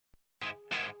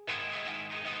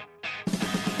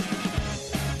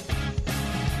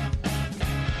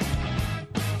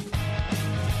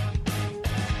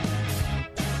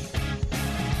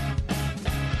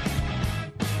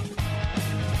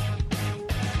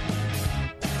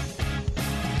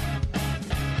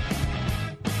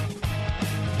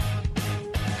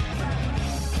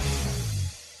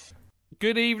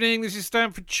Good evening, this is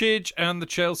Stanford Chidge and the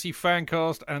Chelsea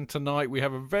Fancast, and tonight we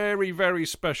have a very, very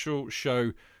special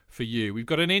show for you. We've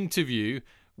got an interview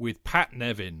with Pat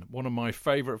Nevin, one of my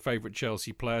favourite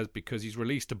Chelsea players, because he's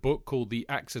released a book called The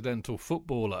Accidental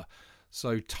Footballer.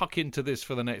 So tuck into this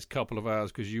for the next couple of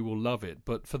hours because you will love it.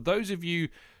 But for those of you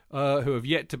who have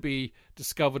yet to be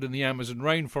discovered in the Amazon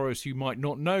rainforest, you might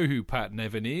not know who Pat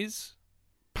Nevin is.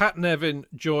 Pat Nevin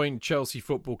joined Chelsea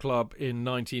Football Club in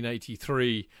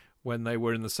 1983 when they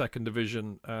were in the second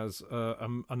division as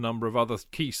a number of other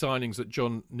key signings that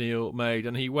John Neal made.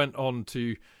 And he went on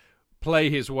to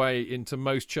play his way into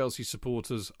most Chelsea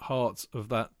supporters' hearts of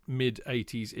that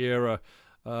mid-80s era,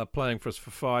 playing for us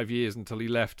for 5 years until he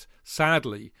left,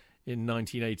 sadly, in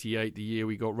 1988, the year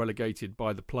we got relegated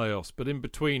by the playoffs. But in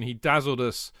between, he dazzled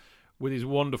us with his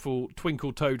wonderful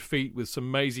twinkle-toed feet with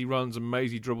some mazy runs and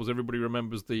mazy dribbles. Everybody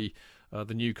remembers the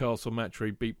Newcastle match where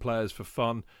he beat players for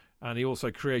fun. And he also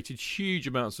created huge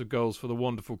amounts of goals for the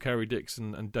wonderful Kerry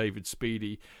Dixon and David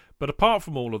Speedie. But apart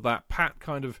from all of that, Pat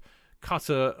kind of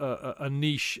cut a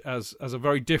niche as a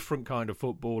very different kind of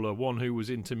footballer, one who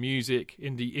was into music,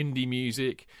 indie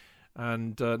music,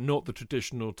 and not the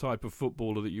traditional type of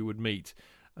footballer that you would meet.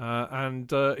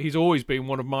 And he's always been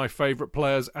one of my favourite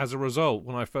players as a result.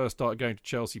 When I first started going to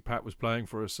Chelsea, Pat was playing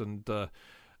for us, and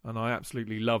I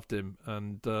absolutely loved him,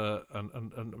 and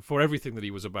for everything that he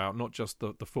was about, not just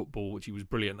the football, which he was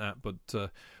brilliant at,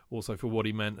 but also for what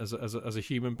he meant as a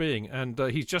human being. And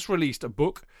he's just released a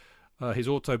book, his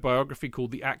autobiography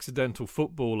called The Accidental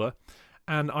Footballer,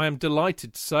 and I am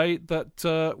delighted to say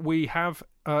that we have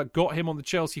got him on the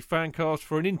Chelsea Fancast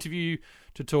for an interview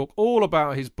to talk all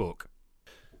about his book.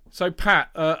 So,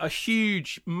 Pat, a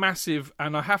huge, massive,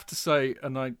 and I have to say,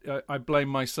 and I blame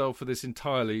myself for this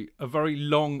entirely, a very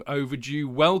long overdue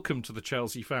welcome to the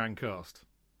Chelsea Fancast.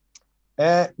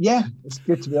 Yeah, it's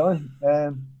good to be on.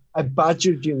 I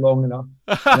badgered you long enough.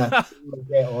 And I will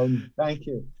get on. Thank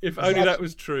you. If only that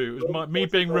was true. It was me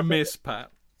being remiss,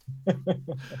 Pat.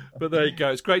 But there you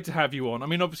go. It's great to have you on. I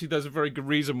mean, obviously, there's a very good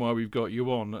reason why we've got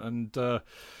you on, and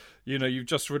you know, you've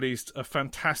just released a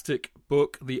fantastic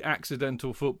book, The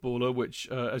Accidental Footballer, which,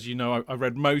 as you know, I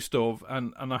read most of,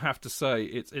 and I have to say,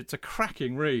 it's a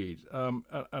cracking read. And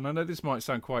I know this might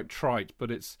sound quite trite,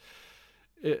 but it's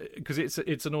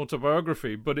an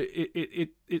autobiography, but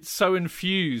it's so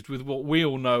infused with what we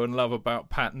all know and love about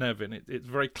Pat Nevin. It's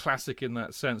very classic in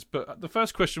that sense. But the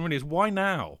first question really is, why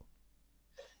now?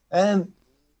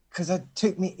 Because it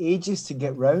took me ages to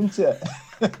get round to it.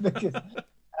 Because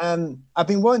I've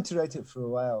been wanting to write it for a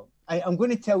while. I'm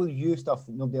going to tell you stuff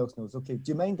that nobody else knows. Okay,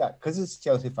 do you mind that? Because it's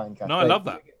Chelsea Fancast. No, I love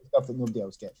that. Stuff that nobody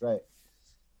else gets, right?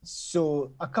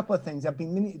 So a couple of things. I've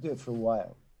been meaning to do it for a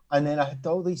while. And then I had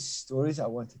all these stories I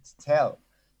wanted to tell.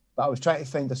 But I was trying to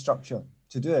find a structure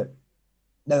to do it.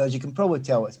 Now, as you can probably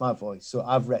tell, it's my voice. So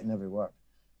I've written every word.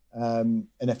 And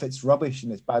if it's rubbish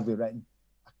and it's badly written,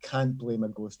 I can't blame a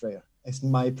ghostwriter. It's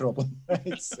my problem,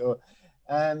 right?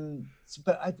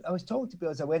 But I was talking to people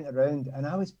as I went around, and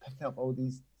I was picking up all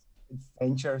these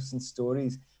adventures and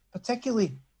stories,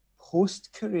 particularly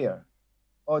post-career,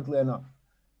 oddly enough.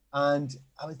 And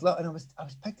I was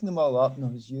picking them all up, and I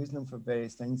was using them for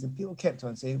various things. And people kept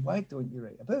on saying, "Why don't you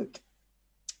write a book?"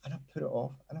 And I put it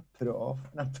off, and I put it off,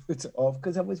 and I put it off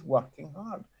because I was working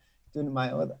hard, doing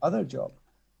my other job.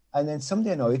 And then somebody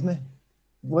annoyed me.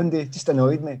 One day, just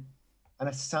annoyed me, and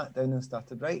I sat down and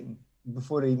started writing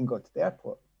before I even got to the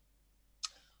airport.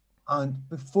 And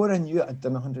before I knew it, I'd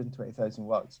done 120,000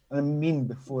 words. And I mean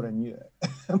before I knew it.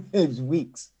 It was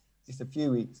weeks, just a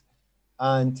few weeks.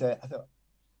 And I thought,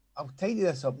 I'll tidy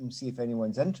this up and see if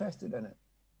anyone's interested in it.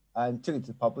 And took it to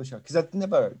the publisher. Because I'd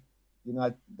never,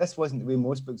 this wasn't the way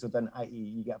most books are done, i.e.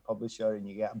 you get a publisher and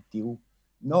you get a deal.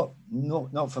 Not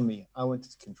for me. I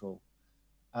wanted control.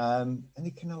 And they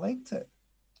kind of liked it.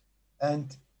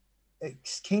 And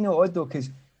it's kind of odd though, because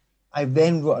I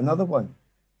then wrote another one,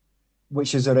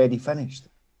 which is already finished.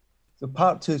 So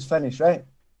part 2 is finished, right?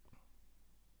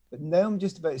 But now I'm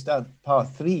just about to start part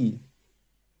 3,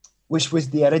 which was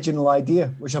the original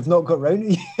idea, which I've not got round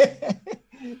to yet.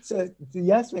 So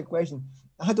you asked me a question.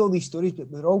 I had all these stories,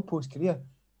 but they're all post-career.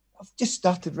 I've just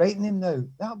started writing them now.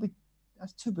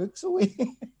 That's 2 books away.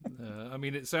 I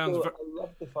mean, it sounds... So I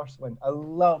loved the first one. I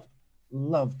loved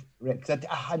it, because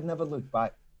I had never looked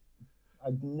back.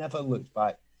 I'd never looked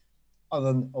back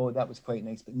other than, oh, that was quite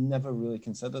nice, but never really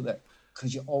considered it,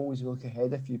 because you always look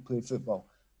ahead if you play football.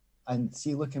 And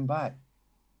see, looking back,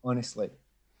 honestly,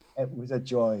 it was a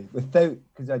joy.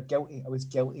 Because I was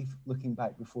guilty looking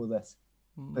back before this.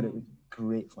 but it was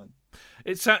great fun.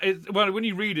 Well, when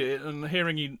you read it and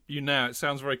hearing you now, it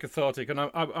sounds very cathartic. And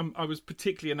I was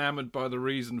particularly enamoured by the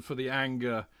reason for the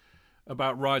anger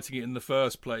about writing it in the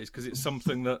first place, because it's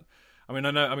something that,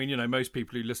 most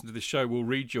people who listen to this show will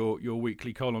read your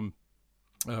weekly column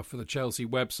for the Chelsea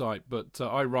website, but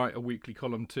I write a weekly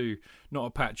column too, not a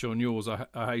patch on yours, I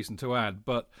hasten to add,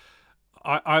 but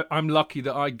I'm lucky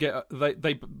that I get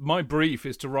my brief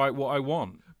is to write what I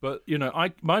want. But,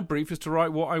 my brief is to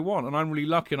write what I want, and I'm really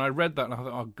lucky. And I read that, and I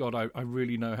thought, oh, God, I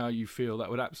really know how you feel. That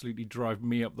would absolutely drive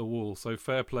me up the wall. So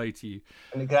fair play to you.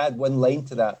 And I could add one line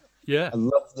to that. Yeah. I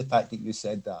love the fact that you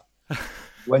said that.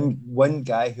 One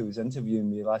guy who was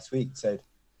interviewing me last week said,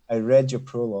 I read your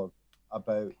prologue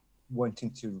about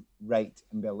wanting to write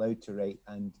and be allowed to write,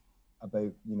 and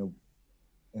about,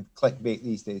 clickbait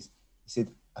these days. He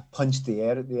said, I punched the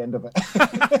air at the end of it.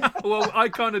 Well, I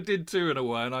kind of did too in a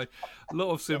way, and a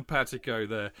lot of simpatico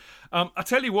there. I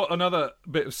tell you what, another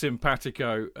bit of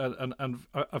simpatico, and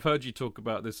I've heard you talk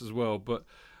about this as well, but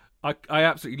I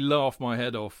absolutely laughed my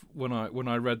head off when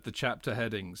I read the chapter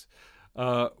headings,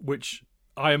 which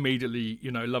I immediately,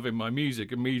 loving my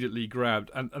music, immediately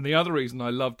grabbed. And the other reason I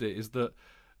loved it is that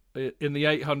in the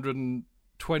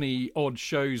 820 odd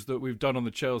shows that we've done on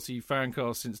the Chelsea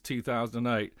Fancast since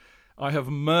 2008, I have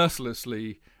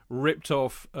mercilessly ripped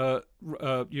off,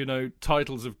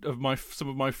 titles of some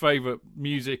of my favourite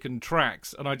music and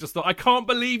tracks, and I just thought, I can't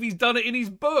believe he's done it in his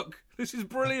book. This is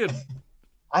brilliant.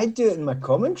 I do it in my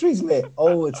commentaries, mate,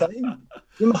 all the time.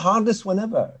 It's the hardest one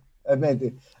ever.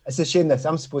 It's a shame that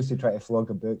I'm supposed to try to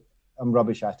flog a book. I'm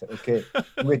rubbish at it. Okay,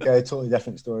 make a totally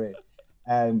different story.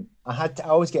 I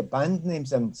always get band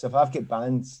names in, so if I've got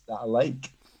bands that I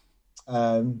like,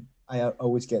 I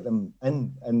always get them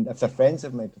in, and if they're friends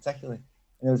of mine particularly.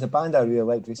 And there was a band I really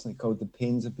liked recently called The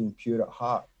Pains of Being Pure at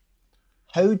Heart.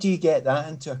 How do you get that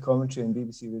into a commentary on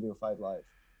BBC Radio 5 Live,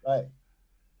 right?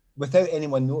 Without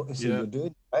anyone noticing you're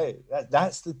doing it, right?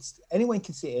 Anyone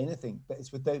can say anything, but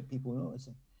it's without people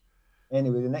noticing.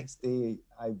 Anyway, the next day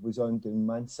I was on doing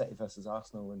Man City versus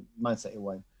Arsenal, and Man City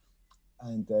won.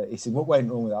 And he said, what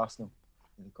went wrong with Arsenal?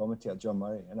 The commentator, John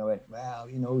Murray. And I went, well,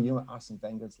 you know what Arsene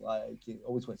Wenger's like. He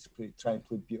always wants to try and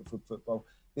play beautiful football.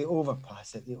 They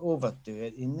overpass it. They overdo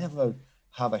it. They never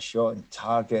have a shot on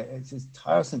target. It's just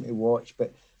tiresome to watch.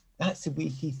 But that's the way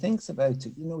he thinks about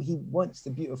it. He wants the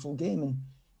beautiful game.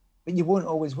 But you won't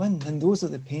always win. And those are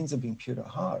the pains of being pure at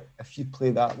heart if you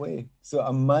play that way. So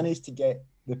I managed to get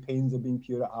the pains of being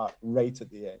pure at heart right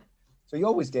at the end. So you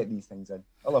always get these things in.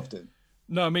 I love doing it.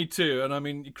 No, me too.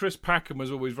 And Chris Packham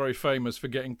was always very famous for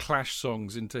getting Clash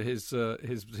songs into his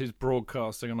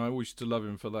broadcasting, and I always used to love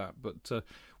him for that. But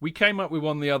we came up with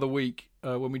one the other week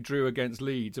when we drew against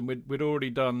Leeds, and we'd already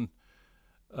done,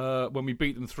 when we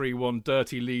beat them 3-1,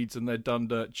 Dirty Leeds and they're done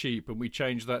dirt cheap, and we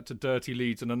changed that to Dirty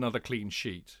Leeds and another clean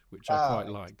sheet, which I quite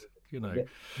liked. Yeah.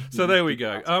 So there we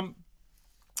go.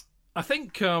 I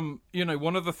think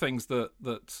one of the things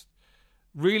that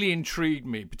really intrigued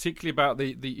me, particularly about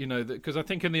the because I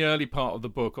think in the early part of the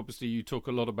book, obviously you talk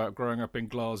a lot about growing up in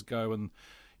Glasgow and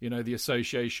the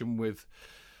association with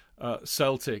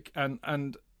Celtic, and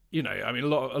a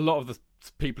lot of the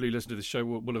people who listen to this show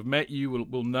will have met you,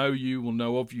 will know you, will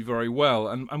know of you very well,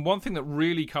 and one thing that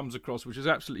really comes across, which is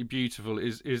absolutely beautiful,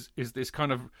 is this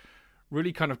kind of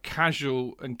really kind of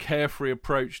casual and carefree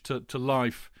approach to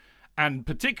life, and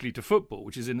particularly to football,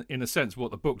 which is in a sense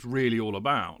what the book's really all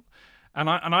about. And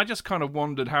I just kind of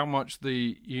wondered how much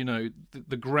the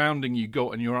grounding you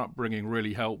got in your upbringing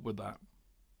really helped with that.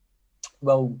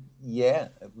 Well, yeah,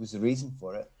 it was the reason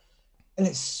for it. And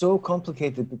it's so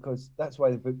complicated because that's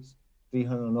why the book's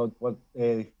 300 odd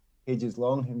pages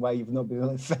long and why you've not been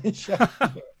able to finish it.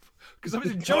 Because I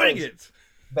was enjoying it.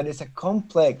 But it's a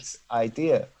complex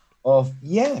idea of,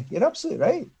 yeah, you're absolutely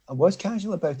right. I was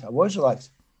casual about it. I was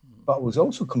relaxed. But I was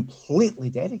also completely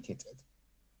dedicated.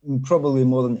 Probably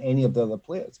more than any of the other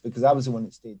players, because I was the one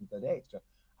that stayed and did extra.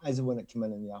 I was the one that came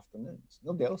in the afternoons.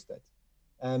 Nobody else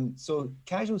did. So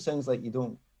casual sounds like you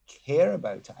don't care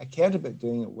about it. I cared about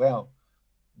doing it well,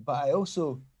 but I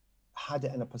also had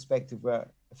it in a perspective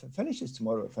where if it finishes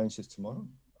tomorrow, it finishes tomorrow.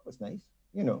 That was nice.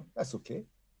 That's okay.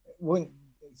 It won't.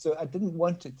 So I didn't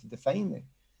want it to define me.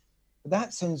 But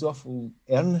that sounds awful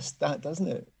earnest, doesn't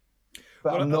it?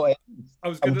 But well, I'm not. I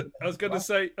was going to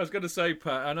say,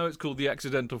 Pat. I know it's called The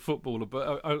Accidental Footballer,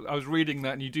 but I was reading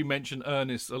that, and you do mention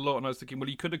earnest a lot, and I was thinking, well,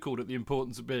 you could have called it The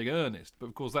Importance of Being Earnest, but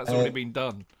of course that's already been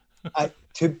done.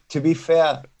 To be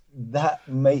fair, that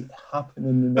might happen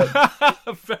in the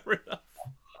next. Fair enough.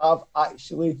 I've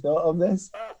actually thought of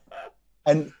this,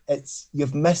 and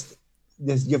you've missed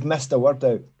a word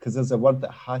out because there's a word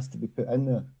that has to be put in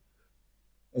there.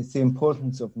 It's the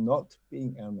importance of not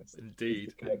being earnest.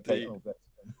 Indeed.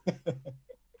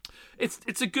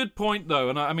 It's a good point though,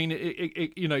 and I mean,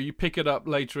 you know, you pick it up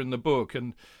later in the book,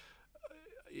 and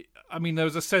I mean,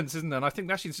 there's a sense, isn't there? And I think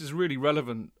actually this is really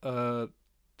relevant to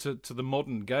the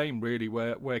modern game, really,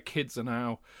 where kids are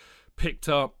now picked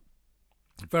up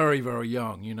very, very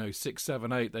young. You know, 6,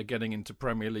 7, 8, they're getting into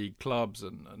Premier League clubs,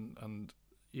 and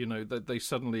you know, they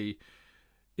suddenly,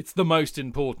 it's the most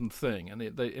important thing, and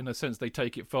they, in a sense, they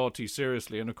take it far too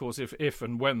seriously. And of course, if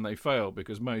and when they fail,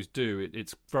 because most do,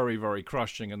 it's very, very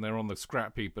crushing, and they're on the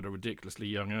scrap heap at a ridiculously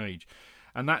young age.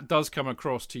 And that does come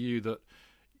across to you that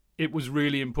it was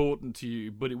really important to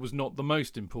you, but it was not the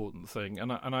most important thing.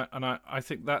 And I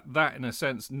think that in a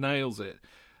sense nails it.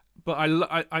 But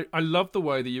I love the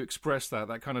way that you express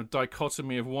that kind of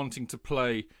dichotomy of wanting to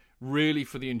play really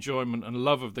for the enjoyment and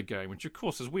love of the game, which of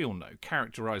course, as we all know,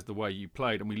 characterised the way you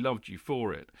played, and we loved you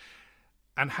for it.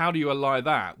 And how do you ally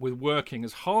that with working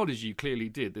as hard as you clearly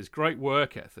did, this great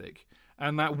work ethic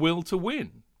and that will to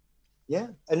win? Yeah,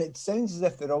 and it sounds as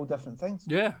if they're all different things.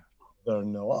 Yeah. They're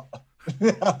not.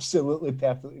 They're absolutely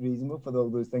perfectly reasonable for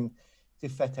all those things to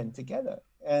fit in together.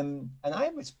 And I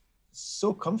was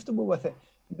so comfortable with it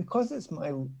because it's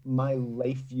my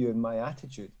life view and my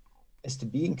attitude is to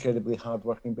be incredibly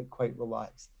hardworking but quite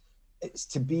relaxed. It's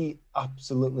to be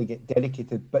absolutely get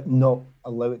dedicated but not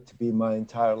allow it to be my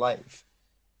entire life.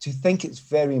 To think it's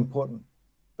very important,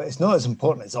 but it's not as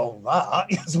important as all that.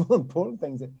 It's more important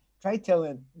things. Try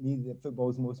telling me that football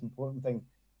is the most important thing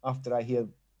after I hear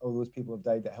all those people have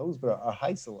died at Hillsborough or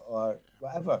Heysel or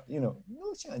whatever, you know,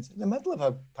 no chance. In the middle of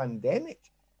a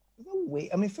pandemic, no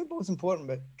way. I mean, football's important,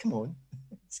 but come on,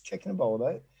 it's kicking a ball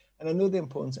out. And I know the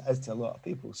importance it is to a lot of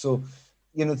people. So,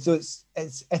 you know, so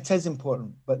it is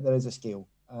important, but there is a scale.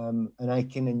 And I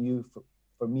kind of knew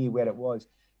for me where it was.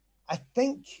 I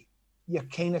think you're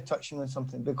kind of touching on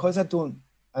something because I don't,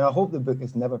 and I hope the book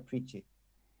is never preachy,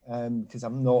 because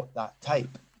I'm not that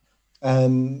type.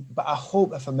 But I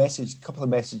hope if a couple of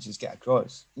messages get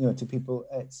across, you know, to people,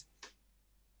 it's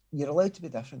you're allowed to be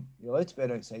different. You're allowed to be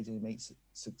an outsider who might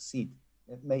succeed.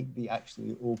 It might be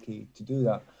actually okay to do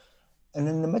that. And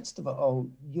in the midst of it all,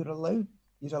 you're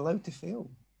allowed to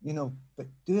fail, you know, but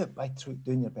do it by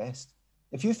doing your best.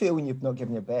 If you fail when you've not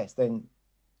given your best, then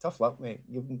tough luck, mate.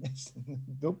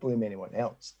 Don't blame anyone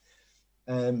else.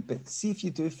 But see if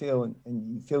you do fail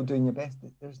and you fail doing your best,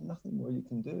 there's nothing more you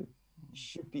can do. You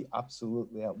should be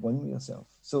absolutely at one with yourself.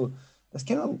 So there's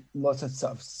kind of lots of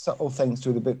sort of subtle things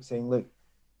through the book saying, look,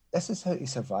 this is how to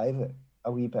survive it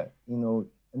a wee bit, you know,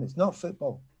 and it's not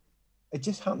football. It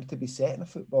just happens to be set in a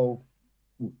football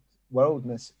world, in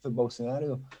this football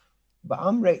scenario. But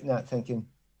I'm writing that thinking,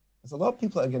 there's a lot of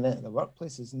people that are going into the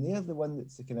workplaces and they're the one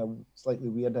that's the kind of slightly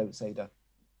weird outsider.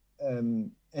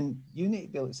 And you need to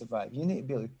be able to survive. You need to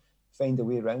be able to find a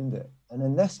way around it. And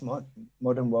in this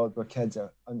modern world where kids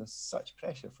are under such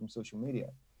pressure from social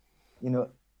media, you know,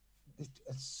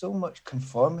 it's so much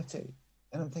conformity.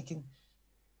 And I'm thinking,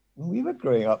 when we were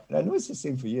growing up, and I know it's the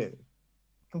same for you,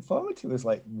 conformity was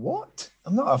like, what?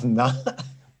 I'm not having that.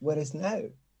 Whereas now,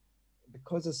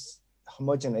 because of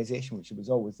homogenization, which was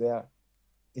always there,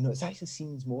 you know, it actually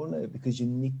seems more now because you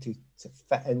need to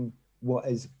fit in what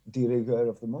is de rigueur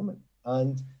of the moment.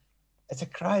 And it's a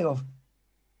cry of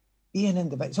being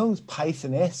individual. It's almost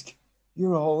Python-esque.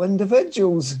 You're all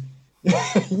individuals.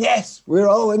 Yes, we're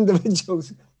all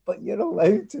individuals, but you're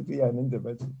allowed to be an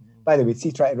individual. By the way,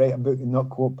 see, try to write a book and not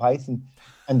quote Python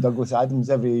and Douglas Adams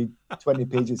every 20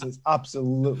 pages. It's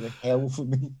absolutely hell for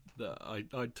me.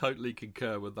 I totally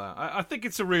concur with that. I think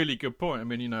it's a really good point. I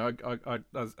mean, you know, I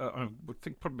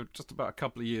think probably just about a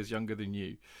couple of years younger than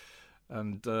you.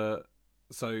 And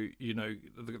so, you know,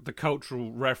 the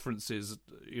cultural references,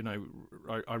 you know,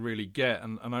 I really get.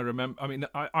 And I remember, I mean,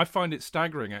 I find it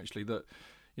staggering, actually, that,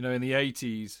 you know, in the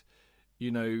 80s,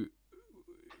 you know,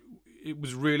 it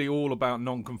was really all about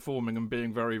non-conforming and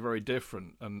being very, very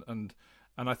different. And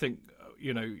I think,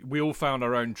 you know, we all found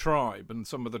our own tribe, and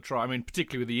some of the tribe, I mean,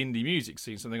 particularly with the indie music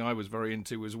scene, something I was very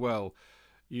into as well.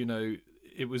 You know,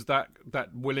 it was that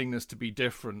willingness to be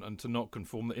different and to not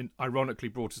conform that ironically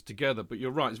brought us together. But you're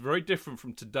right, it's very different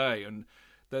from today, and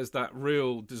there's that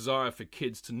real desire for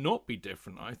kids to not be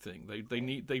different. I think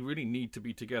they really need to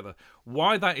be together.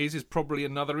 Why that is probably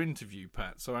another interview,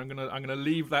 Pat. So I'm gonna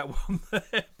leave that one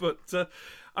there. But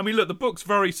I mean, look, the book's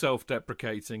very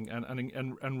self-deprecating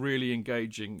and really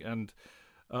engaging, and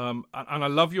I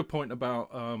love your point about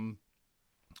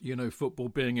you know, football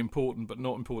being important but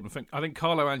not important. I think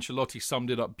Carlo Ancelotti summed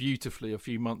it up beautifully a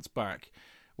few months back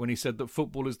when he said that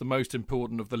football is the most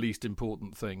important of the least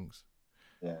important things.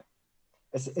 Yeah.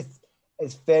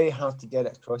 It's very hard to get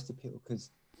it across to people because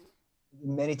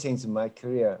many times in my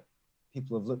career,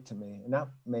 people have looked at me, and that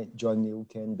meant John Neal,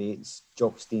 Ken Bates,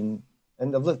 Jock Stein,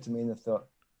 and they've looked at me and they've thought,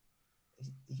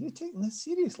 are you taking this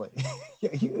seriously?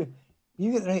 you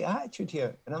get the right attitude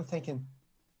here. And I'm thinking,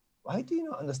 why do you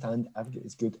not understand I've got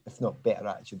as good, if not better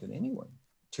attitude than anyone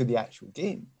to the actual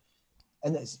game?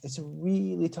 And it's a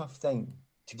really tough thing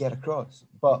to get across.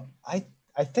 But I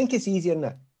think it's easier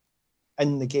now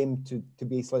in the game to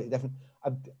be slightly different.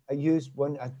 I used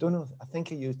one, I don't know, I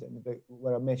think I used it in the book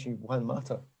where I mentioned Juan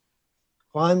Mata.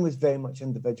 Juan was very much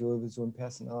individual of his own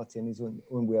personality and his own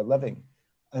way of living.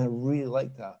 And I really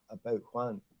like that about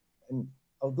Juan. And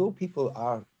although people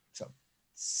are sort of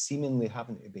seemingly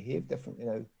having to behave differently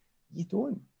now, you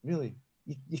don't really.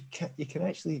 You can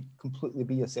actually completely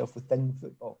be yourself within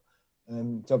football.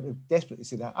 So I'm desperate to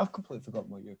say that. I've completely forgotten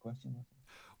what your question was.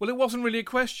 Well, it wasn't really a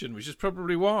question, which is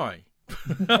probably why.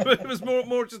 It was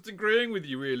more just agreeing with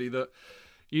you, really, that,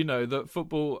 you know, that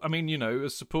football, I mean, you know,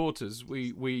 as supporters,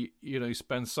 we you know,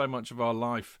 spend so much of our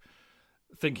life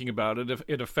thinking about it.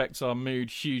 It affects our mood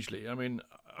hugely. I mean,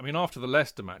 after the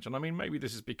Leicester match, and I mean, maybe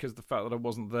this is because the fact that I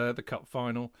wasn't there, the cup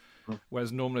final,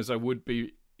 whereas normally as I would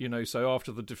be, you know, so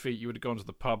after the defeat, you would have gone to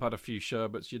the pub, had a few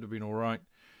sherbets, you'd have been all right.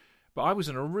 But I was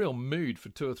in a real mood for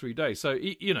 2 or 3 days. So,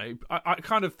 you know, I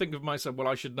kind of think of myself, well,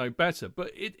 I should know better.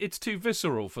 But it's too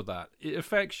visceral for that. It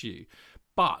affects you.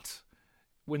 But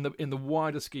in the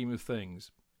wider scheme of things,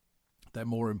 there are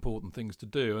more important things to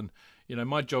do. And, you know,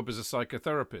 my job is a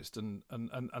psychotherapist,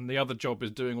 and the other job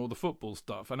is doing all the football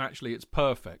stuff. And actually it's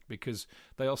perfect because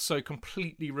they are so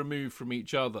completely removed from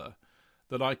each other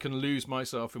that I can lose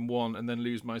myself in one and then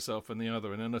lose myself in the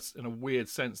other. And in a weird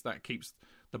sense, that keeps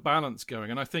the balance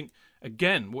going. And I think,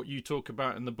 again, what you talk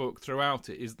about in the book throughout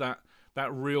it is that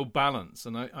real balance.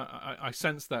 And I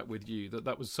sense that with you,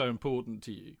 that was so important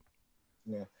to you.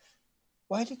 Yeah.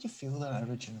 Why did you feel that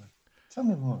originally? Tell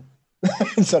me more.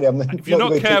 Sorry, I'm not. If you're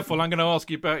not careful, I'm going to ask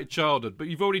you about your childhood, but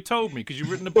you've already told me because you've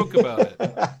written a book about it.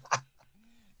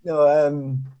 No,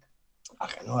 I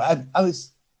don't know.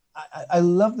 I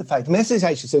love the fact. The message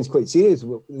actually sounds quite serious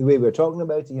the way we're talking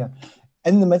about it here.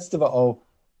 In the midst of it all,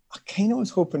 I kind of was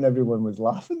hoping everyone was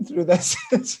laughing through this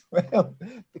as well,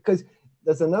 because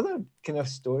there's another kind of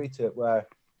story to it where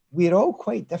we're all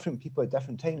quite different people at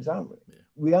different times, aren't we? Yeah.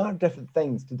 We are different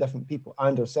things to different people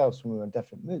and ourselves when we're in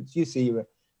different moods. You say you were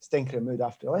stinking in mood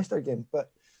after the Leicester game,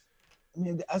 but I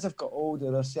mean, as I've got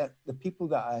older, the people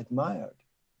that I admired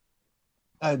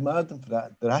them for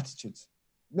that, their attitudes,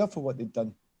 not for what they'd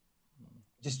done,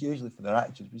 just usually for their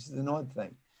attitudes, which is an odd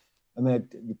thing. I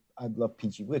mean, I'd love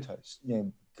P.G. Woodhouse, you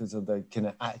know, because of the kind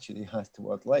of attitude he has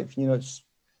toward life. You know, it's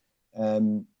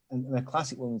and a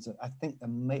classic one was, I think they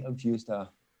might have used a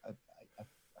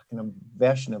kind of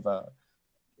version of a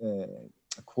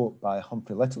quote by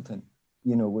Humphrey Lyttelton,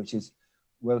 you know, which is,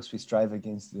 whilst we strive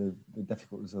against the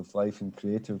difficulties of life and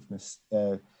creativeness,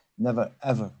 never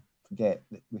ever forget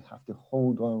that we have to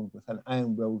hold on with an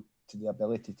iron will to the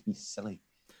ability to be silly.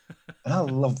 And I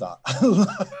love that.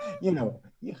 You know,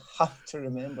 you have to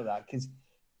remember that, because,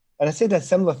 and I said a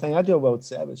similar thing. I do a World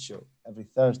Service show every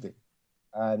Thursday,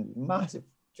 and massive,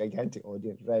 gigantic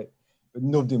audience, right? But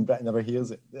nobody in Britain ever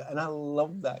hears it. And I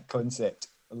love that concept.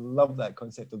 I love that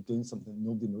concept of doing something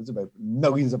nobody knows about.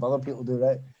 Millions of other people do,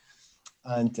 right?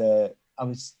 And the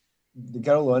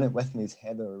girl on it with me is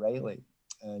Heather O'Reilly,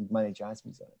 and Manny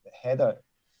Jasmine's on it. But Heather,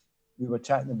 we were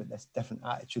chatting about this different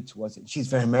attitude towards it. She's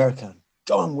very American.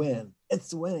 Go on, win.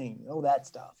 It's winning. All that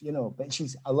stuff, you know. But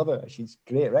I love her. She's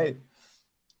great, right?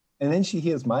 And then she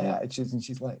hears my attitudes and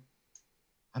she's like,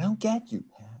 I don't get you,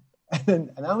 Pat.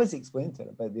 And I was explaining to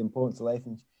her about the importance of life.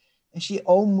 And she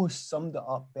almost summed it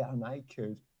up better than I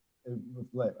could with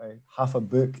like half a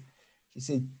book. She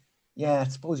said, yeah, I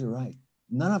suppose you're right.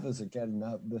 None of us are getting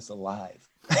out of this alive.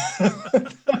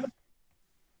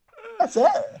 That's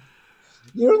it.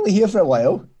 You're only here for a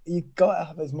while. You've got to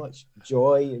have as much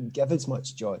joy and give as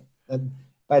much joy. And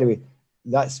by the way,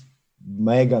 that's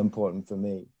mega important for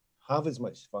me. Have as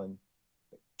much fun,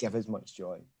 but give as much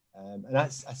joy. And I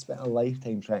spent a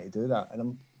lifetime trying to do that, and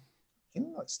I'm kind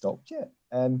of not stopped yet.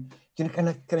 Can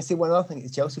I say one other thing?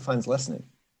 Is Chelsea fans listening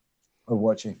or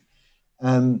watching?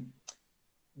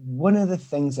 One of the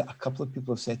things that a couple of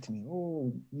people have said to me,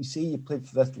 oh, you see, you played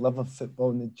for this love of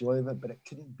football and the joy of it, but it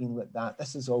couldn't have been like that.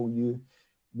 This is all you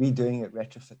redoing it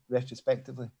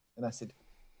retrospectively. And I said,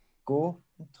 go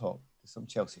and talk to some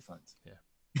Chelsea fans. Yeah.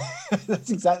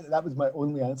 That was my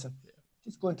only answer. Yeah.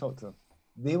 Just go and talk to them.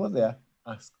 They were there,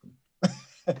 ask them.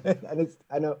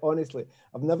 and honestly,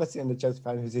 I've never seen a Chelsea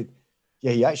fan who said,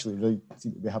 yeah, he actually really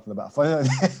seemed to be having a bit of fun.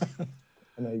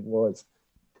 And I was.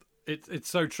 It's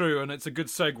so true, and it's a good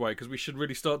segue because we should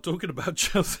really start talking about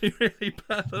Chelsea really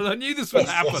bad. And I knew this would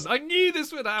happen. Yes. I knew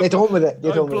this would happen. Get on with it.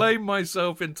 I blame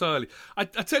myself entirely. I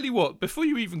tell you what, before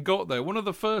you even got there, one of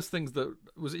the first things that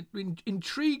was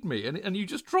intrigued me, and you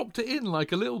just dropped it in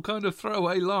like a little kind of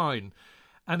throwaway line,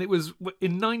 and it was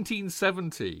in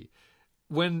 1970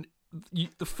 when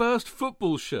the first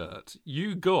football shirt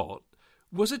you got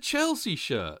was a Chelsea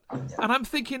shirt, and I'm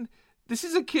thinking, this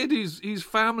is a kid whose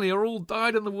family are all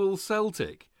dyed-in-the-wool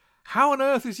Celtic. How on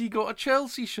earth has he got a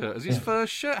Chelsea shirt as his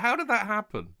first shirt? How did that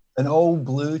happen? An all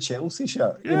blue Chelsea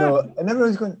shirt, you know, and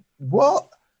everyone's going, what?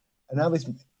 And I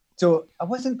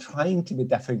wasn't trying to be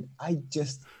different.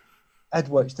 I'd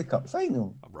watched the cup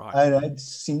final, and I'd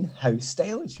seen how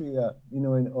stylish we were, you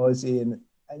know, in Aussie,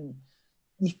 and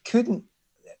you couldn't.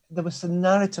 There was a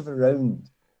narrative around.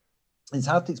 It's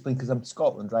hard to explain because I'm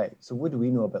Scotland, right? So what do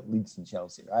we know about Leeds and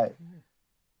Chelsea, right?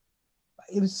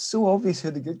 It was so obvious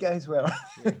who the good guys were.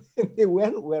 Yeah. They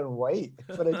weren't wearing white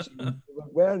for a change. They were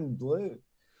wearing blue.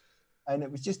 And it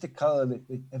was just a colour that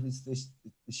it was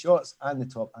the shorts and the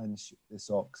top and the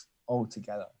socks all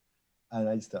together. And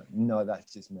I just thought, no,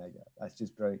 that's just mega. That's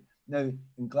just brilliant. Now,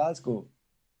 in Glasgow,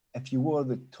 if you wore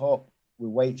the top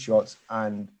with white shorts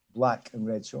and black and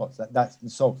red shorts, that's the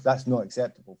socks, that's not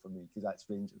acceptable for me because that's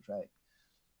Rangers, right?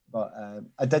 But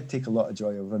I did take a lot of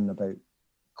joy of running about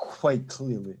quite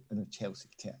clearly in a Chelsea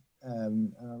kit.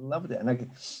 And I loved it. And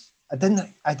I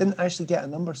didn't actually get a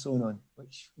number sewn on,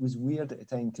 which was weird at the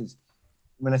time because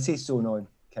when I say sewn on,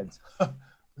 kids,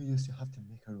 we used to have to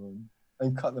make our own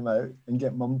and cut them out and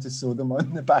get mum to sew them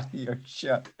on the back of your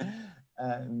shirt.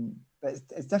 But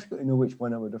it's difficult to know which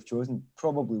one I would have chosen.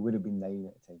 Probably would have been 9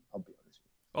 at the time, I'll be honest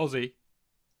with you. Aussie.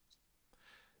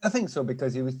 I think so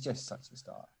because he was just such a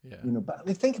star. Yeah. You know, but I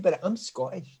mean, think about it. I'm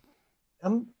Scottish.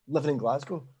 I'm living in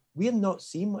Glasgow. We're not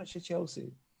seeing much of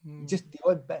Chelsea. Just the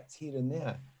odd bits here and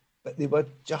there. But they were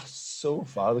just so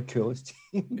far the coolest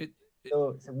team.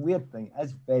 So it's a weird thing.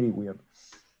 It's very weird.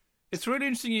 It's really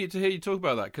interesting to hear you talk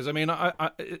about that because, I mean,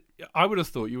 I would have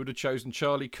thought you would have chosen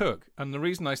Charlie Cook. And the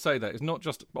reason I say that is not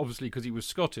just obviously because he was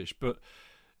Scottish, but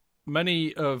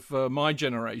many of my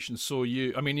generation saw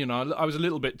you. I mean, you know, I was a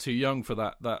little bit too young for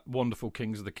that wonderful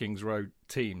Kings of the Kings Road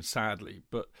team, sadly.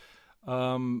 But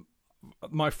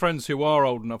my friends who are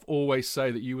old enough always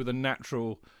say that you were the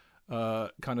natural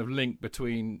kind of link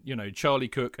between, you know, Charlie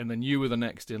Cook and then you were the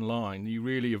next in line. You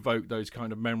really evoked those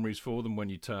kind of memories for them when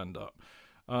you turned up.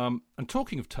 And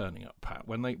talking of turning up, Pat,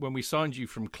 when we signed you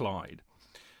from Clyde,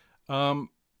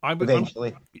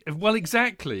 Eventually. Well,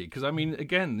 exactly, because I mean,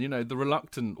 again, you know, the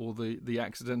reluctant or the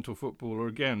accidental footballer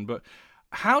again. But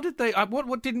how did they?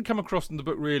 What didn't come across in the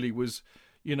book really was,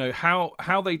 you know,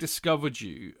 how they discovered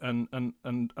you and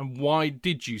why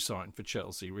did you sign for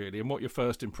Chelsea really, and what your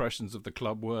first impressions of the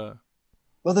club were.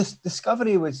 Well, this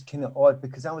discovery was kind of odd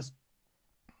because I was,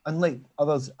 unlike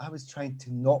others, I was trying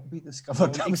to not be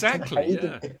discovered. Oh, exactly.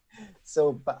 Yeah.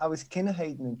 So, but I was kind of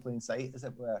hiding in plain sight, as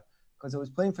it were. Because I was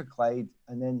playing for Clyde,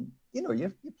 and then, you know,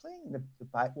 you're playing in the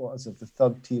backwaters of the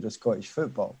third tier of Scottish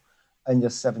football, and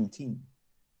you're 17.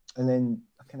 And then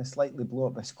I kind of slightly blow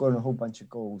up by scoring a whole bunch of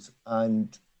goals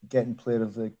and getting player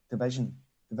of the divisional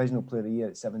player of the year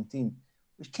at 17,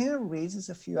 which kind of raises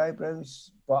a few eyebrows,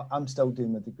 but I'm still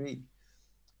doing my degree.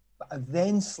 But I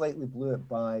then slightly blew it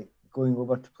by going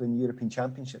over to play in European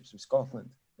Championships with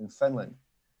Scotland and Finland,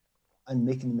 and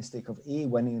making the mistake of A,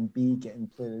 winning, and B, getting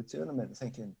player of the tournament, and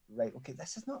thinking, right, okay,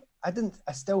 this is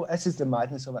the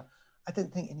madness of it. I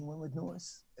didn't think anyone would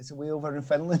notice. It's away over in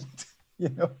Finland, you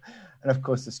know? And of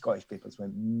course, the Scottish papers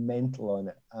went mental on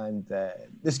it. And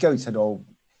the scouts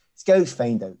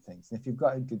find out things. And if you've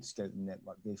got a good scouting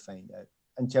network, they find out.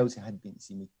 And Chelsea had been to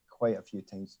see me quite a few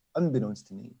times, unbeknownst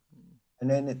to me. And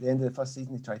then at the end of the first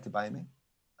season, they tried to buy me.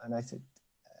 And I said,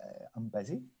 I'm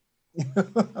busy.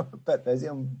 I'm a bit busy.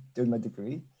 I'm doing my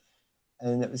degree,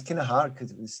 and it was kind of hard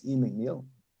because it was Ian McNeil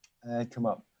come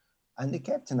up, and they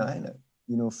kept an eye on it,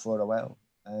 you know, for a while.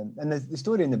 And the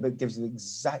story in the book gives you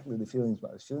exactly the feelings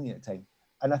what I was feeling at the time,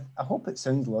 and I hope it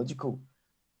sounds logical.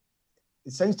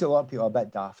 It sounds to a lot of people a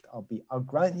bit daft. I'll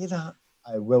grant you that.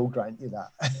 I will grant you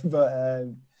that, but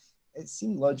it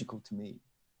seemed logical to me.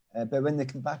 But when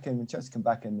Chelsea come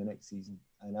back in the next season,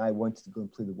 and I wanted to go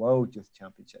and play the World Youth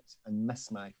Championships and miss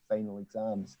my final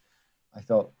exams, I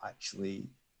thought,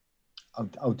 actually,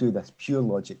 I'll do this, pure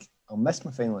logic. I'll miss my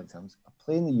final exams. I'll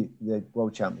play in the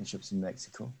World Championships in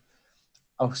Mexico.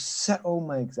 I'll sit all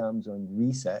my exams on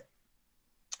reset,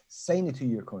 sign a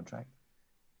 2-year contract.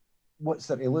 What's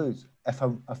there to lose? If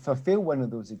I fail one of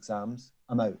those exams,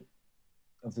 I'm out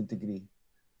of the degree.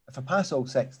 If I pass all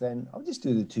 6, then I'll just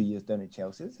do the 2 years down at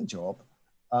Chelsea. It's a job.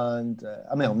 And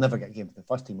I mean, I'll never get a game for the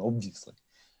first team, obviously.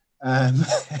 And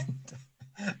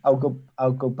I'll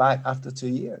go back after 2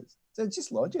 years. So it's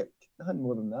just logic, nothing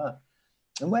more than that.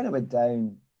 And when I went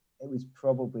down, it was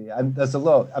probably, and there's a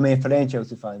lot, I mean, for any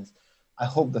Chelsea fans, I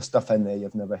hope there's stuff in there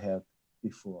you've never heard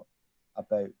before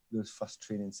about those first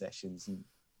training sessions and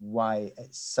why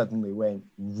it suddenly went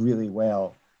really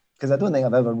well. Because I don't think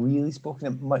I've ever really spoken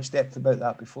in much depth about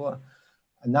that before.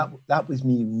 And that was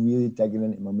me really digging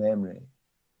into my memory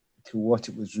to what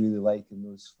it was really like in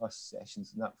those first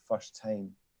sessions and that first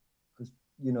time. Because,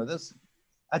 you know,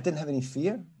 I didn't have any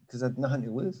fear because I had nothing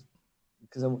to lose,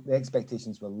 because the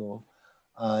expectations were low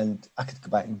and I could go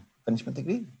back and finish my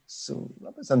degree. So I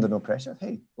was under no pressure.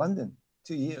 Hey, London,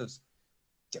 2 years,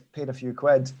 get paid a few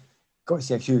quid, got to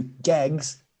see a few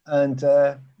gigs and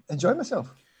enjoy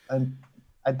myself. And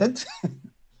I did.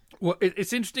 Well,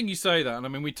 it's interesting you say that. And I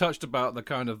mean, we touched about the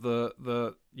kind of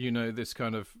the this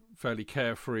kind of fairly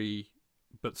carefree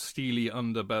but steely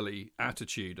underbelly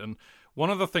attitude. And one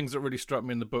of the things that really struck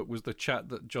me in the book was the chat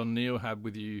that John Neal had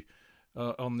with you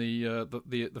on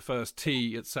the first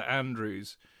tee at St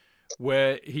Andrews,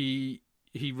 where he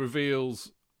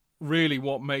reveals really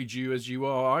what made you as you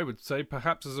are, I would say,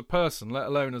 perhaps as a person, let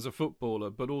alone as a footballer,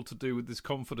 but all to do with this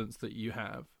confidence that you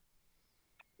have.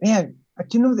 Yeah,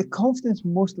 you know, the confidence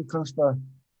mostly comes from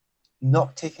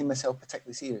not taking myself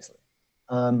particularly seriously.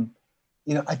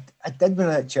 You know, I did when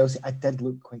I was at Chelsea, I did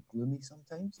look quite gloomy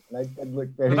sometimes, and I did look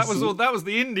very. Well, that was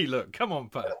the indie look. Come on,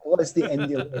 Pat. It was the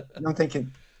indie look, and I'm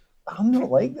thinking, I'm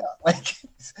not like that. Like,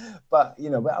 but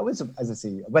you know, but I was, as I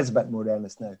say, I was a bit more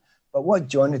earnest now. But what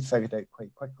John had figured out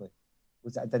quite quickly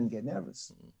was that I didn't get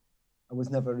nervous. I was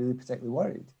never really particularly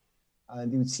worried.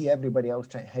 And he would see everybody else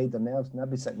trying to hide their nerves, and I'd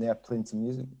be sitting there playing some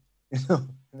music, you know,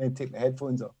 and then take my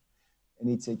headphones off, and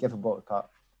he'd say, "Give a ball to Pat,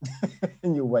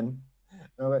 and you'll win."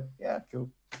 And I went, "Yeah, cool."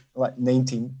 I'm like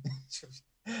 19,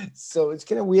 so it's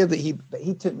kind of weird that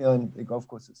he took me on the golf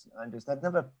course at St Andrews. I'd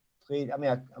never played. I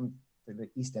mean, I'm at the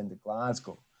east end of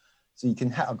Glasgow, so you can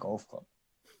hit a golf club,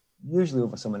 usually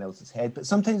over someone else's head, but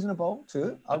sometimes in a ball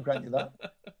too. I'll grant you that.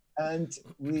 And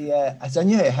as I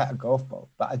knew how to hit a golf ball,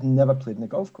 but I'd never played in a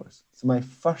golf course. So my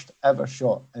first ever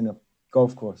shot in a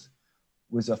golf course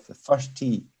was off the first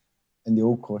tee in the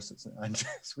old course at St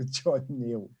Andrews with John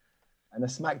Neal. And I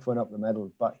smacked one up the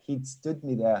middle, but he'd stood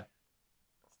me there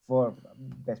for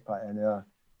the best part of an hour,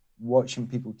 watching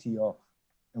people tee off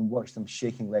and watch them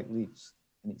shaking like leaves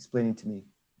and explaining to me,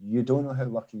 "You don't know how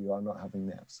lucky you are not having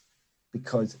nerves,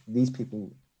 because these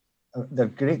people, they're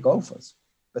great golfers,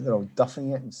 but they're all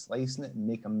duffing it and slicing it and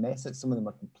make a mess of it. Some of them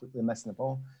are completely missing the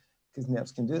ball because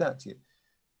nerves can do that to you."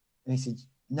 And he said,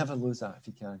 "Never lose that if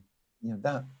you can." You know,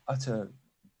 that utter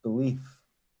belief.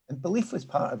 And belief was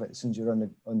part of it as soon as you're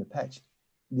on the pitch.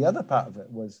 The other part of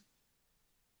it was,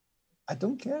 I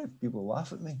don't care if people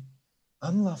laugh at me.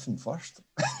 I'm laughing first.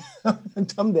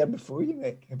 I'm there before you,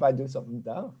 mate, if I do something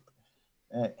daft.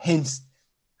 Hence,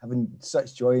 having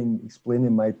such joy in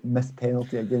explaining my missed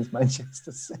penalty against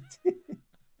Manchester City.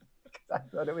 I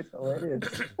thought it was hilarious.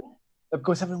 Of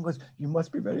course, everyone goes, "You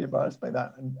must be very embarrassed by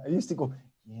that." And I used to go,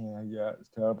 yeah, it's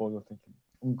terrible. I'm thinking,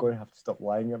 I'm going to have to stop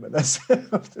lying about this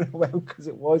after a while, because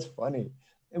it was funny.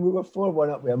 And we were 4-1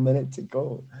 up with a minute to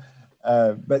go.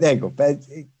 But there you go. But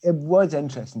it was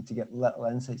interesting to get little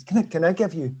insights. Can I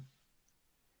give you,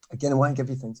 again, I want to give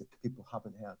you things that people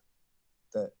haven't heard.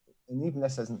 And even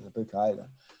this isn't in the book either.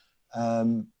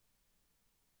 I've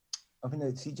been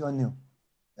out to see John Neal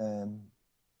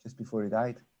just before he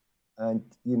died. And,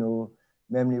 you know,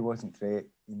 memory wasn't great.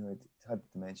 You know, it had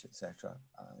dementia, etc.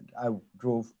 And I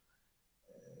drove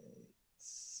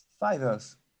 5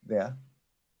 hours there to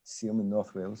see him in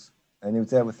North Wales. And he was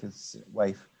there with his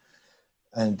wife.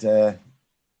 And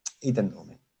he didn't know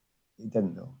me. He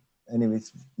didn't know. And he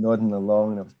was nodding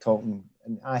along, and I was talking,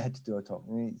 and I had to do a talk.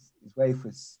 And his wife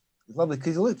was lovely,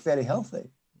 because he looked very healthy.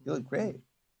 He looked great,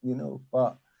 you know,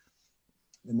 but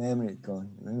the memory had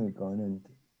gone. And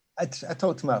I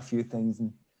talked to him about a few things,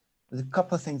 and there's a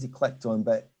couple of things he clicked on,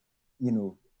 but, you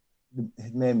know,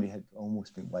 his memory had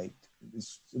almost been wiped.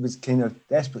 It was kind of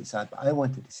desperately sad, but I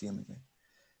wanted to see him again,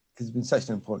 because he's been such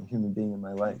an important human being in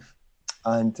my life.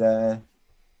 And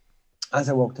as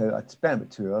I walked out, I'd spent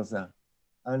about 2 hours there,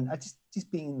 and I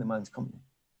just being in the man's company,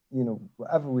 you know,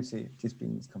 whatever we say, just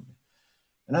being in his company.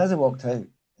 And as I walked out,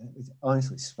 it was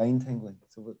honestly spine tingling.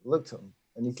 So I looked at him,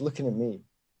 and he's looking at me,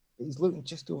 but he's looking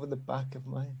just over the back of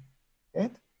my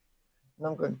head. And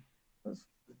I'm going, "What's..."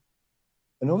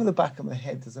 And over the back of my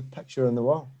head, there's a picture on the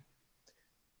wall.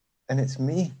 And it's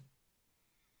me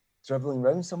dribbling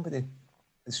around somebody.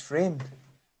 It's framed.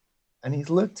 And he's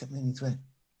looked at me and he's went,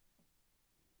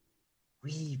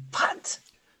 "Wee Pat."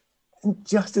 And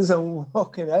just as I'm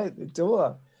walking out the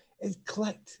door, it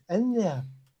clicked in there.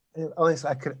 And honestly,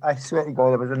 I swear to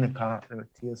God, I was in the car, there were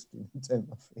tears streaming down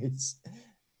my face.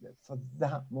 For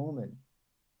that moment,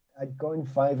 I'd gone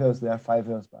 5 hours there, 5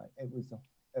 hours back. It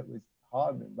was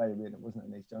hard, by the way, and it wasn't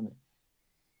a nice journey.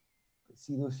 But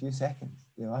see those few seconds,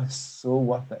 they are so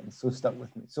worth it and so stuck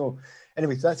with me. So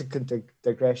anyway, so that's a good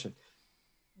digression.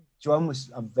 John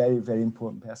was a very, very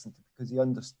important person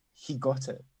because he got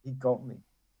it. He got me.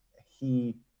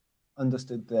 He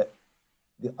understood that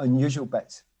the unusual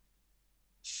bits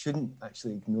shouldn't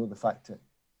actually ignore the fact that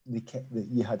that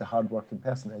you had a hard-working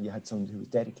person and you had someone who was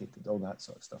dedicated, all that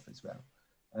sort of stuff as well.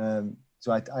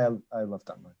 So I loved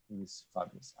that man. He was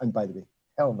fabulous. And by the way,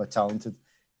 hell of a talented,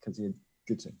 because he had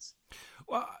good things.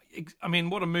 Well, I mean,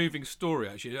 what a moving story,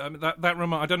 actually. I mean,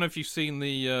 I don't know if you've seen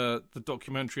the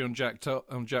documentary on Jack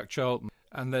Charlton,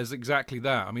 and there's exactly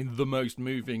that. I mean, the most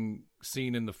moving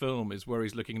scene in the film is where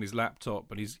he's looking at his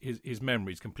laptop and his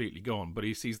memory's completely gone, but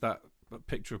he sees that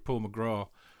picture of Paul McGrath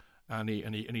and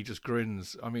he just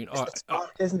grins. I mean, it's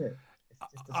dark, isn't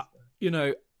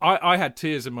it? I had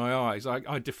tears in my eyes.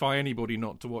 I defy anybody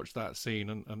not to watch that scene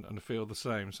and feel the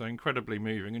same. So incredibly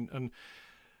moving. And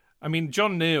I mean,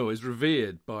 John Neal is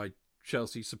revered by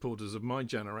Chelsea supporters of my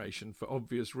generation for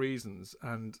obvious reasons.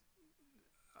 And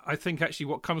I think actually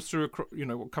what comes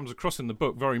across in the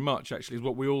book very much actually is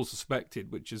what we all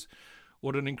suspected, which is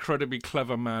what an incredibly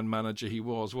clever manager he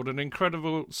was. What an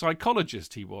incredible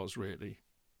psychologist he was, really.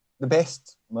 The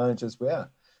best managers were.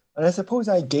 And I suppose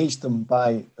I gauged them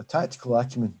by the tactical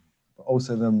acumen, but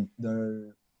also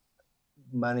their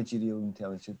managerial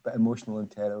intelligence, but emotional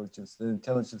intelligence, the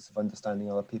intelligence of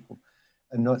understanding other people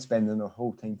and not spending their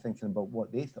whole time thinking about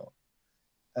what they thought.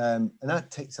 And that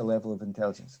takes a level of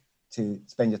intelligence to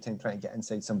spend your time trying to get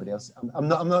inside somebody else. I'm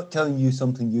not telling you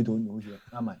something you don't know here,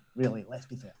 am I? Really, let's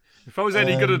be fair. If I was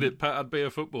any good at it, Pat, I'd be a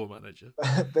football manager.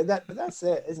 But that's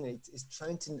it, isn't it? It's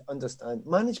trying to understand.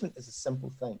 Management is a simple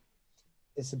thing.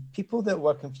 It's the people that are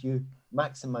working for you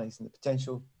maximising the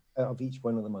potential out of each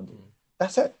one of them under.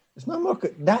 That's it. It's not more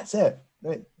good. That's it.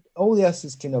 Right? All the else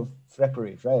is kind of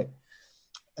frippery, right?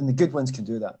 And the good ones can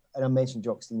do that. And I mentioned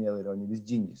Jock Stein earlier on. He was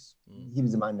genius. He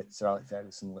was the man that Sir Alex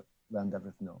Ferguson learned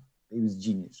everything off. He was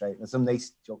genius, right? There's some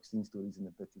nice Jock Stein stories in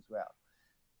the book as well.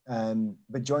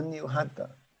 But John Neal had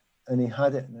that. And he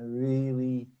had it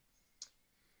in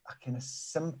a kind of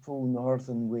simple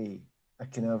northern way, a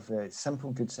kind of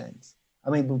simple good sense. I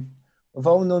mean, we've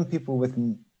all known people with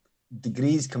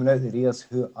degrees coming out of their ears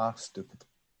who are stupid,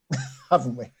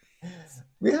 haven't we?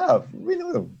 We have. We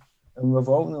know them. And we've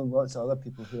all known lots of other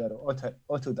people who are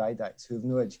autodidacts, who have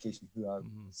no education, who are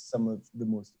some of the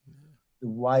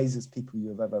wisest people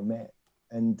you've ever met.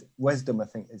 And wisdom, I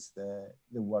think, is the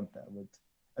word that I would...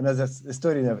 And as the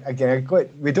story, again,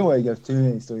 we don't want to give too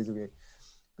many stories away,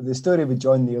 but the story with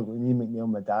John Neal, with Ian McNeil,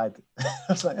 my dad, I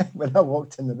was like, when I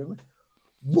walked in the room,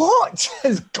 what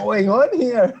is going on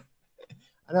here?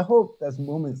 And I hope there's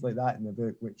moments like that in the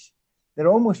book, which they're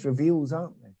almost reveals,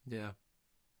 aren't they? Yeah.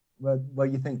 Where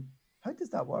you think, how does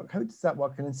that work? How does that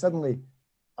work? And then suddenly,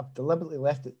 I've deliberately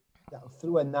left it, that'll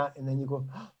throw in that, and then you go,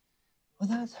 oh,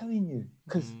 that's how he knew.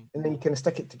 And then you kind of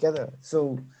stick it together.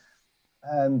 So,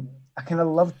 I kind of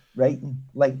loved writing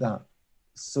like that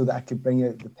so that I could bring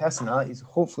out the personalities.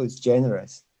 Hopefully it's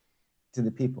generous to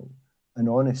the people and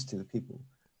honest to the people,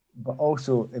 but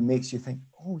also it makes you think,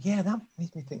 oh yeah, that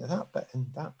makes me think of that bit and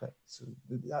that bit. So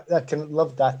I kind of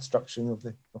love that structuring of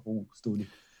the whole story.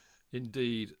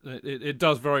 Indeed. It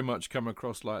does very much come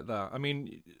across like that. I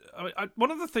mean,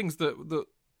 one of the things that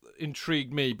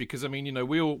intrigued me, because I mean,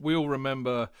 we all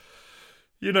remember,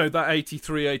 that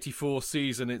 83-84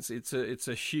 season. It's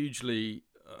a hugely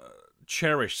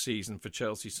cherished season for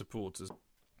Chelsea supporters.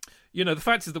 The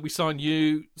fact is that we signed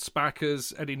you,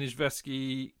 Spackers, Eddie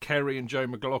Nijveski, Kerry and Joe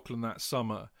McLaughlin that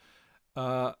summer,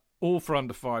 all for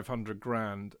under 500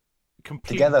 grand.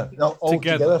 Together, not all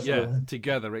together.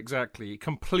 Together, exactly. It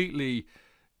completely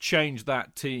changed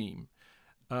that team.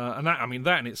 And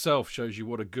that in itself shows you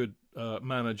what a good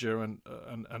manager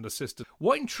and assistant.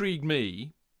 What intrigued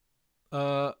me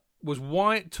was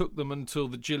why it took them until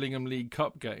the Gillingham League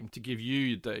Cup game to give you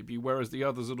your debut, whereas the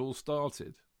others had all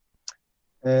started.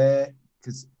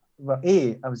 Because,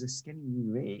 I was a skinny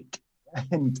rake,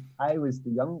 and I was the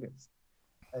youngest,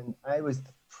 and I was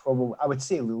probably, I would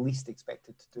say, the least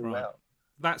expected to do well.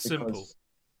 That's simple.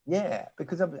 Yeah,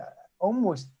 because I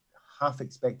almost half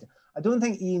expected. I don't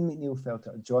think Ian McNeil felt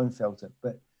it or John felt it,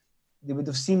 but they would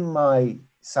have seen my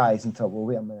size and thought, well,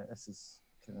 wait a minute, this is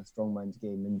kind of a strong man's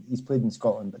game, and he's played in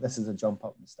Scotland, but this is a jump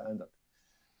up in standard.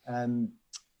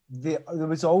 There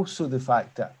was also the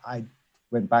fact that I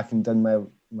went back and done my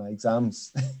my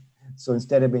exams. So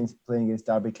instead of playing against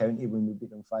Derby County when we beat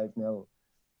them 5-0,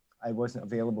 I wasn't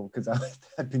available because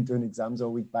I'd been doing exams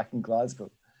all week back in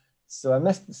Glasgow. So I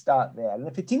missed the start there. And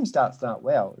if a team starts that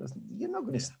well, you're not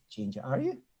going to change it, are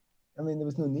you? I mean, there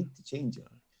was no need to change it.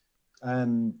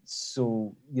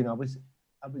 So, you know,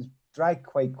 I was dragged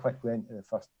quite quickly into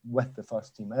the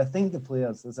first team. And I think the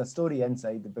players, there's a story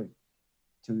inside the book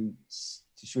to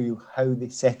show you how they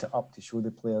set it up to show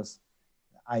the players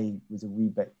that I was a wee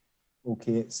bit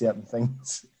okay at certain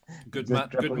things. Good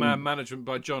man management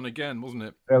by John again, wasn't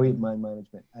it? Brilliant man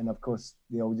management. And of course,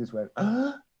 they all just went,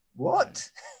 what?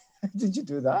 How did you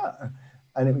do that?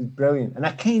 And it was brilliant. And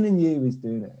I kind of knew he was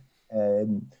doing it.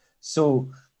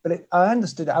 I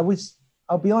understood it.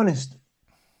 I'll be honest,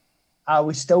 I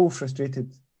was still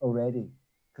frustrated already.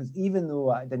 Because even though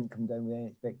I didn't come down with any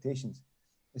expectations,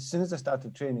 as soon as I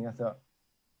started training, I thought,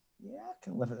 yeah, I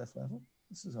can live at this level.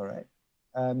 This is all right.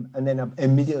 And then I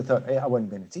immediately thought, hey, I want to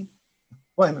be in a team.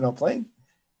 Why am I not playing?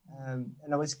 And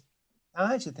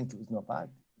I actually think it was not bad.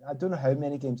 I don't know how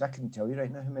many games, I couldn't tell you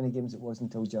right now how many games it was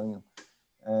until Gillingham.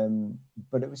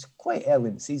 But it was quite early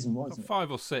in the season, wasn't it?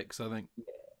 5 or 6, I think. Yeah,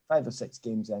 5 or 6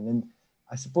 games in. And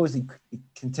I suppose he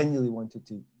continually wanted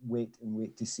to wait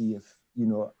to see if, you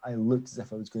know, I looked as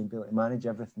if I was going to be able to manage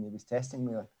everything he was testing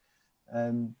me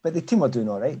on. But the team were doing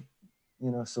all right,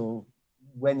 you know, so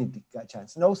when he got a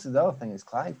chance. And also the other thing is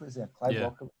Clive was there. Clive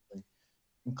Walker was there.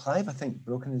 And Clive, I think,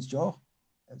 broken his jaw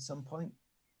at some point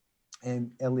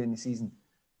early in the season.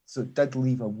 So it did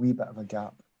leave a wee bit of a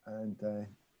gap. And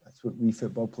that's what we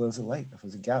football players are like. If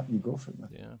there's a gap, you go for it. Man.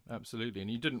 Yeah, absolutely.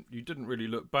 And you didn't really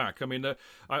look back. I mean,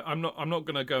 I'm not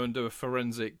going to go and do a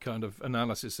forensic kind of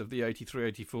analysis of the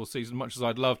 83-84 season, much as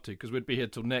I'd love to, because we'd be here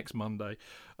till next Monday.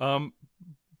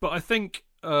 But I think,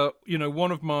 you know,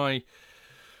 one of my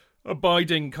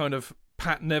abiding kind of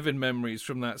Pat Nevin memories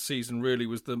from that season really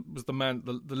was the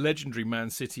legendary Man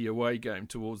City away game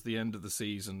towards the end of the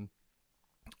season,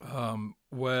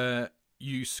 where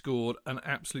you scored an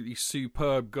absolutely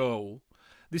superb goal.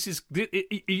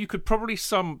 You could probably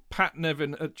sum Pat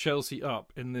Nevin at Chelsea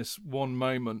up in this one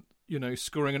moment, you know,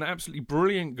 scoring an absolutely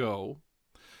brilliant goal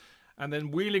and then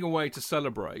wheeling away to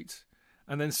celebrate.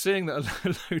 And then seeing that a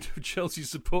load of Chelsea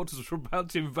supporters were about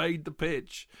to invade the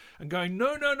pitch and going,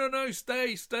 no,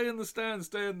 stay in the stands.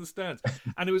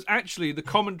 And it was actually, the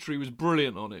commentary was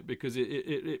brilliant on it because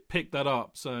it picked that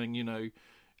up, saying, you know,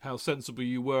 how sensible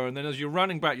you were. And then as you're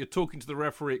running back, you're talking to the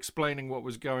referee, explaining what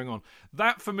was going on.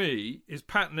 That, for me, is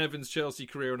Pat Nevin's Chelsea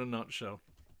career in a nutshell.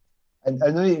 And I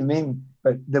know what you mean,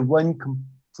 but the one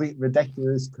complete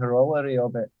ridiculous corollary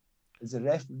of it is the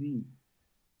referee.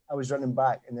 I was running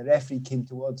back and the referee came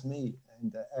towards me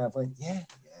and I went, yeah.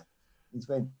 He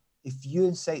went, if you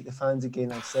incite the fans again,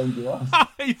 I'll send you off.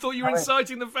 He thought you were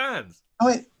inciting the fans.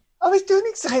 I was doing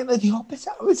exactly the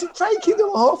opposite. I was trying to keep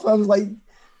them off. I was like,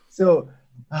 so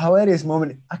a hilarious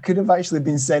moment. I could have actually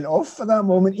been sent off for that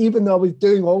moment, even though I was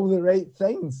doing all the right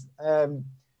things. But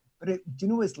do you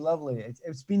know what's lovely?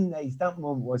 It's been nice. That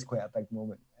moment was quite a big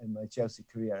moment in my Chelsea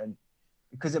career. And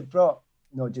because it brought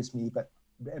not just me, but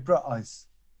it brought us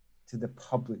to the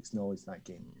public's knowledge that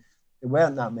game. There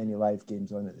weren't that many live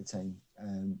games on at the time.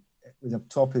 It was a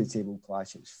top of the table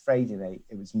clash. It was Friday night.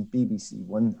 It was in BBC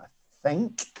One, I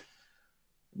think,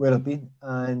 would have been.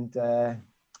 And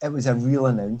it was a real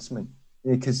announcement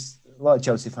because a lot of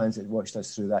Chelsea fans that watched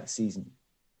us through that season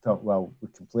thought, well, we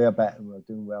can play a bit and we're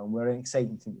doing well and we're an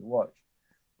exciting team to watch.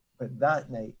 But that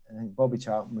night, I think Bobby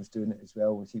Charlton was doing it as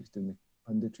well, he was doing the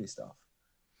punditry stuff.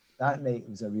 That night it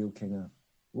was a real kind of,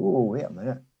 oh, wait a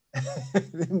minute.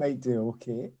 They might do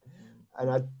okay.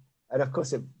 And of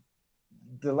course,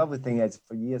 the lovely thing is,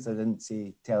 for years I didn't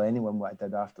tell anyone what I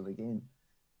did after the game.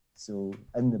 So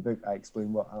in the book, I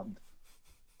explain what happened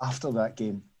after that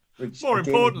game. Which more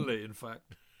importantly, in fact.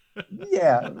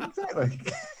 Yeah, exactly.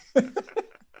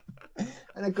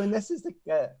 And I'm going, this is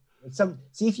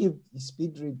see if you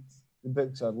speed read the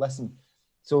books or listen.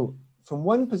 So from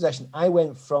one position, I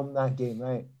went from that game,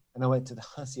 right, and I went to the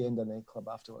Hacienda nightclub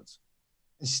afterwards.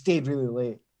 And stayed really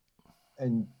late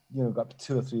and, you know, got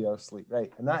 2 or 3 hours sleep,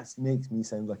 right? And that makes me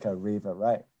sound like a raver,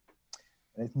 right?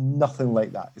 And it's nothing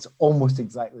like that. It's almost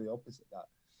exactly the opposite of that.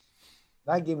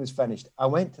 That game was finished. I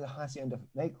went to the Hacienda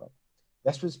nightclub.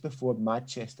 This was before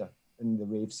Manchester in the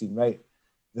rave scene, right?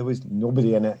 There was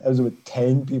nobody in it. There was about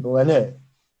 10 people in it.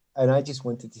 And I just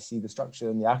wanted to see the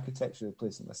structure and the architecture of the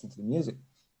place and listen to the music.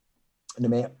 And I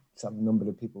met some number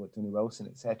of people like Tony Wilson,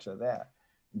 etc. there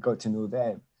and got to know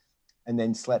them. And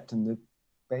then slept on the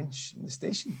bench in the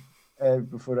station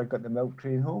before I got the milk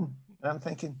train home. And I'm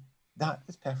thinking, that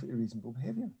is perfectly reasonable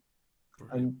behaviour.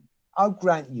 And I'll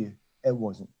grant you, it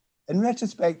wasn't. In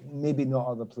retrospect, maybe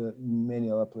not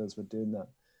many other players were doing that.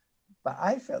 But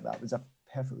I felt that was a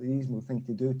perfectly reasonable thing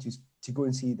to do, to go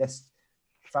and see this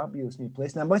fabulous new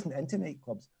place. And I wasn't into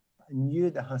nightclubs, but I knew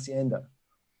the Hacienda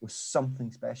was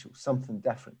something special, something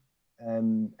different.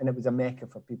 And it was a mecca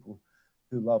for people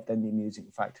who loved indie music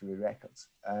and factory records.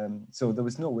 So there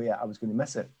was no way I was going to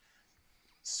miss it.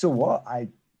 So what?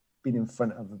 I'd been in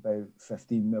front of about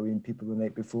 15 million people the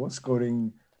night before,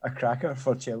 scoring a cracker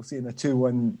for Chelsea in a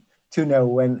 2-0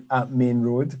 win at Main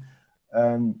Road.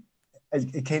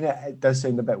 It does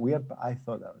sound a bit weird, but I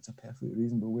thought that was a perfectly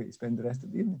reasonable way to spend the rest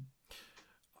of the evening.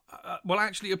 Well,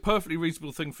 actually, a perfectly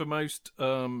reasonable thing for most,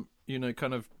 kind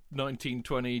of 19,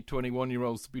 20,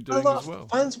 21-year-olds to be doing as well.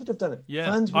 Fans would have done it.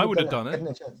 Yeah, I would have done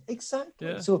it. Exactly.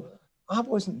 Yeah. So I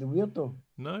wasn't the weirdo.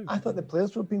 No. I thought the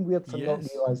players were being weird for not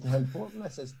realising how important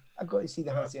this is. I got to see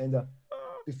the Hacienda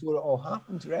before it all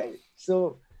happened, right?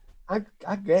 So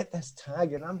I get this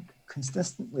tag and I'm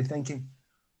consistently thinking,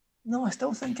 no, I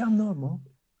still think I'm normal.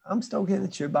 I'm still getting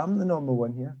the tube. I'm the normal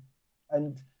one here.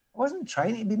 And I wasn't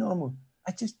trying to be normal.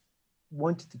 I just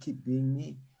wanted to keep being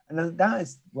me. And that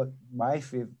is what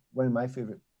one of my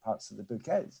favourite parts of the book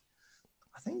is.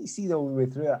 I think you see the whole way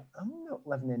through it. I'm not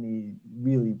living any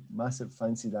really massive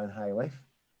fancy down high life.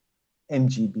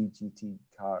 MGB GT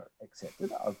car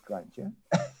accepted, I'll grant you.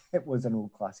 It was an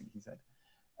old classic, he said.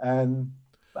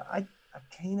 But I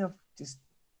kind of just,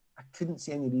 I couldn't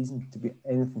see any reason to be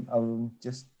anything other than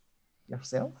just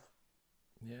yourself.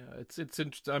 Yeah, it's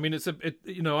interesting. I mean,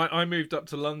 I moved up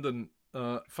to London,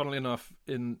 funnily enough,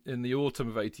 in the autumn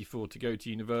of '84 to go to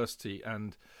university,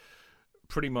 and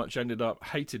pretty much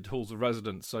hated halls of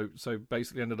residence. So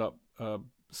basically ended up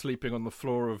sleeping on the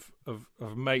floor of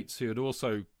mates who had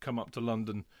also come up to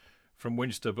London from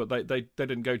Winchester, but they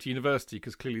didn't go to university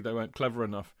because clearly they weren't clever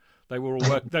enough. They were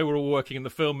all working in the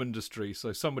film industry,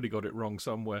 so somebody got it wrong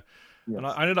somewhere. Yes. And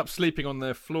I ended up sleeping on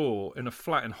their floor in a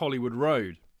flat in Hollywood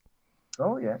Road.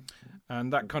 Oh yeah,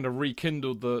 and that kind of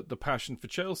rekindled the passion for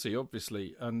Chelsea,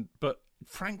 obviously. But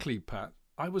frankly, Pat,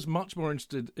 I was much more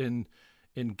interested in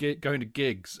going to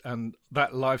gigs and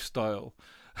that lifestyle.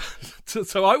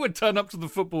 So I would turn up to the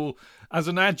football as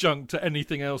an adjunct to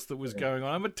anything else that was going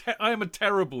on. I am a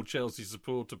terrible Chelsea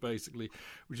supporter, basically,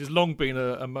 which has long been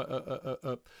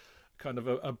a kind of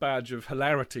a badge of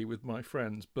hilarity with my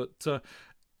friends. But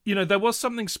there was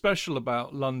something special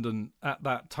about London at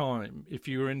that time, if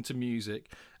you were into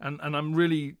music. And I'm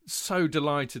really so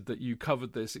delighted that you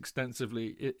covered this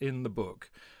extensively in the book.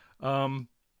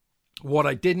 What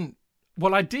I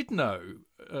did know,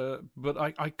 but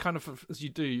I kind of, as you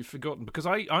do, you've forgotten, because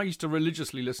I used to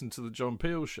religiously listen to the John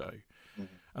Peel show. Mm-hmm.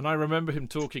 And I remember him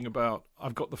talking about,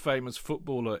 I've got the famous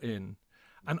footballer in.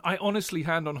 And I honestly,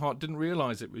 hand on heart, didn't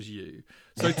realise it was you.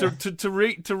 So to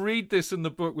read this in the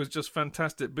book was just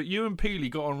fantastic. But you and Peely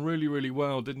got on really, really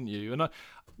well, didn't you? And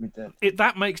we did.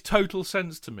 That makes total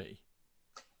sense to me.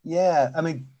 Yeah, I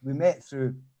mean, we met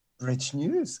through Bridge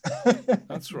News.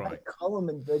 That's right. A column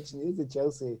in Bridge News, the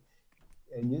Chelsea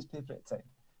newspaper at the time.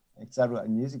 Because I wrote a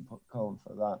music column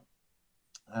for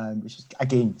that, which is,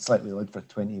 again, slightly odd for a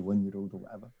 21-year-old or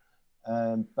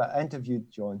whatever. But I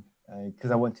interviewed John because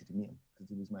I wanted to meet him, because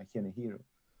he was my kind of hero.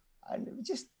 And it was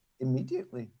just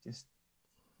immediately just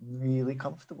really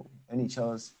comfortable in each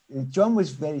other's. John was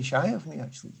very shy of me,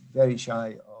 actually, very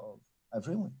shy of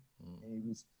everyone. He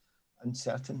was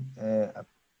uncertain. And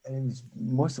it was,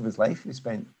 most of his life he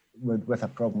spent with a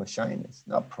problem with shyness.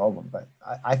 Not a problem, but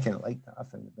I kind of liked that. I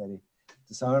found it very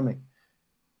disarming.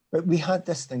 But we had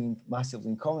this thing massively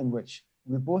in common, which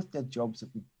we both did jobs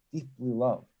that we deeply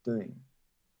loved doing,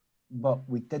 but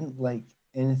we didn't like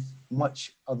anything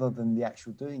much other than the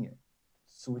actual doing it.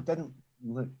 So we didn't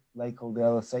look like all the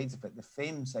other sides of it. The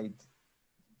fame side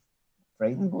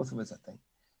frightened both of us, I think.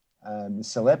 The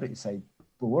celebrity side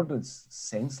bored us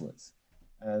senseless.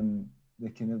 The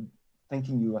kind of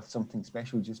thinking you were something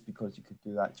special just because you could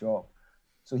do that job.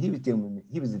 So he was dealing with me.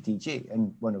 He was a DJ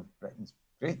and one of Britain's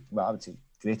I would say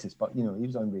greatest, but he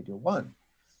was on Radio 1.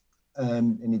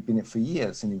 And he'd been it for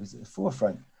years and he was at the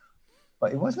forefront.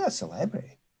 But he wasn't a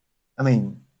celebrity. I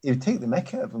mean, he would take the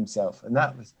mick out of himself. And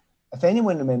that was, if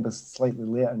anyone remembers slightly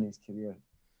later in his career,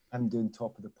 him doing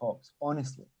Top of the Pops,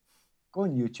 honestly, go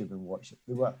on YouTube and watch it.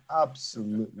 They were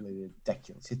absolutely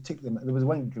ridiculous. He took them. There was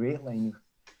one great line,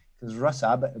 because Russ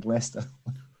Abbott had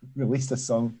released a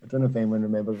song. I don't know if anyone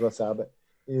remembers Russ Abbott.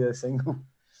 He had a single.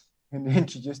 And they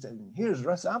introduced it. And here's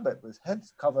Russ Abbott with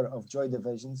his cover of Joy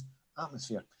Division's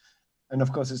Atmosphere. And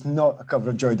of course, it's not a cover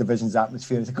of Joy Division's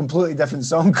Atmosphere. It's a completely different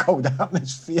song called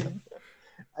Atmosphere.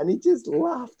 And he just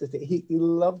laughed at it. He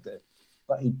loved it.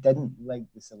 but he didn't like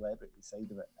the celebrity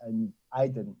side of it, and I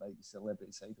didn't like the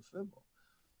celebrity side of football.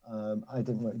 I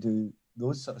didn't want to do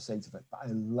those sort of sides of it, but I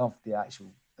loved the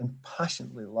actual and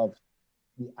passionately loved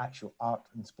the actual art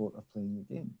and sport of playing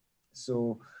the game.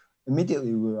 So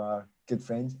immediately we were good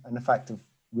friends, and the fact of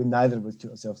we neither of us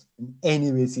took ourselves in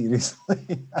any way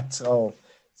seriously at all.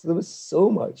 So there was so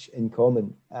much in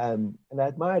common, and I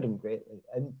admired him greatly.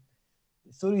 And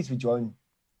the stories with John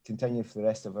continue for the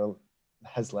rest of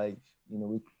his life. You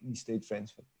know, we stayed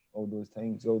friends for all those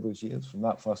times, all those years from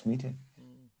that first meeting.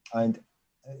 And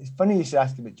it's funny you should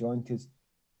ask about John, because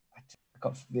I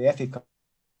got the FA Cup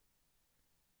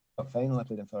final. I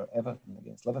played him for Everton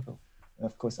against Liverpool, and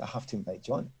of course I have to invite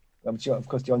John. I'm sure, of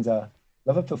course, John's a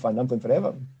Liverpool fan. I'm playing for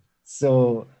Everton,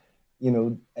 so you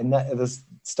know, and that there's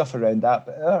stuff around that.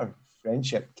 But our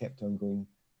friendship kept on going.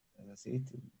 As I say,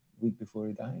 the week before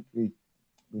he died, we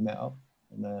met up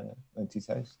and went to his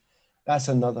house. That's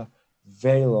another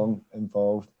very long,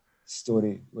 involved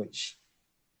story. Which,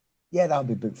 yeah, that'll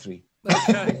be book 3.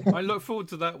 Okay, I look forward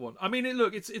to that one. I mean,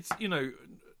 it's you know,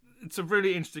 it's a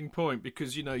really interesting point,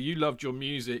 because you know you loved your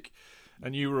music,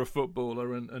 and you were a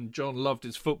footballer, and John loved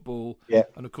his football, yeah,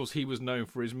 and of course he was known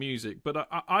for his music. But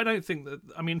I don't think that.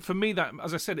 I mean, for me, that,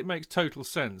 as I said, it makes total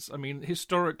sense. I mean,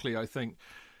 historically, I think,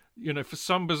 you know, for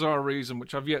some bizarre reason,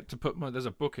 which I've yet to put there's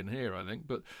a book in here, I think,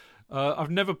 but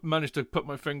I've never managed to put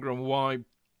my finger on why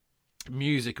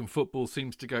music and football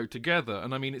seems to go together.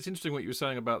 And I mean, it's interesting what you were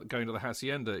saying about going to the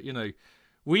Hacienda. You know,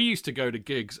 we used to go to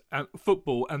gigs, and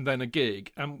football, and then a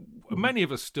gig, and many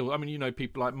of us still. I mean, you know,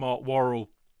 people like Mark Worrell,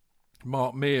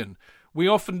 Mark Meehan. We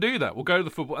often do that. We'll go to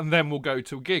the football, and then we'll go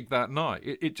to a gig that night.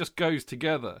 It just goes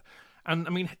together. And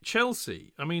I mean,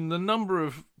 Chelsea. I mean, the number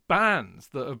of bands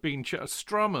that have been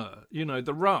Strummer, you know,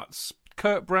 the Ruts,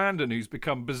 Kurt Brandon, who's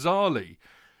become bizarrely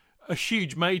a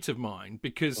huge mate of mine,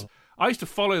 because I used to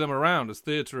follow them around as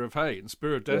Theatre of Hate and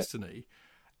Spear of Destiny.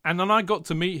 And then I got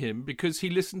to meet him because he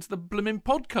listened to the blimmin'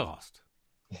 podcast.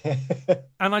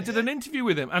 And I did an interview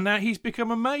with him, and now he's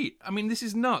become a mate. I mean, this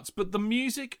is nuts. But the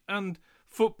music and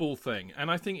football thing,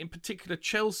 and I think in particular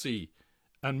Chelsea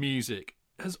and music,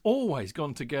 has always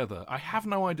gone together. I have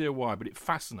no idea why, but it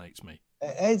fascinates me.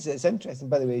 It is. It's interesting.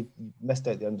 By the way, you missed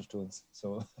out the undertones.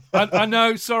 So I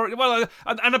know. Sorry. Well,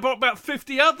 and about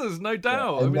 50 others, no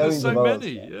doubt. Yeah, I mean, there's so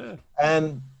many. Yeah.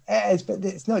 It is, but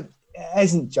it's not. It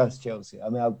isn't just Chelsea. I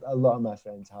mean, a lot of my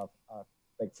friends are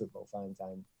big football fans,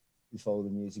 and we follow the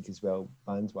music as well,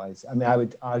 bands-wise. I mean, I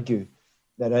would argue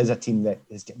there is a team that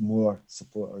has got more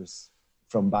supporters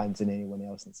from bands than anyone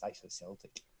else, and it's actually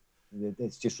Celtic.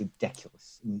 It's just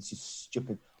ridiculous. I mean, it's just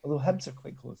stupid. Although Hibs are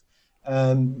quite close.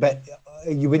 But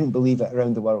you wouldn't believe it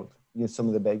around the world. You know, some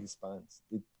of the biggest bands,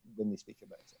 when they speak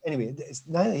about it. Anyway, it's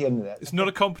neither here nor there. It's not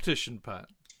a competition, Pat.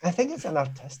 I think it's an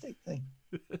artistic thing.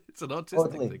 It's an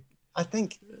artistic thing. I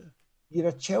think you're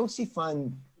a Chelsea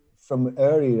fan from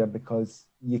our era because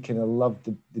you kind of love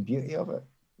the beauty of it.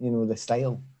 You know, the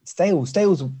style.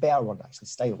 Style's a better word, actually.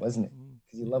 Style, isn't it?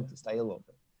 Because you love the style of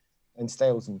it. And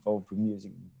style's involved with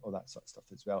music and all that sort of stuff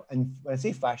as well. And when I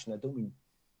say fashion, I don't mean,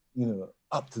 you know,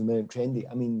 up to the minute trendy.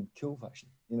 I mean cool fashion.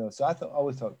 You know, so I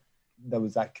always thought there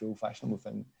was that cool fashionable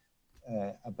thing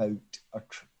about. Or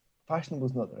fashionable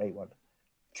is not the right word.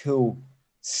 Cool,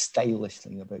 stylish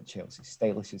thing about Chelsea.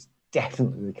 Stylish is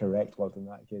definitely the correct word on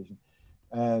that occasion.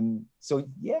 So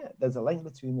yeah, there's a link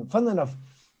between them. Funnily enough,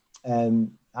 I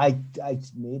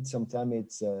made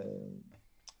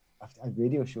a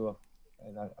radio show,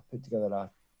 and I put together a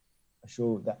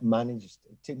show that managed.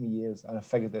 It took me years, and I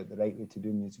figured out the right way to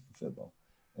do music and football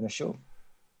in a show,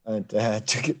 and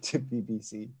took it to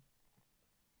BBC.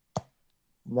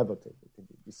 Never take it to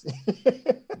BBC.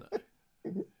 No.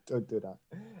 Don't do that.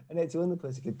 And it's the only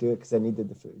place I could do it because I needed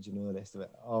the footage and all the rest of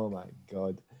it. Oh my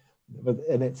God.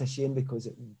 And it's a shame because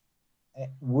it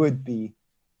would be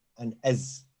and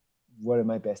is one of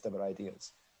my best ever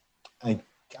ideas. I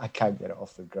can't get it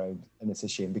off the ground. And it's a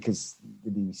shame because the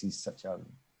BBC is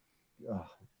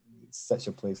such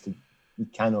a place that you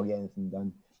cannot get anything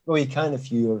done. Well, you can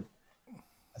if you're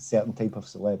a certain type of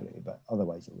celebrity, but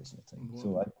otherwise you're wasting your time.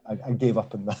 So I gave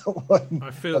up on that one.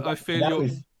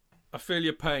 I feel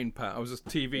your pain, Pat. I was a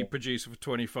TV producer for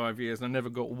 25 years, and I never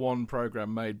got one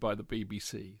program made by the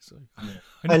BBC. So,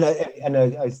 I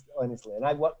honestly, and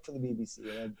I worked for the BBC,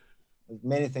 and there's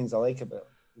many things I like about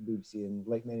the BBC, and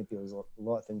like many people, there's a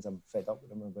lot of things I'm fed up with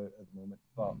them about at the moment.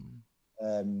 But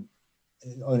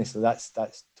honestly, that's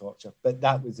torture. But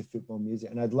that was the football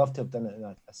music, and I'd love to have done it in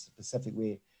a specific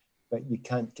way, but you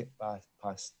can't get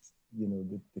past. You know,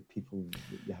 the people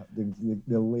that you have,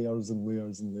 the layers and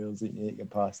layers and layers that you need to get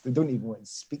past. They don't even want to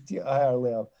speak to you at a higher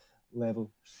level,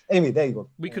 level. Anyway, there you go.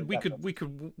 We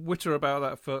could witter about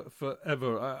that for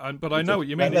forever. But I know what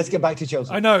you mean. Let's get back to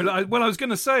Chelsea. I know. I was going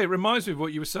to say, it reminds me of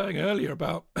what you were saying earlier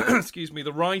about, excuse me,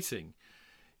 the writing.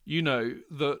 You know,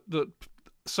 that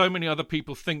so many other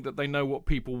people think that they know what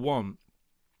people want,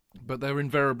 but they're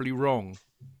invariably wrong.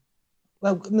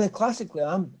 Well, classically,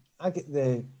 I get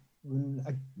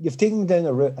you've taken me down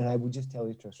a route, and I will just tell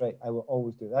you the truth, right? I will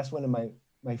always do it. That's one of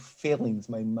my failings,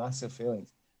 my massive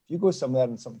failings. If you go somewhere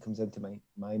and something comes into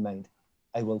my mind,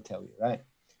 I will tell you, right?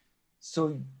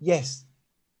 So yes,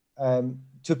 2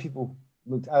 people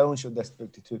looked. I only showed this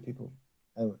book to 2 people,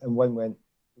 and one went.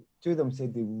 2 of them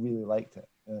said they really liked it.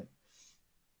 Right?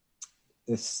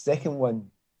 The second one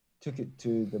took it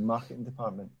to the marketing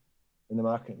department, and the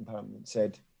marketing department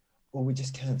said, "Oh, we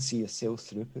just can't see a sales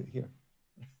throughput here."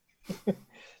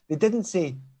 They didn't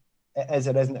say it is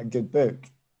or isn't a good book.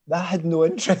 That had no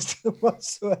interest in them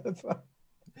whatsoever.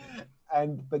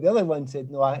 But the other one said,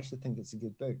 "No, I actually think it's a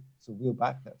good book, so we'll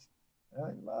back this." I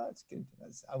went, "Well, that's good."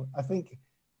 I think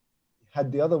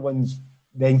had the other ones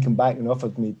then come back and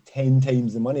offered me 10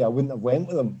 times the money, I wouldn't have went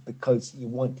with them, because you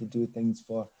want to do things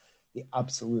for the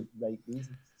absolute right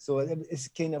reasons. So it's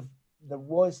kind of, there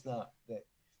was that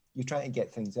you're trying to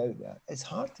get things out there. It's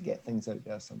hard to get things out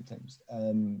there sometimes.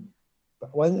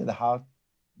 But one of the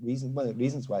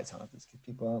reasons why it's hard is because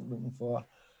people aren't looking for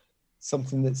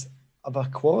something that's of a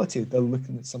quality. They're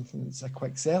looking at something that's a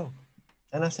quick sell.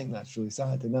 And I think that's really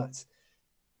sad. And that's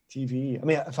TV. I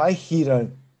mean, if I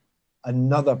hear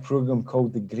another program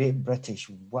called The Great British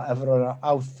whatever,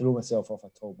 I'll throw myself off a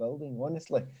tall building,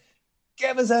 honestly.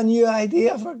 Give us a new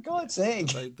idea, for God's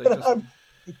sake. There are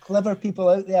clever people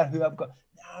out there there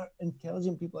are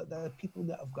intelligent people out there, people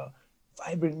that have got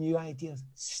vibrant new ideas.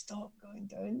 Stop going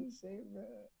down the same route.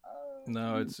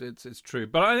 No, it's true.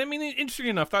 But I mean, interestingly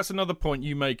enough, that's another point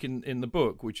you make in the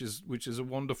book, which is a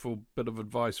wonderful bit of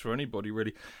advice for anybody,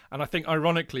 really. And I think,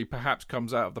 ironically, perhaps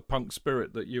comes out of the punk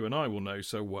spirit that you and I will know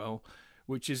so well,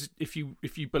 which is if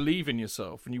you believe in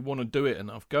yourself and you want to do it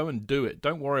enough, go and do it.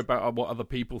 Don't worry about what other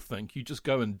people think. You just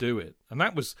go and do it. And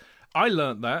I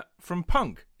learned that from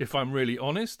punk, if I'm really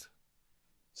honest.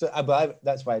 So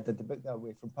that's why I did the book that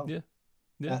way, from punk.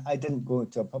 Yeah. I didn't go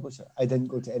to a publisher. I didn't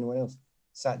go to anyone else.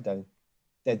 Sat down,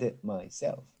 did it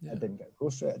myself. I didn't get a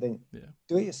ghostwriter. I didn't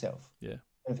do it yourself. Yeah.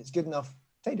 And if it's good enough,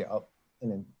 tidy it up,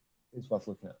 and then it's worth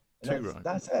looking at.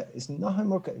 That's it. It's nothing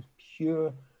more. It's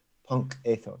pure punk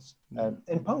ethos.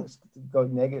 And punk's got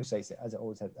negative sides, as it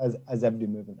always had, as every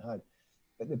movement had.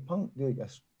 But the punk do it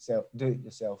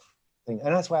yourself thing,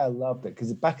 and that's why I loved it,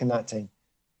 because back in that time,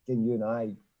 again, you and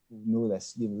I know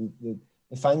this. You know,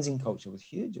 the fanzine culture was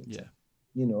huge.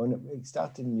 You know, and it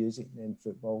started in music, and then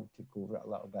football took over it a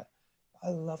little bit. I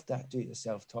love that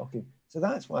do-it-yourself talking. So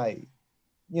that's why,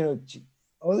 you know,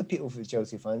 all the people for the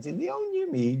Chelsea fans, they all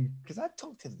knew me because I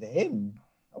talked to them.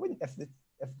 I wouldn't, if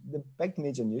the big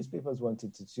major newspapers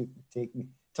wanted to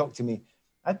talk to me,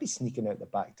 I'd be sneaking out the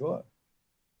back door.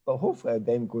 But hopefully I'd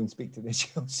then go and speak to the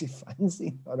Chelsea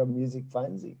fanzine or a music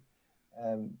fanzine.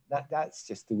 That's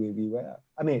just the way we were.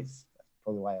 I mean, it's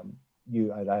probably why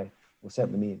you and I, well,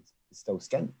 certainly me, it's still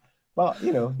skint. But,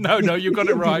 you know. No, you got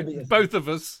it right. Both of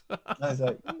us. That's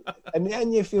right.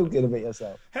 And you feel good about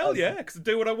yourself. Hell yeah, because I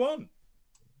do what I want.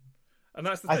 And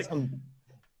that's the thing.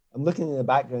 I'm looking in the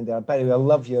background there. By the way, I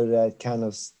love your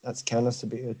Canos. That's Canos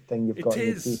about your thing you've got. It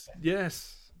is,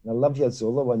 yes. And I love your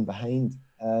Zola one behind.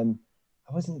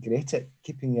 I wasn't great at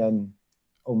keeping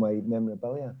all my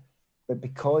memorabilia, but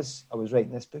because I was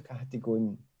writing this book, I had to go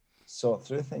and sort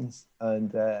through things,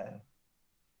 and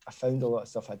I found a lot of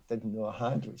stuff I didn't know I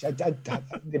had, which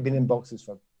they've been in boxes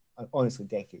for honestly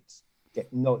decades.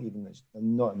 Not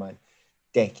a man,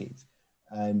 decades.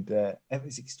 And it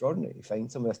was extraordinary to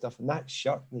find some of the stuff. And that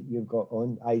shirt that you've got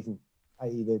on, i.e.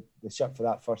 the shirt for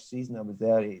that first season I was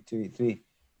there, 82, 83,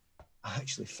 I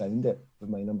actually found it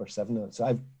with my number 7 on it.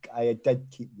 So I did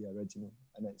keep the original.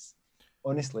 And it's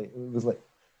honestly, it was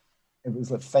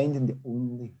like finding the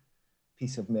only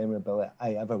piece of memorabilia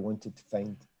I ever wanted to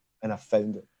find. And I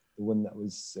found it. The one that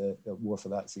was that wore for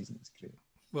that season. It's great.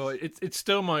 Well, it's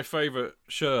still my favourite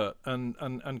shirt,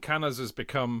 and Canas has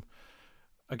become,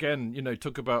 again, you know,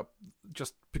 talk about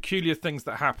just peculiar things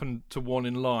that happen to one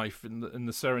in life, in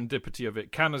the serendipity of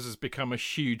it. Canas has become a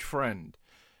huge friend.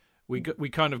 We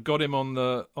kind of got him on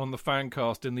the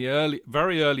Fancast in the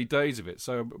very early days of it.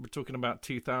 So we're talking about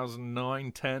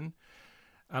 2009, 10,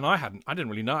 and I didn't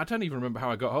really know. I don't even remember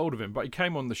how I got hold of him, but he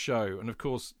came on the show, and of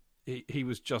course he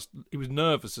was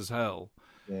nervous as hell.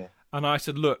 Yeah. And I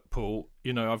said, look, Paul,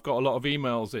 you know, I've got a lot of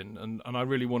emails in, and I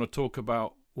really want to talk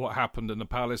about what happened in the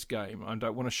Palace game. I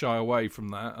don't want to shy away from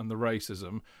that and the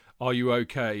racism. Are you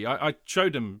okay? I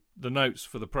showed him the notes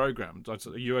for the programme. I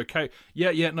said, are you okay?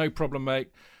 Yeah, no problem,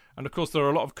 mate. And, of course, there are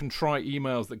a lot of contrite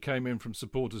emails that came in from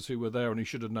supporters who were there and who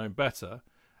should have known better.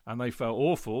 And they felt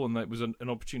awful, and it was an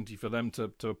opportunity for them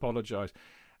to apologise.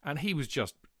 And he was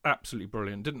just absolutely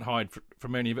brilliant. Didn't hide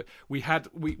from any of it.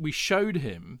 We showed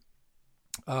him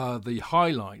the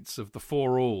highlights of the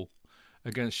 4-4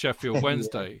 against Sheffield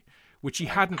Wednesday, which he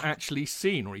hadn't actually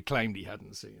seen, or he claimed he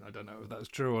hadn't seen. I don't know if that's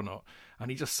true or not.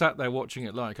 And he just sat there watching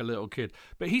it like a little kid.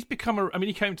 But he's become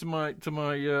he came to my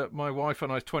wife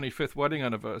and I's 25th wedding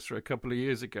anniversary a couple of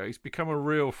years ago. He's become a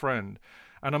real friend.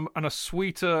 And a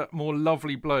sweeter, more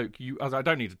lovely bloke. I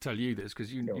don't need to tell you this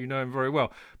because you know him very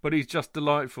well, but he's just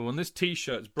delightful. And this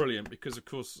T-shirt's brilliant because, of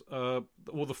course, all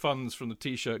the funds from the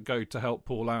T-shirt go to help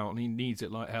Paul out, and he needs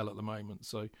it like hell at the moment.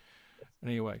 So,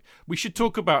 anyway, we should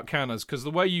talk about Canners because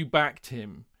the way you backed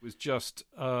him was just,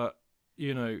 again,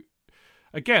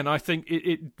 I think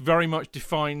it very much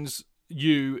defines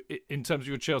you in terms of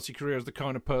your Chelsea career as the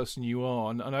kind of person you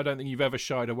are, and I don't think you've ever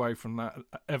shied away from that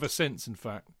ever since. In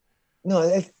fact.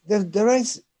 No, there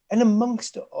is, and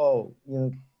amongst it all,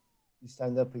 you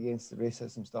stand up against the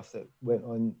racism stuff that went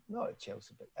on, not at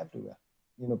Chelsea, but everywhere,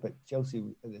 but Chelsea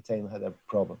at the time had a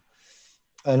problem.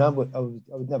 And I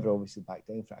would never obviously back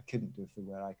down for it. I couldn't do it for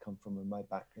where I come from and my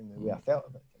background, the way I felt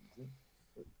about things.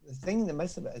 But the thing in the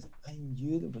midst of it is I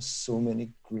knew there were so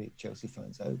many great Chelsea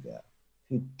fans out there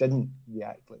who didn't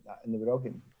react like that, and they were all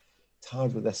getting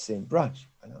tarred with this same brush.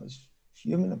 And I was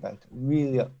fuming about it,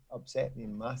 really upset me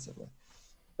massively.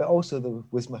 But also there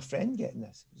was my friend getting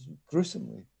this. It was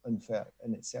gruesomely unfair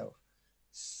in itself.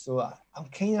 So I'm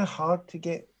kind of hard to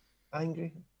get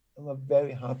angry. I'm a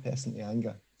very hard person to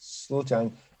anger, slow to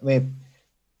anger. I mean,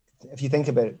 if you think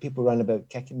about it, people run about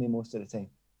kicking me most of the time,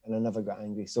 and I never got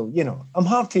angry. So, I'm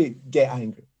hard to get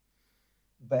angry.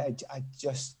 But I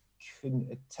just couldn't.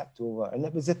 It tipped over. And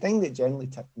it was the thing that generally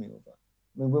tipped me over.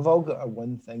 I mean, we've all got our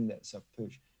one thing that's a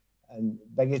push. And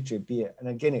bigotry be it. And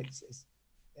again, it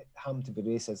happened to be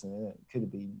racism, and it could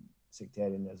have been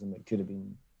sectarianism, it could have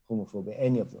been homophobia,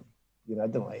 any of them. I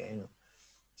don't like any of them.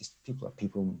 Just people are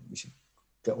people. We should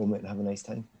get on with it and have a nice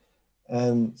time.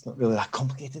 It's not really that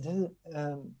complicated, is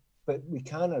it? But we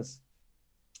Canners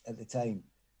at the time,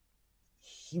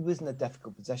 he was in a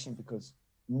difficult position because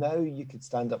now you could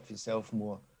stand up for yourself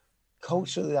more.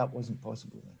 Culturally, that wasn't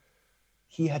possible then.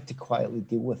 He had to quietly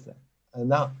deal with it.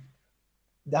 And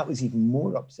that was even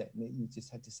more upsetting that you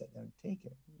just had to sit there and take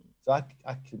it. So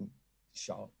I couldn't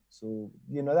shut up. So,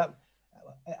 that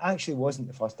it actually wasn't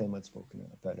the first time I'd spoken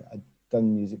about it. I'd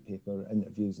done music paper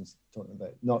interviews and talking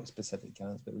about not specific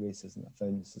Canners, but racism I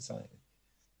found in society.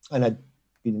 And I'd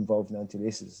been involved in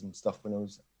anti-racism stuff when I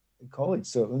was in college.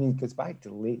 So, it goes back to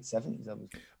the late 70s.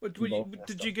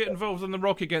 Did you get involved in the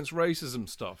Rock Against Racism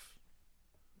stuff?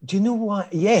 Do you know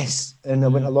what? Yes, and I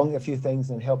went along to a few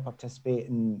things and helped participate,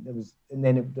 and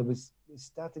it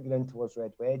started going towards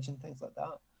Red Wedge and things like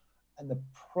that. And the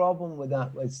problem with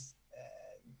that was,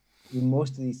 with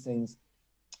most of these things,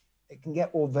 it can get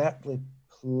overtly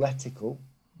political,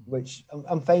 which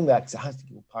I'm fine with that because it has to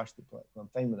go partially political. I'm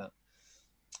fine with that.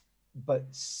 But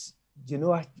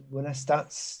when I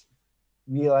start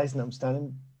realizing I'm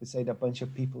standing beside a bunch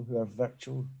of people who are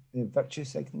virtue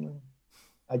signaling,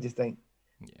 I just think,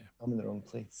 I'm in the wrong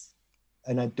place.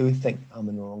 And I do think I'm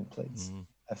in the wrong place.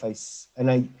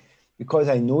 Because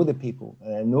I know the people,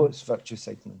 and I know it's virtue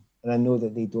signaling, and I know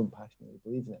that they don't passionately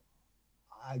believe in it,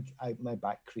 my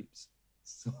back creeps.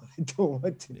 So I don't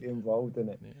want to be involved in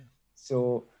it. Yeah.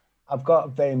 So I've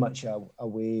got very much a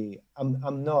way.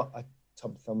 I'm not a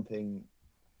tub thumping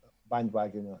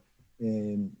bandwagoner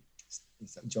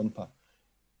jumper.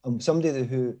 I'm somebody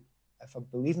who, if I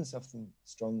believe in something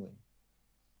strongly,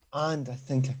 and I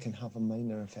think I can have a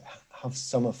minor effect, have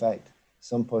some effect,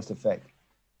 some positive effect,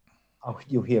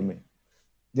 you'll hear me.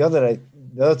 The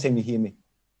other time you hear me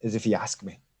is if you ask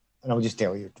me, and I'll just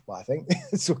tell you what I think.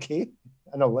 It's okay.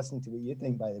 And I'll listen to what you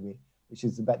think, by the way, which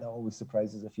is the bit that always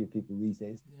surprises a few people these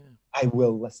days. Yeah. I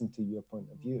will listen to your point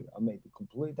of view. I might be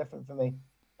completely different from me,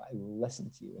 but I will listen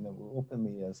to you, and I will open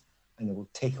my ears, and I will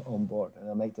take it on board, and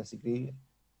I might disagree.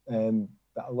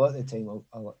 But a lot of the time,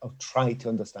 I'll try to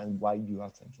understand why you are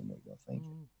thinking what you're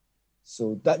thinking.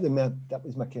 So that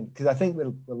was my kind, because I think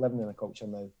we're living in a culture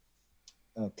now,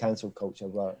 a cancel culture,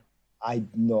 where I'm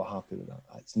not happy with that.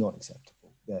 It's not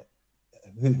acceptable. That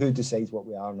who decides what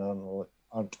we are and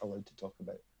aren't allowed to talk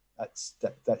about.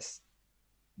 That's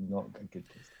not a good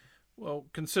place. Well,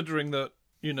 considering that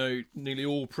nearly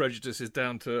all prejudice is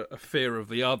down to a fear of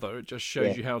the other. It just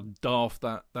shows you how daft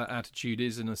that attitude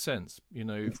is, in a sense.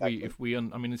 Exactly. if we, I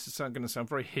mean, this is going to sound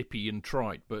very hippie and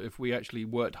trite, but if we actually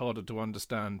worked harder to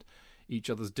understand each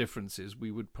other's differences,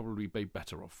 we would probably be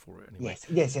better off for it anyway.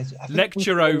 Yes.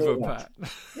 Lecture over, Pat.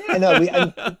 Yeah, no.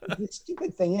 And the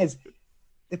stupid thing is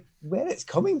where it's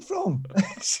coming from.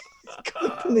 It's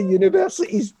coming from the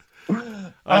universities.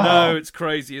 I know, it's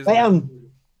crazy, isn't it?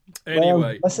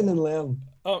 Anyway, listen and learn.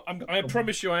 I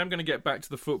promise you I am going to get back to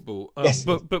the football. Yes.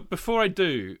 But before I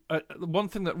do, one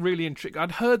thing that really intrigued...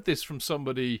 I'd heard this from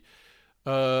somebody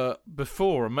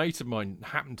before. A mate of mine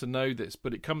happened to know this,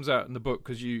 but it comes out in the book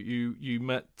because you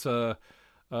met... I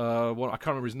can't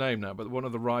remember his name now, but one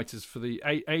of the writers for the...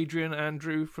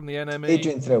 Andrew from the NME?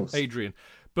 Adrian Thrills. Adrian.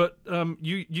 But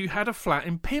you had a flat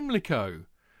in Pimlico.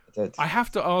 I did. I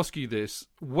have to ask you this.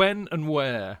 When and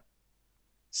where?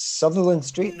 Sutherland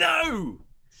Street. No!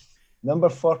 Number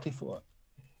 44.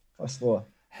 First floor.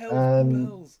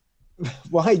 Hells.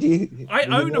 Why do you... I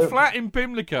own a flat in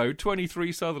Pimlico,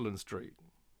 23 Sutherland Street.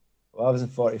 Well, I was in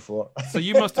 44. So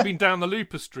you must have been down the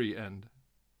Lupus Street end.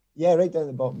 Yeah, right down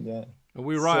the bottom, yeah. And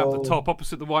we were right up the top,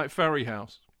 opposite the White Ferry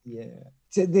House. Yeah.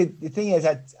 So the thing is,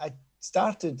 I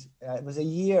started, it was a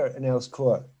year in Earls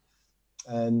Court,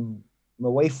 and my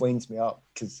wife winds me up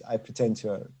because I pretend to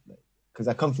her, because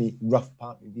I come from the rough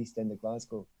part of the East End of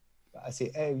Glasgow. But I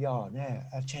say, oh yeah, no,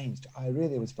 I've changed. I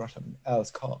really was brought up in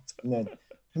Earls Court, and then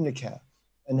Pimlico,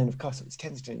 and then of course it was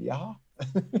Kensington. Yeah,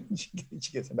 she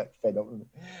gets a bit fed up with me.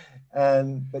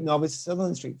 But no, I was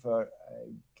Sutherland Street for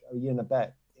a year and a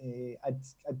bit.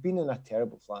 I'd been in a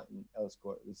terrible flat in Earls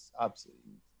Court. It was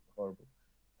absolutely horrible,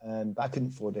 but I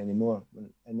couldn't afford it anymore.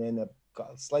 And then I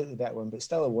got a slightly better one, but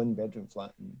still a one-bedroom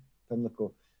flat in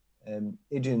Pimlico.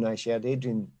 Adrian and I shared.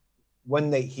 Adrian, one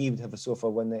night he would have a sofa,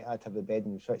 one night I'd have the bed,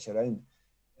 and we'd switch around.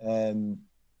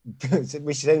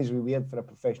 Which sounds really weird for a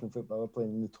professional footballer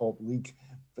playing in the top league,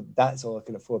 but that's all I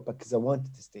could afford because I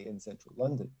wanted to stay in central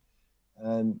London.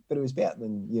 But it was better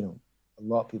than, a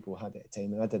lot of people had at the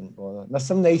time, and I didn't bother. And there's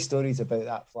some nice stories about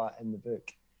that flat in the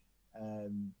book.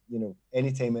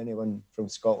 Anytime anyone from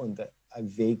Scotland that I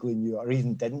vaguely knew or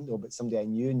even didn't know, but somebody I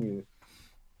knew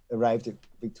arrived at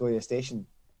Victoria Station,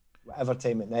 whatever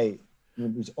time at night,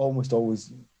 it was almost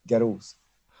always girls.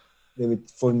 They would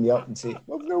phone me up and say,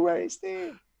 "We've nowhere to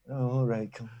stay." Oh, all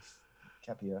right, come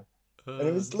here. And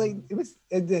it was like,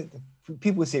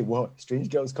 people would say, "What, strange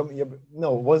girls come here?" But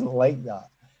no, it wasn't like that.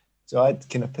 So I'd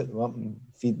kind of put them up and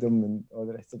feed them and all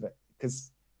the rest of it,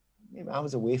 because I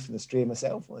was away from the stray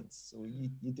myself once, so you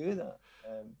do that.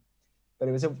 But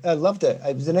I loved it.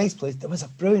 It was a nice place. There was a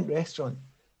brilliant restaurant.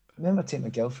 I remember taking my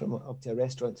girlfriend up to a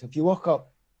restaurant. So if you walk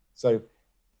up,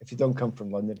 if you don't come from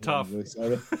London, tough. I'm really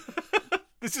sorry.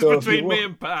 This is between me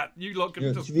and Pat. You lot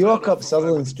can just... If you walk up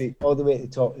Sutherland Street all the way to the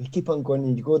top, you keep on going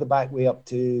and you go the back way up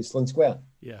to Sloane Square.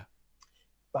 Yeah.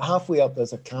 But halfway up,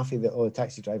 there's a cafe that all the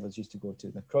taxi drivers used to go to.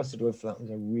 And across the road from that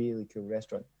was a really cool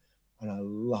restaurant. And I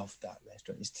loved that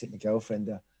restaurant. I used to take my girlfriend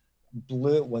there.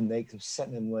 Blew it one night because I was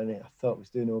sitting in one night. I thought I was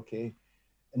doing okay.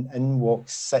 And in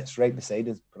sits right beside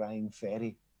us, Brian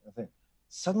Ferry. I think,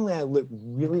 suddenly I look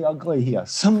really ugly here.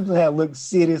 Suddenly I look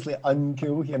seriously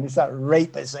uncool here. And he sat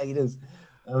right beside us.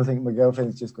 And I think my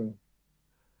girlfriend's just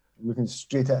looking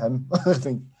straight at him. I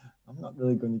think, I'm not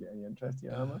really going to get any interest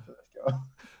here, am I, for this girl?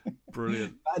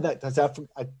 Brilliant. There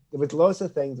was lots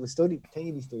of things. There was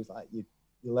tiny stories like you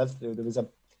lived through. There was a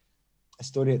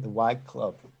story at the WAG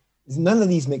Club. None of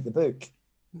these make the book.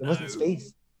 There wasn't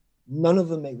space. None of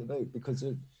them make the book because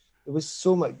there was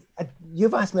so much.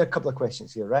 You've asked me a couple of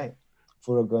questions here, right?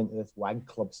 Before I go into this WAG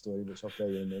Club story, which I'll tell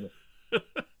you in a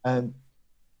minute.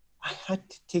 I had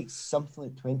to take something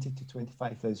like 20 to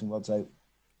 25,000 words out.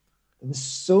 There was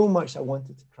so much I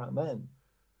wanted to cram in.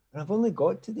 And I've only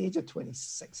got to the age of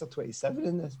 26 or 27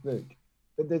 in this book.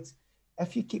 But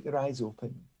if you keep your eyes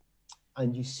open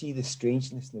and you see the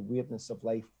strangeness and the weirdness of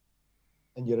life,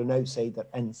 and you're an outsider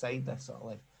inside this sort of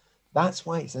life, that's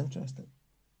why it's interesting.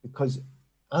 Because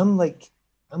I'm like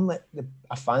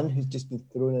a fan who's just been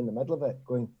thrown in the middle of it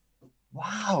going,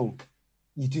 wow,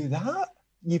 you do that?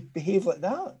 You behave like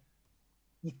that?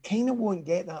 You kind of won't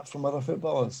get that from other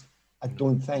footballers, I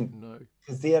don't think. No.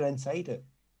 Because they're inside it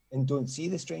and don't see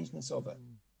the strangeness of it.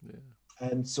 Yeah.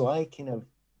 And so I kind of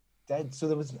did.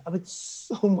 So I had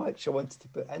so much I wanted to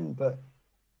put in, but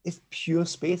it's pure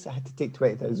space. I had to take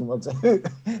 20,000 words out.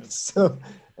 So,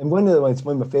 and one of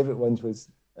my favourite ones was,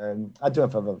 I don't know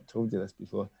if I've ever told you this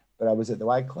before, but I was at the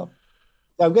WAG Club.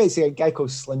 I'm going to say a guy called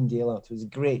Slim Gaillard, who was a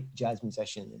great jazz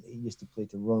musician. He used to play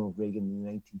to Ronald Reagan in the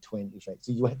 1920s, right?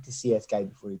 So you had to see this guy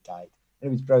before he died. And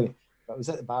it was brilliant. But I was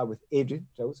at the bar with Adrian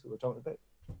Drills, who we're talking about,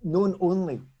 known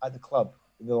only at the club,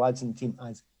 the lads in the team,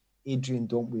 as Adrian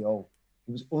Don't We All.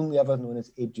 He was only ever known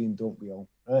as Adrian Don't We All,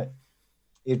 right?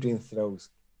 Adrian Thrills,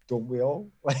 Don't We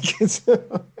All? Like, so,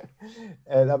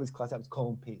 that was class. That was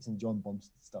Colin Pates and John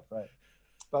Bumps and stuff, right?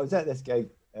 But I was at this guy,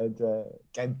 and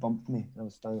guy bumped me, and I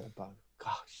was standing at the bar.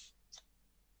 Gosh,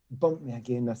 he bumped me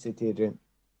again. I said to Adrian,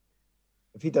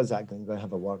 if he does that again, I'm going to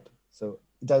have a word. So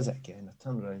he does it again. I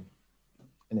turn around,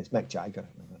 and it's Mick Jagger.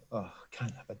 And I'm like, oh, I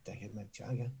can't have a dig at Mick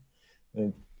Jagger.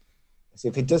 And I say,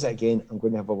 if he does it again, I'm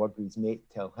going to have a word with his mate.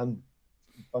 Tell him.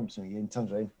 He bumps me again,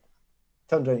 turns around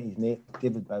to his mate,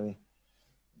 David Bowie.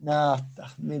 Nah,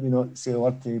 maybe not say a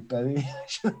word to Bowie.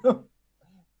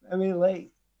 I mean, like,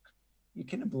 you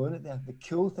couldn't have blown it there. The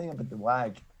cool thing about the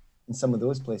WAG in some of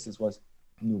those places was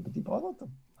nobody bothered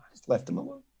them. Just left them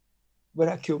alone. We're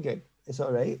at a cool gig. It's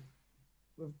all right.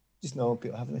 We're just normal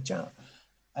people having a chat.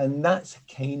 And that's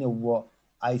kind of what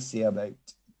I say about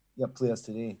your players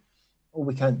today. Oh,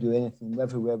 we can't do anything.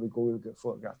 Everywhere we go, we get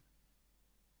photographed.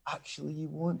 Actually, you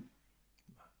won't.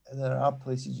 There are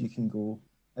places you can go.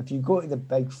 If you go to the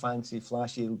big, fancy,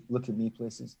 flashy, look at me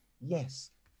places, yes,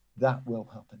 that will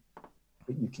happen.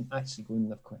 But you can actually go and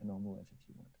live quite a normal life if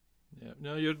you want. Yeah,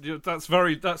 no, that's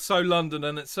so London,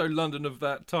 and it's so London of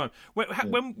that time.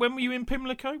 When were you in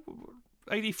Pimlico?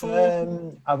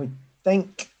 84? I would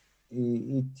think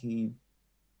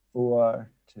 84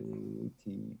 to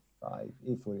 85,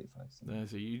 84, 85.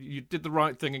 So you did the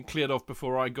right thing and cleared off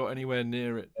before I got anywhere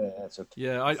near it. That's okay.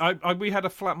 Yeah, we had a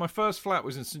flat. My first flat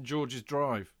was in St George's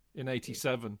Drive in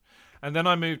 87, and then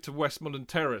I moved to Westmoreland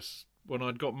Terrace when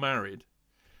I'd got married.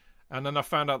 And then I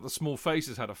found out the Small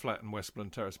Faces had a flat in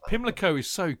Westmoreland Terrace. Pimlico is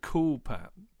so cool,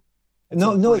 Pat.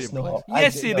 No, it's not.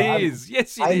 Yes, it is.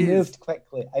 I moved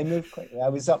quickly. I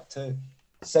was up to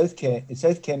South Kent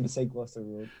beside Gloucester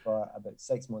Road for about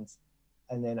 6 months.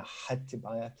 And then I had to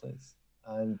buy a place.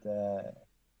 And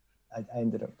I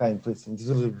ended up buying a place in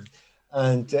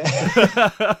and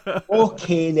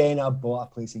okay, then I bought a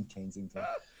place in Kensington.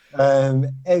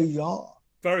 Yeah.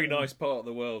 Very nice part of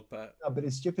the world, Pat. But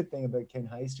the stupid thing about Ken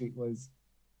High Street was,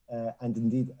 and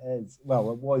indeed is,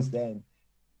 well, it was then,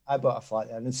 I bought a flat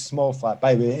there, and it's a small flat.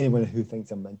 By the way, anyone who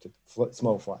thinks I'm into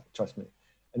small flat, trust me.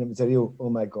 And it was a real, oh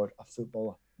my God, a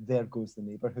footballer. There goes the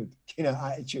neighbourhood kind of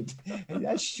attitude. And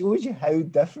that shows you how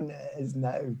different it is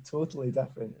now, totally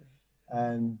different.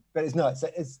 But it's not.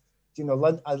 It's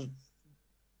London.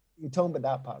 You're talking about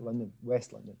that part of London,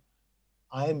 West London.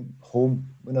 I'm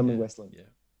home when I'm in West London. Yeah.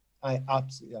 I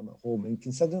absolutely am at home. And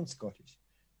considering I'm Scottish,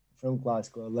 from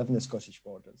Glasgow, I live in the Scottish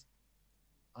borders.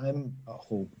 I'm at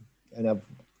home. And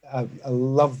I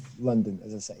love London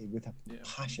as a city with a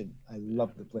passion. I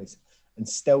love the place and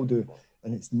still do.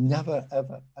 And it's never,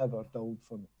 ever, ever dulled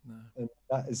for me. No. And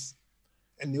that is,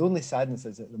 and the only sadness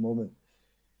is at the moment,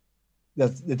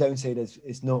 the downside is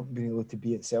it's not being able to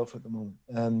be itself at the moment.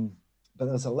 But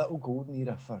there's a little golden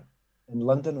era and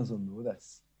Londoners will know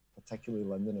this, particularly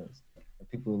Londoners, and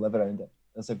people who live around it.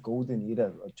 There's a golden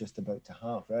era we're just about to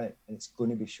have, right? And it's going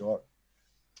to be short.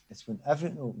 It's when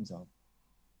everything opens up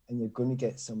and you're going to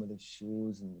get some of the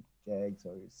shows and gigs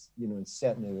or, and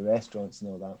certainly the restaurants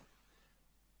and all that.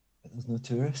 But there's no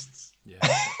tourists. Yeah.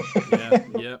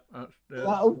 That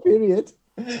whole period.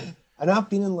 And I've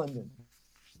been in London.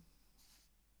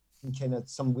 And kind of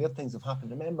some weird things have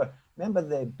happened. Remember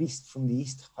the Beast from the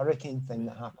East hurricane thing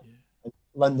that happened? Yeah. And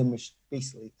London was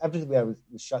basically, everywhere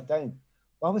was shut down.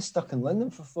 Well, I was stuck in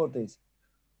London for 4 days.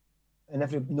 And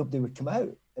nobody would come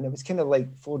out. And it was kind of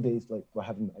like 4 days, like we're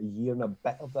having a year and a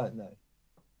bit of that now.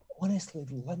 Honestly,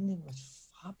 London was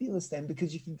fabulous then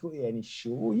because you could go to any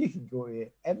show, you could go to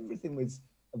everything was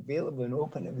available and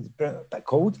open. It was a bit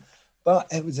cold, but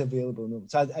it was available and open.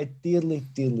 So I dearly,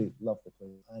 dearly love the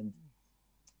place. And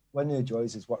one of the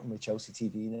joys is working with Chelsea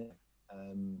TV now.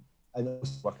 And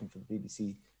also working for the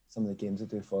BBC, some of the games I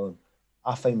do for them.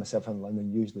 I find myself in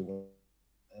London usually,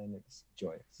 and it's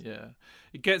joyous. Yeah,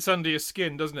 it gets under your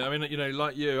skin, doesn't it? I mean,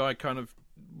 like you, I kind of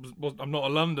I'm not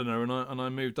a Londoner, and I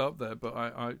moved up there, but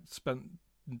I spent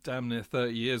damn near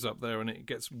 30 years up there, and it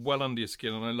gets well under your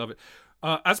skin, and I love it.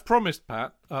 As promised,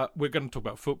 Pat, we're going to talk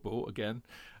about football again.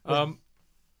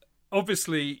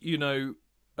 Obviously,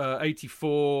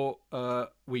 84,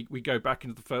 we go back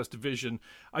into the first division.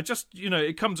 I just,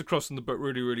 it comes across in the book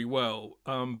really, really well.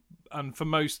 And for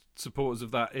most supporters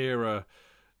of that era,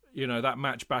 that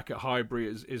match back at Highbury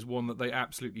is one that they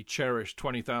absolutely cherish.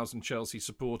 20,000 Chelsea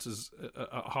supporters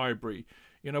at Highbury.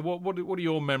 What are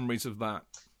your memories of that?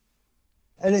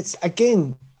 And it's,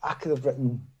 again, I could have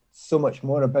written so much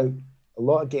more about a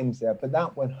lot of games there, but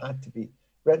that one had to be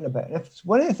written about. And it's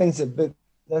one of the things that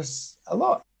there's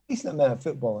a decent amount of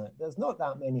football in it. There's not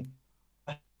that many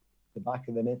the back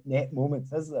of the net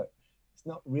moments, is there? It's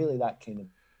not really that kind of.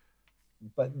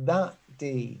 But that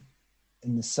day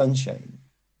in the sunshine,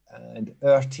 and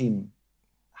our team,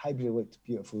 Highbury looked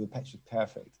beautiful. The pitch was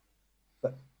perfect,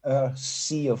 but our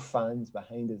sea of fans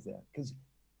behind us there, because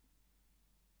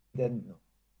we didn't know.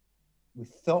 We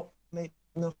thought maybe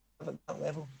not at that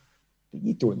level, but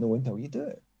you don't know until you do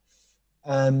it.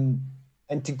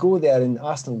 And to go there, and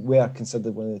Arsenal were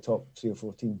considered one of the top 3 or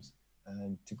 4 teams,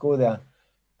 and to go there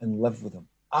and live with them,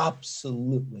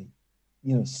 absolutely,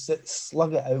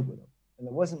 slug it out with them. And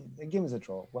the game was a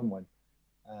draw, 1-1.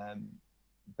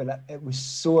 But it was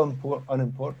so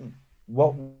unimportant.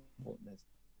 What important is,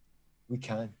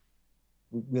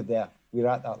 we're there. We're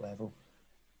at that level.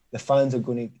 The fans are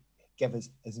going to give us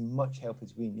as much help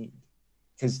as we need,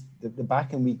 because the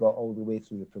backing we got all the way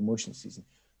through the promotion season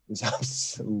was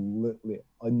absolutely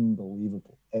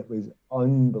unbelievable. It was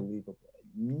unbelievable. It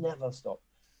never stopped.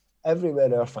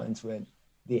 Everywhere our fans went,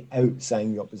 they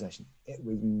outsang the opposition. It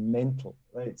was mental,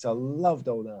 right? So I loved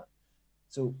all that.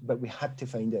 So, but we had to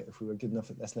find out if we were good enough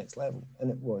at this next level,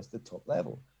 and it was the top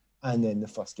level. And then the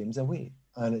first game's away,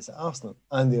 and it's at Arsenal,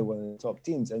 and they're one of the top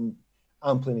teams. And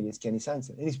I'm playing against Kenny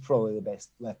Sanson, and he's probably the best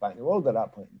left back in the world at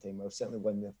that point in time. Or certainly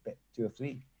won the 2 or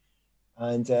 3.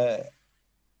 And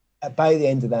by the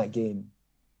end of that game,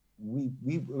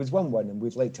 it was 1-1, and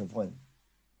we'd like to have won,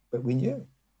 but we knew,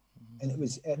 and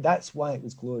that's why it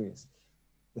was glorious.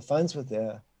 The fans were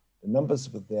there, the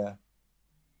numbers were there.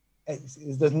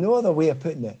 There's no other way of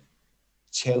putting it.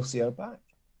 Chelsea are back,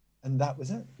 and that was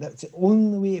it. That's the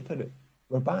only way to put it.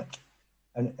 We're back,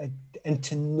 and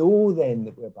to know then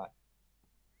that we're back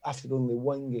after only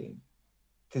 1 game,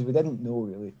 because we didn't know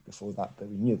really before that, but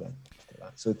we knew then after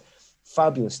that. So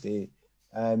fabulous day.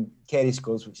 Kerry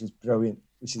scores, which is brilliant,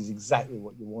 which is exactly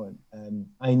what you want.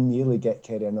 I nearly get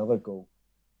Kerry another goal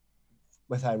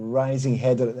with a rising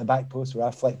header at the back post where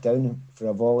I flicked down for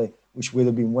a volley, which would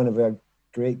have been one of our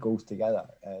great goals together,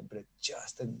 but it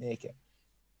just didn't make it.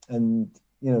 And,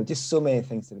 just so many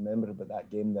things to remember about that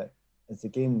game, that as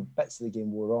bits of the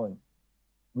game wore on,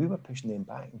 we were pushing them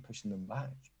back and pushing them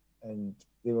back. And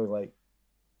they were like,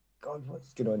 God,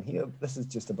 what's going on here? This is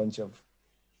just a bunch of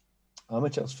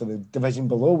amateurs for the division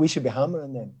below. We should be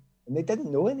hammering them. And they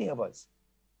didn't know any of us.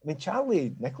 I mean,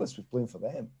 Charlie Nicholas was playing for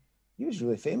them. He was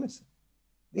really famous.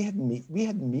 They had me. We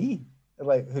had me,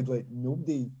 who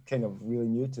nobody kind of really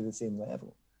knew to the same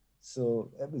level. So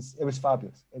it was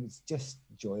fabulous. It was just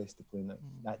joyous to play in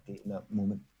that day, in that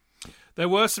moment. There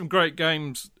were some great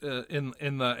games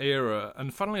in that era,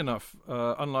 and funnily enough,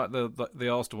 unlike the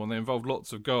Arsenal one, they involved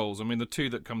lots of goals. I mean, the 2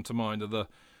 that come to mind are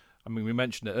we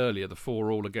mentioned it earlier, the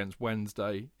 4-4 against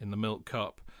Wednesday in the Milk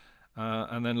Cup,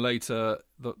 and then later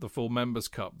the full Members'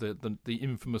 Cup, the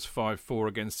infamous 5-4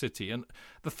 against City. And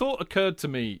the thought occurred to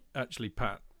me, actually,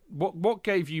 Pat, what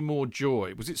gave you more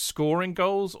joy? Was it scoring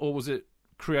goals or was it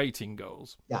creating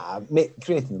goals? Yeah,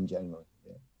 creating them generally.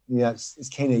 Yeah, it's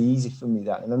kind of easy for me,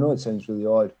 that. And I know it sounds really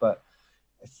odd, but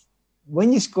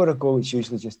when you score a goal, it's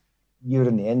usually just you're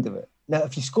in the end of it. Now,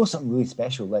 if you score something really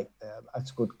special, like I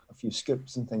scored a few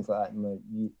scoops and things like that in my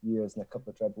years and a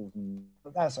couple of dribbles,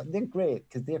 and they're great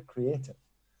because they're creative.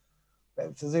 But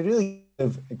if there's a really,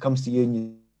 if it comes to you and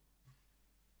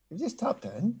you just tapped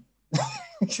in,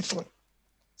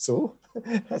 so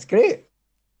that's great.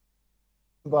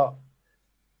 But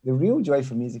the real joy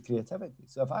for me is the creativity.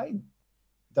 So if I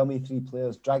dummy 3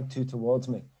 players, drag 2 towards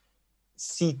me,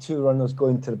 see 2 runners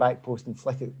going to the back post and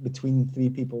flick it between 3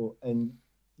 people, and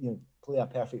play a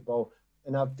perfect ball,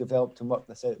 and I've developed and worked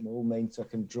this out in my own mind so I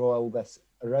can draw all this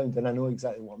around and I know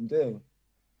exactly what I'm doing.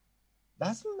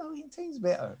 That's a million times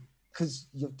better because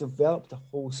you've developed a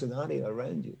whole scenario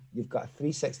around you. You've got a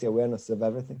 360 awareness of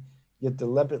everything. You're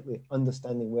deliberately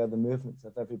understanding where the movements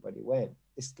of everybody went.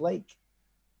 It's like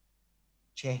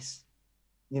chess.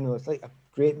 It's like a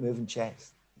great move in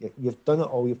chess. You've done it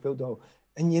all, you've built it all.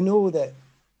 And you know that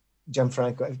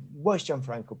Gianfranco, watch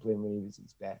Gianfranco playing when he was at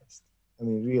his best. I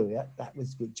mean, really, that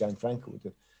was what Gianfranco would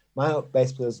do. My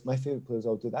best players, my favourite players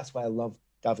all do. That's why I love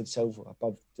David Silva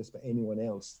above just about anyone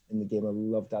else in the game. I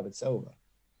love David Silva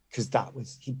because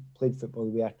he played football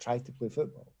the way I tried to play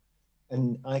football.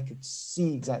 And I could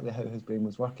see exactly how his brain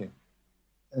was working.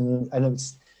 And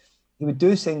he would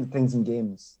do things in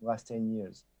games the last 10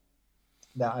 years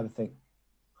that I would think,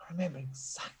 I remember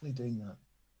exactly doing that.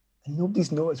 And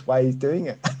nobody's noticed why he's doing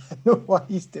it. I know why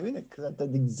he's doing it because I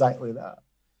did exactly that.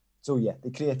 So yeah, the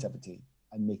creativity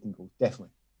and making goals, definitely.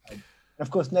 And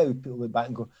of course now people look back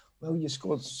and go, well, you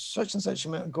scored such and such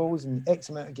amount of goals in X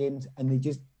amount of games and they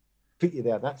just put you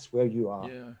there. That's where you are.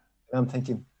 Yeah. And I'm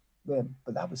thinking, well,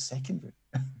 but that was secondary.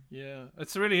 Yeah,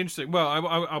 it's really interesting. Well,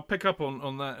 I'll pick up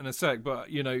on that in a sec, but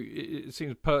it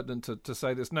seems pertinent to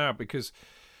say this now because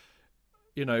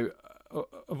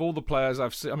of all the players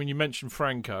I've seen. I mean, you mentioned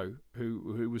Franco,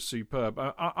 who was superb.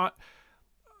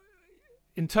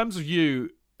 In terms of you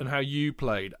and how you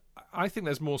played, I think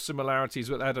there's more similarities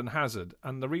with Eden Hazard,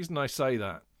 and the reason I say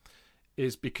that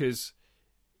is because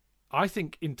I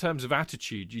think in terms of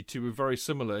attitude, you two were very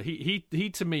similar.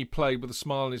 He to me played with a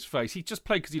smile on his face. He just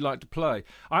played because he liked to play.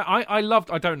 I loved.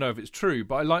 I don't know if it's true,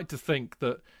 but I like to think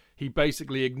that he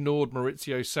basically ignored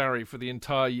Maurizio Sarri for the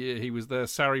entire year he was there.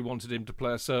 Sarri wanted him to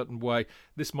play a certain way.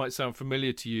 This might sound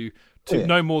familiar to you.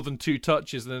 No more than 2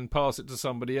 touches, and then pass it to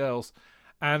somebody else.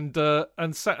 And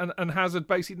Hazard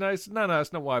basically knows, no,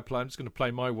 it's not why I play. I'm just going to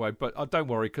play my way. But don't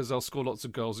worry, because I'll score lots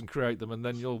of goals and create them, and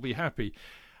then you'll be happy.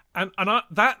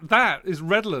 That is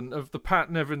redolent of the Pat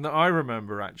Nevin that I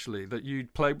remember, actually, that you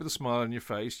played with a smile on your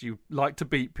face, you liked to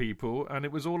beat people, and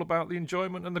it was all about the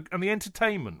enjoyment and the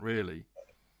entertainment, really.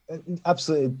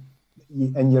 Absolutely,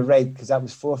 and you're right, because that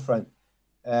was forefront.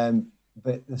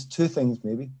 But there's 2 things,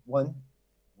 maybe. One,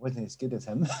 wasn't as good as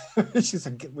him, which is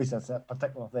a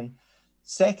particular thing.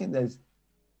 Second is,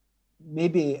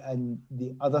 maybe on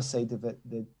the other side of it,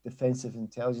 the defensive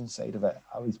intelligence side of it,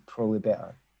 I was probably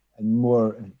better and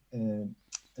more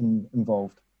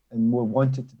involved and more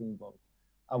wanted to be involved.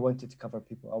 I wanted to cover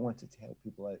people. I wanted to help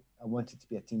people out. I wanted to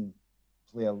be a team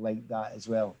player like that as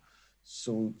well.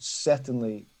 So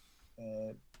certainly,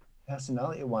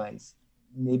 personality-wise,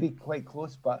 maybe quite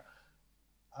close, but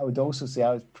I would also say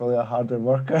I was probably a harder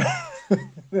worker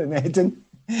than Eden.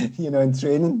 In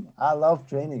training. I love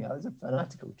training. I was a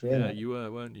fanatical trainer. Yeah, you were,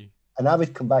 weren't you? And I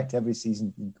would come back to every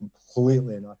season in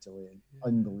completely and utterly in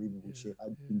unbelievable shape.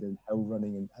 I'd been doing hill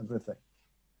running and everything.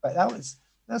 But that's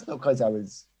not because I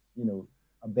was,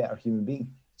 a better human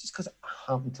being. It's just because I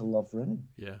happen to love running.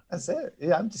 Yeah. That's it.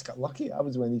 Yeah, I just got lucky. I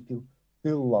was one of these people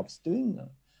who loves doing that.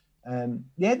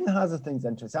 The Eden Hazard thing's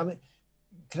interesting. I mean,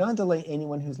 can I underline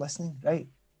anyone who's listening, right?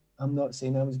 I'm not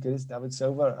saying I was good as David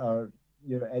Silva or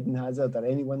Eden Hazard or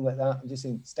anyone like that. I'm just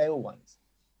saying style-wise,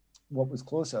 what was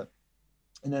closer.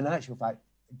 And in actual fact,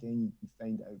 again, you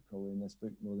find it out probably in this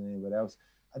book more than anywhere else.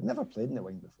 I'd never played in the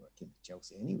wing before I came to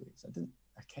Chelsea anyways.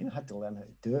 I kind of had to learn how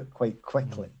to do it quite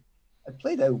quickly. I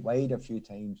played out wide a few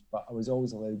times, but I was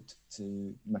always allowed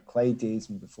to, my Clyde days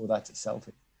and before that at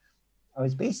Celtic, I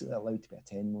was basically allowed to be a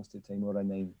 10 most of the time or a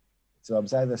 9. So I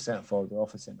was either centre forward or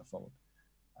off a centre forward.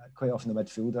 Quite often a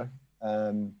midfielder.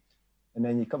 And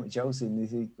then you come to Chelsea and they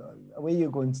say, away you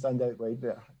go and stand out wide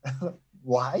there.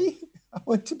 Why? I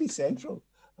want to be central.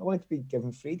 I want to be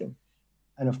given freedom.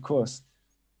 And of course,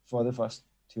 for the first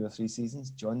 2 or 3 seasons,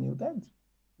 John Neal did.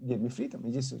 He gave me freedom.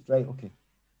 He just said, right, okay,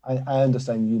 I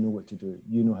understand you know what to do.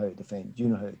 You know how to defend. You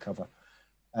know how to cover.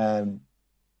 Do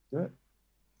it.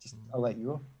 I'll let you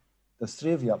go. There's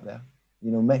 3 of you up there.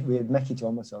 We had Mickey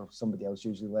Thomas or somebody else,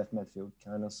 usually left midfield,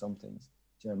 Canner sometimes,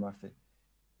 Jerry Murphy.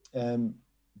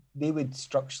 They would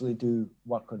structurally do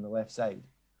work on the left side.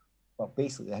 But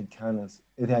basically they had Canners.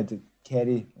 They had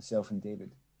Kerry, myself and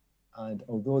David. And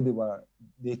although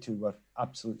they 2 were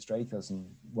absolute strikers and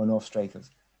one-off strikers,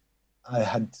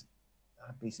 I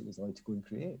basically was allowed to go and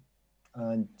create.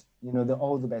 And,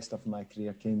 all the best stuff in my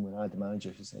career came when I had a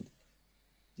manager who said,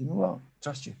 you know what,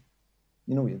 trust you.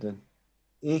 You know what you're doing.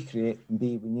 A, create, and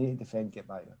B, when you need to defend, get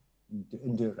back there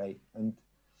and do it right. And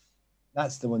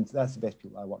that's the best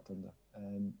people I worked under.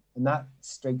 And that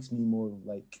strikes me more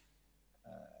like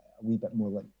a wee bit more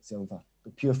like Silva,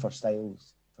 but pure for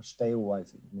style-wise,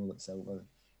 it was more like Silva.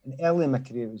 And early in my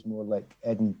career, it was more like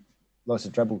Eden, lots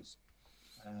of dribbles.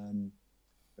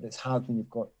 But it's hard when you've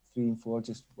got 3 and 4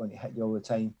 just want to hit you all the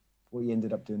time. What you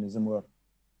ended up doing is a more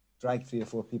drag 3 or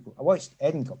 4 people. I watched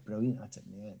Eden got brilliant at it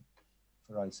in the end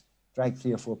for us. Drag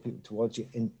 3 or 4 people towards you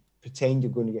and pretend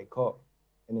you're going to get caught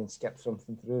and then skip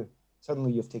something through.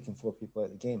 Suddenly you've taken 4 people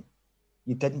out of the game.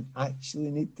 You didn't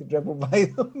actually need to dribble by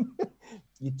them.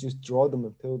 You just draw them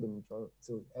and pull them and draw them.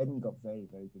 So Eden got very,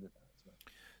 very good at that as well.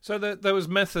 So there was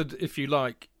method, if you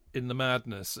like, in the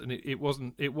madness, and it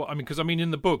wasn't. Because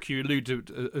in the book you allude to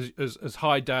it as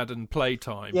high dad and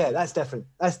playtime. Yeah, that's different.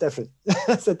 That's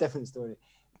a different story.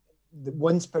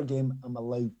 Once per game, I'm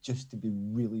allowed just to be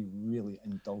really, really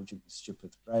indulgent and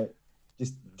stupid, right?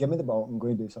 Just give me the ball. I'm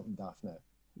going to do something daft now,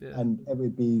 and it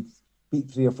would be beat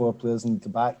 3 or 4 players and go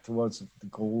back towards the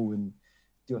goal and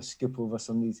do a scoop over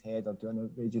somebody's head or do an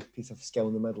outrageous piece of skill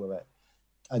in the middle of it.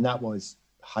 And that was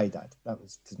high dad. That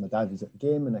was because my dad was at the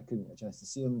game and I couldn't get a chance to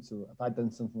see him. So if I'd done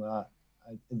something like that,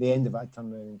 at the end of it, I'd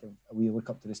turn around and give a wee look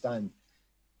up to the stand.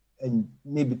 And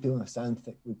maybe people in the stand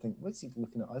would think, what's he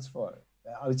looking at us for?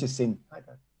 I was just saying, hi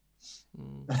dad.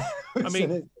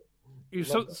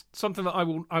 something that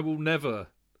I will never,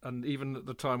 and even at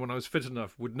the time when I was fit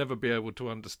enough, would never be able to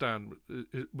understand.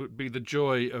 It would be the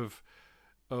joy of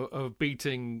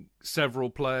beating several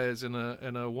players in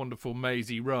a wonderful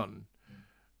mazy run.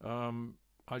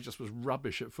 I just was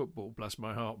rubbish at football, bless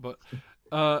my heart. But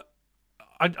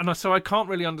so I can't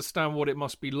really understand what it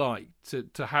must be like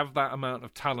to have that amount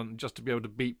of talent just to be able to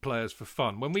beat players for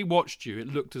fun. When we watched you,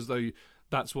 it looked as though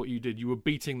that's what you did. You were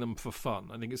beating them for fun.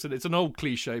 I think it's an old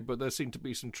cliche, but there seemed to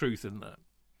be some truth in that.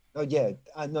 Oh yeah,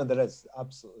 I know there is,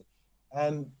 absolutely.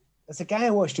 There's a guy I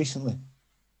watched recently,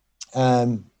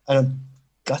 and I'm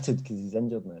gutted because he's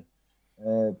injured now.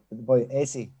 But the boy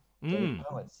Eze,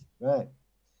 Palace, right?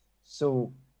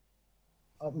 So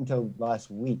up until last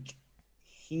week,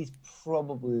 he's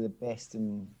probably the best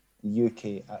in the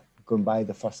UK at going by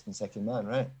the first and second man,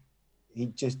 right? He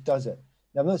just does it.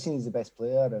 Now, I'm not saying he's the best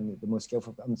player and the most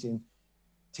skillful, but I'm saying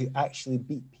to actually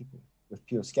beat people with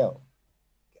pure skill.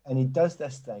 And he does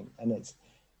this thing, and it's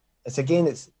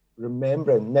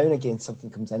remembering. Now and again, something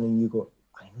comes in, and you go,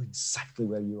 I know exactly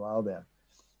where you are there.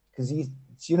 Because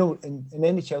and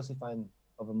any Chelsea fan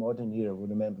of a modern era will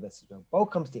remember this as well. Ball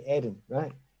comes to Eden,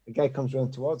 right? The guy comes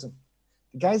round towards him.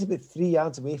 The guy's about 3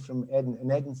 yards away from Eden,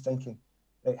 and Eden's thinking,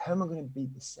 right, how am I going to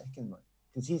beat the second one?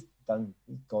 Because he's done,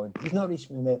 he's gone. He's not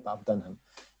reached me net, but I've done him.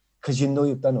 Because you know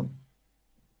you've done him.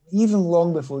 Even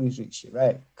long before he's reached you,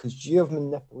 right? Because you have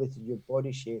manipulated your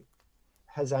body shape,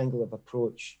 his angle of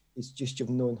approach. It's just you've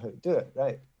known how to do it,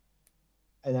 right?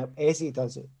 And Eze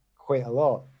does it quite a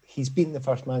lot. He's beaten the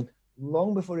first man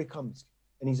long before he comes,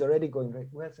 and he's already going, right,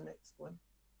 where's the next one?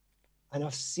 And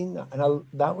I've seen that, and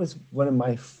that was one of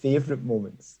my favourite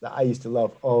moments that I used to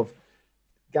love, of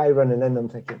guy running in, I'm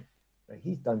thinking, right,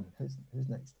 he's done, who's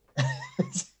next?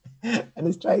 And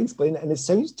he's trying to explain it, and it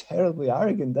sounds terribly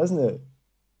arrogant, doesn't it?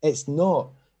 It's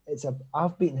not.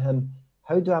 I've beaten him.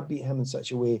 How do I beat him in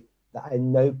such a way that I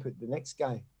now put the next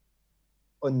guy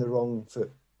on the wrong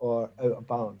foot or out of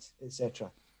balance,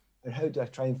 etc.? And how do I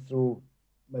try and throw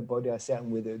my body a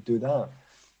certain way that would do that?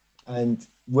 And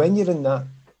when you're in that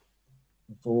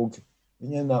vogue,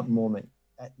 when you're in that moment,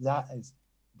 that is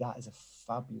a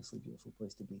fabulously beautiful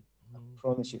place to be. I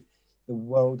promise you, the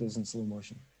world is in slow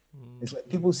motion. It's like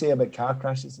people say about car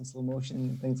crashes in slow motion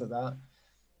and things like that.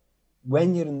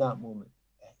 When you're in that moment,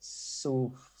 it's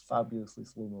so fabulously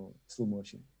slow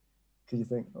motion. Because you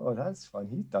think, oh, that's fun,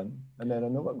 he's done. And then I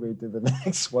know what I'm going to do the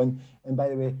next one. And by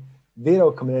the way, they're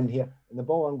all coming in here, and the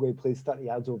ball I'm going to play is 30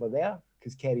 yards over there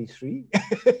because Kerry's free.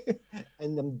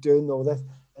 And I'm doing all this.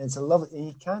 And it's a lovely, and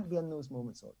you can't be in those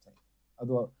moments all the time.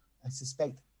 Although I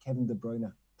suspect Kevin De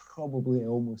Bruyne probably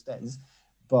almost is.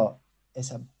 But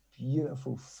it's a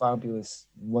beautiful, fabulous,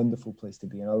 wonderful place to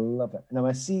be. And I love it. And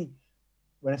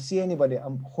when I see anybody,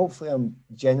 hopefully I'm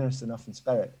generous enough in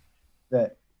spirit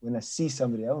that when I see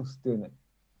somebody else doing it,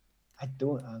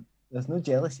 there's no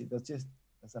jealousy.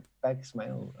 There's a big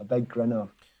smile, a big grin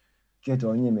of, good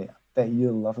on you, mate. I bet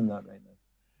you're loving that right now.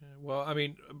 Yeah, well, I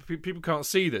mean, people can't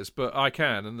see this, but I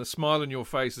can. And the smile on your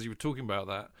face as you were talking about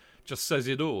that just says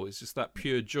it all. It's just that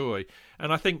pure joy.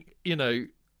 And I think,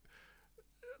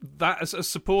 that as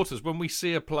supporters, when we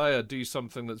see a player do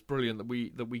something that's brilliant that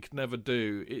we could never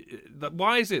do,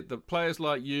 why is it that players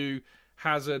like you,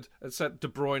 Hazard, etc., De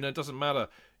Bruyne, it doesn't matter.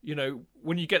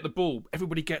 When you get the ball,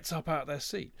 everybody gets up out of their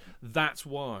seat. That's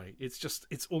why.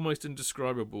 It's almost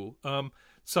indescribable.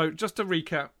 So just to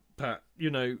recap, Pat,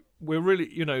 we're really,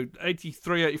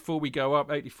 83, 84 we go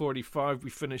up, 84, 85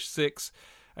 we finish 6th,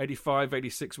 85,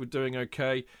 86 we're doing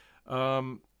okay.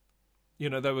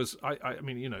 There was,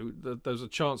 there was a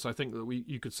chance, I think, that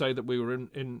you could say that we were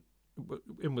in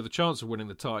with a chance of winning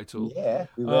the title. Yeah,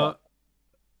 we were.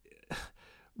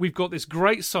 We've got this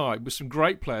great side with some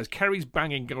great players. Kerry's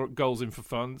banging goals in for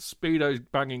fun. Speedo's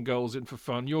banging goals in for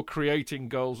fun. You're creating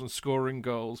goals and scoring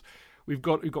goals. We've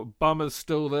got Bummers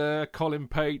still there, Colin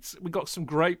Pates. We've got some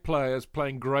great players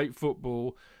playing great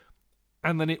football.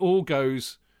 And then it all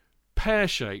goes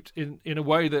pear-shaped in a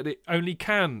way that it only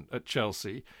can at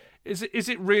Chelsea. Is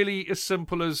it really as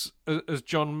simple as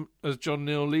John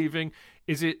Neal leaving?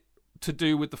 Is it to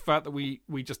do with the fact that we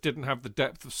just didn't have the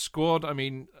depth of squad? I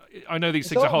mean, I know these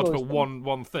things are hard to put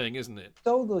one thing, isn't it? It's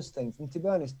all those things. And to be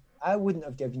honest, I wouldn't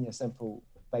have given you a simple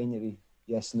binary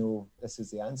yes, no, this is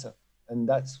the answer. And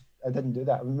I didn't do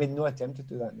that. I made no attempt to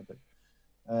do that in the book.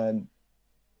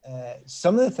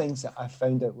 Some of the things that I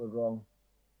found out were wrong,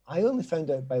 I only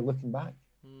found out by looking back.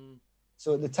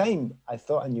 So at the time, I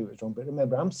thought I knew it was wrong. But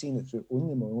remember, I'm seeing it through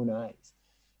only my own eyes.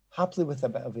 Happily, with a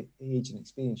bit of age and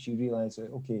experience, you realise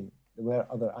that, okay, there were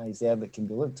other eyes there that can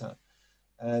be looked at.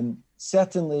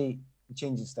 Certainly, the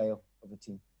change in style of the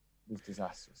team. was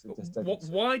disastrous. It just didn't.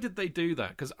 Why did they do that?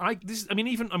 Because I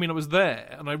was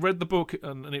there and I read the book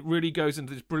and it really goes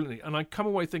into this brilliantly. And I come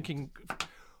away thinking,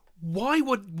 why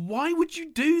would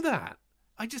you do that?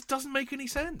 It just doesn't make any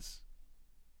sense.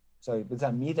 Sorry, was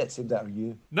that me that said that, or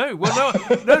you? No, well,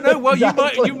 no. Well,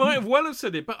 Exactly. you might have well have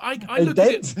said it, but I look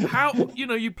at it. How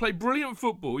you play brilliant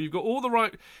football. You've got all the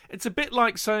right. It's a bit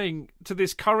like saying to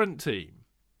this current team,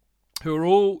 who are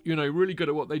all really good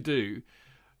at what they do,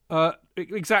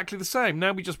 exactly the same.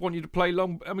 Now we just want you to play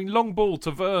long ball to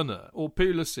Werner or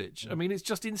Pulisic. I mean, it's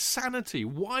just insanity.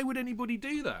 Why would anybody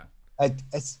do that?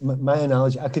 It's my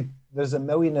analogy. There's a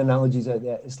million analogies out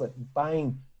there. It's like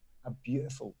buying a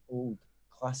beautiful old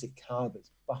classic car that's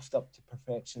buffed up to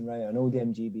perfection, right? An old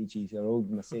MGB or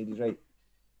old Mercedes, right?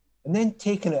 And then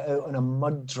taking it out on a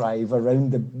mud drive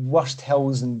around the worst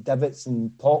hills and divots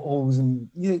and potholes, and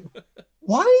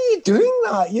why are you doing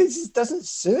that? It just doesn't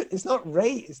suit. It's not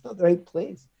right. It's not the right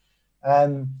place.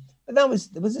 But there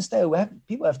was a style.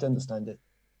 People have to understand it.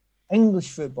 English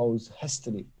football's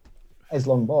history is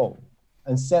long ball,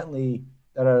 and certainly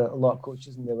there are a lot of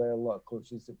coaches, and there were a lot of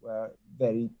coaches that were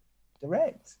very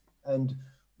direct. And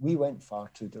we went far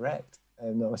too direct.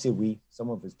 No, I say we.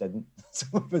 Some of us didn't. Some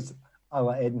of us, a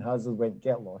la Eden Hazard, went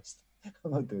get lost.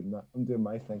 I'm not doing that. I'm doing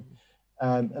my thing.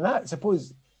 And I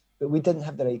suppose that we didn't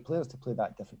have the right players to play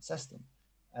that different system.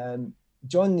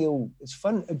 John Neal, it's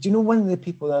fun. Do you know one of the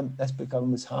people this book I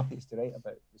was happiest to write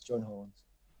about was John Hollands.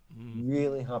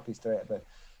 Really happiest to write about.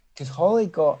 Because Holly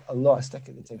got a lot of stick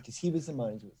at the time because he was the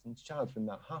manager that was in charge when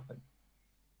that happened.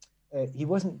 He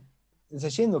wasn't. It's a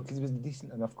shame though because he was a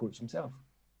decent enough coach himself,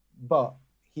 but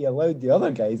he allowed the other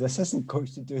guys, the assistant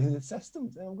coach, to do the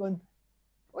systems. And I'm going,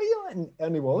 what are you letting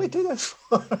Ernie Whalley do this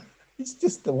for? He's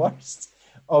just the worst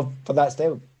for that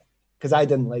style. Because I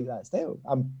didn't like that style.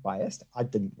 I'm biased. I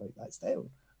didn't like that style.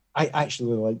 I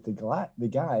actually liked the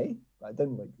guy, but I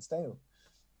didn't like the style.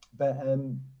 But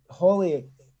Holly,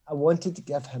 I wanted to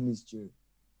give him his due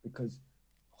because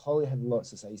Holly had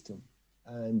lots of sides to him,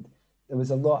 and there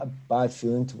was a lot of bad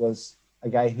feeling towards a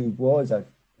guy who was a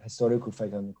historical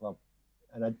figure in the club,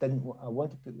 and I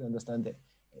wanted people to understand that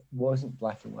it wasn't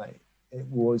black and white. It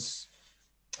was.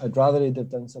 I'd rather they'd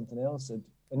have done something else, and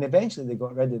eventually they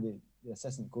got rid of the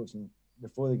assistant coach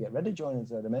before they get rid of John,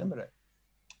 as I remember it,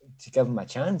 to give him a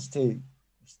chance to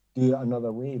do it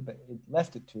another way, but it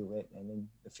left it too late, and then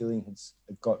the feeling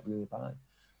had got really bad.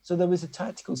 So there was a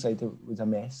tactical side that was a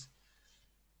mess.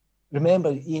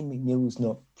 Remember, Ian McNeil's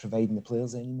not providing the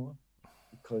players anymore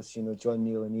because, John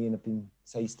Neal and Ian have been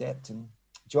sidestepped, and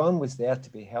John was there to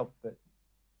be helped, but,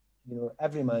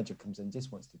 every manager comes in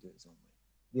just wants to do it his own way.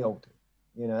 They all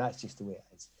do. That's just the way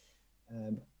it is.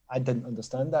 I didn't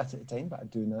understand that at the time, but I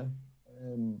do now.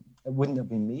 It wouldn't have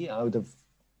been me.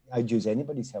 I'd use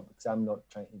anybody's help because I'm not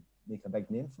trying to make a big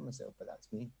name for myself, but that's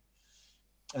me.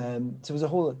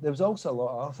 So there was also a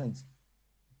lot of other things.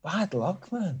 Bad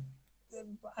luck, man.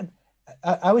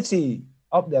 I would say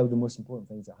up there the most important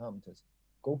things that happened to us.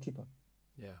 Goalkeeper.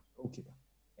 Yeah. Goalkeeper.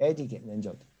 Eddie getting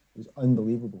injured was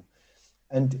unbelievable.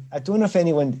 And I don't know if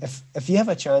anyone, if you have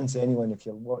a chance, anyone, if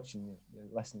you're watching, you're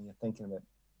listening, you're thinking about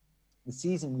the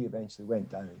season we eventually went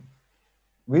down,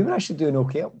 we were actually doing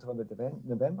okay up until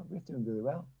November. We were doing really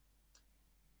well.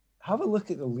 Have a look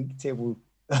at the league table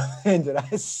end of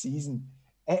that season.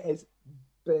 It is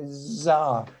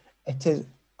bizarre. It is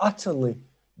utterly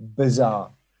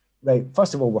bizarre. Right,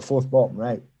 first of all, we're fourth bottom,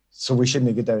 right? So we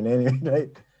shouldn't go down anyway, right?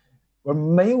 We're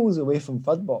miles away from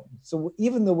third bottom. So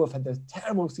even though we've had this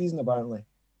terrible season apparently,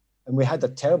 and we had a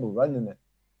terrible run in it,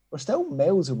 we're still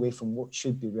miles away from what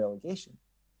should be relegation.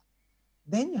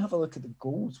 Then you have a look at the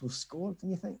goals we've scored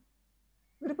and you think,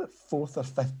 we're about fourth or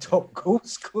fifth top goal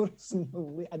scorers in the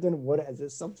league. I don't know what it is.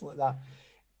 It's something like that.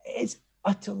 It's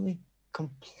utterly,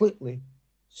 completely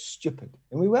stupid.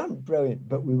 And we weren't brilliant,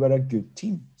 but we were a good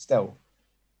team still.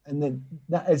 And then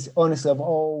that is, honestly, of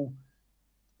all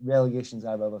relegations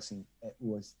I've ever seen, it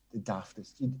was the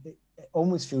daftest. It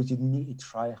almost feels you'd need to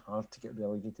try hard to get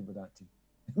relegated with that team.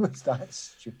 It was that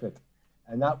stupid.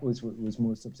 And that was what was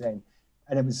most upsetting.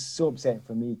 And it was so upsetting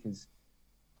for me because,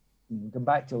 going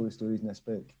back to all the stories in this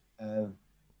book,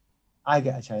 I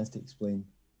get a chance to explain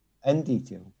in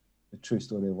detail the true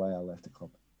story of why I left the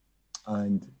club.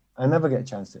 And I never get a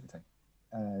chance to at the time.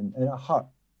 And it hurt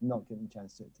not getting a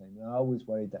chance to at the time. And I always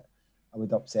worried that I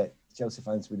would upset, Chelsea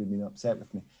fans would have been upset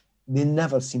with me. They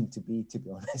never seemed to be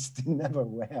honest. They never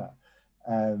were.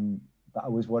 But I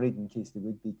was worried in case they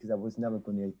would be because I was never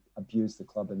going to abuse the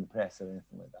club in the press or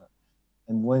anything like that.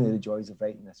 And one of the joys of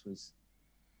writing this was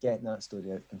getting that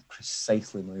story out in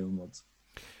precisely my own words.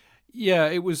 Yeah,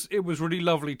 it was really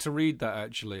lovely to read that,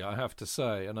 actually, I have to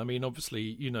say. And I mean,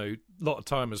 obviously, a lot of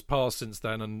time has passed since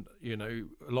then, and a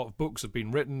lot of books have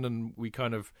been written, and we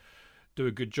kind of do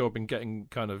a good job in getting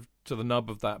kind of to the nub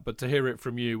of that. But to hear it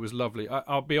from you was lovely.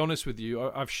 I'll be honest with you,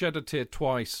 I've shed a tear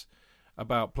twice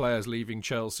about players leaving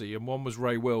Chelsea, and one was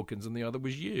Ray Wilkins and the other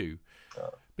was you.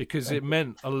 Because it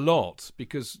meant a lot.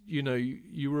 Because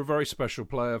you were a very special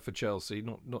player for Chelsea,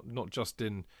 not just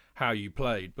in how you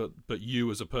played, but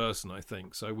you as a person, I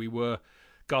think. So we were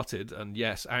gutted and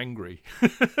yes, angry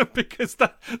because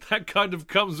that kind of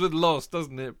comes with loss,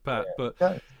 doesn't it, Pat? Yeah, but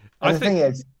and I the think thing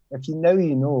is, if you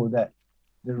know that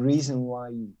the reason why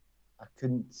I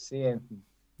couldn't say anything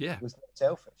was not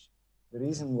selfish. The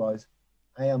reason was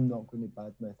I am not going to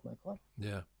badmouth my club.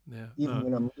 Yeah.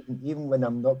 Even when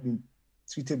I'm not being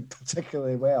treated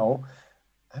particularly well,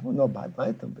 I will not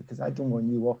badmouth them because I don't want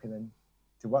you walking in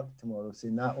to work tomorrow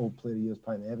saying that old player of yours,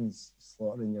 Pat Nevin's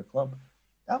slaughtering your club.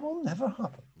 That will never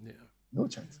happen. Yeah, no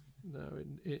chance. No,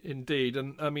 indeed,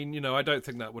 and I mean, I don't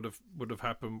think that would have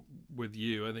happened with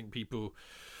you. I think people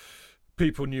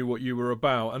knew what you were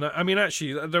about, and I mean,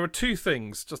 actually, there were two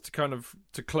things just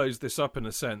to close this up in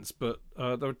a sense. But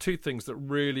there were two things that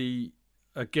really,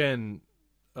 again,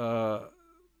 were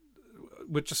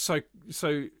just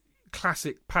so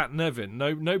classic Pat Nevin.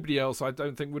 Nobody else, I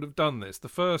don't think, would have done this. The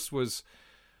first was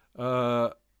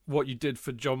what you did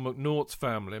for John McNaught's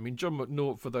family. I mean, John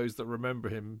McNaught, for those that remember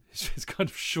him, his kind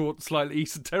of short, slightly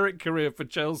esoteric career for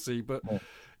Chelsea, but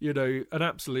an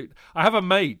absolute. I have a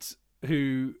mate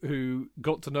who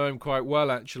got to know him quite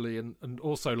well, actually, and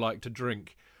also liked to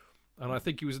drink, and I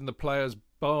think he was in the players'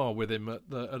 bar with him at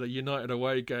a United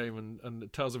away game, and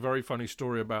it tells a very funny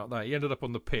story about that. He ended up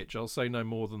on the pitch. I'll say no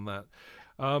more than that.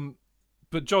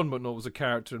 But John McNaught was a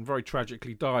character and very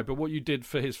tragically died. But what you did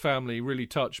for his family really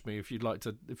touched me. If you'd like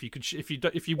to, if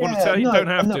you want to tell, you don't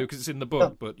have to because it's in the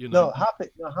book. But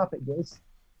happy days.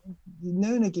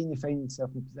 Now and again, you find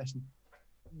yourself in a position.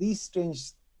 These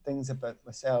strange things about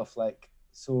myself, like,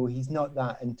 so he's not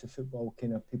that into football.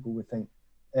 Kind of people would think,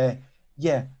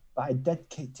 yeah. But I did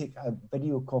take a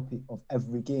video copy of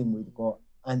every game we've got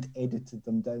and edited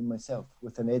them down myself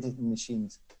with an editing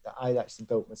machines that I actually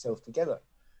built myself together.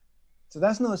 So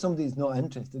that's not somebody who's not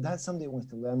interested. That's somebody who wants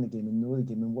to learn the game and know the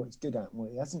game and what he's good at and what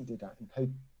he isn't good at and how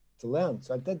to learn.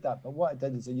 So I did that. But what I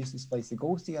did is I used to splice the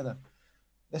goals together.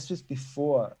 This was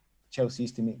before Chelsea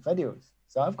used to make videos.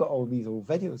 So I've got all these old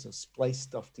videos of spliced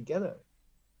stuff together.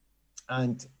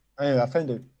 And I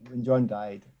found out when John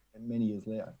died many years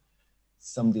later,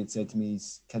 somebody had said to me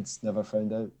his kids never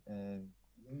found out.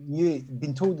 He'd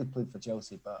been told he played for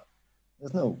Chelsea, but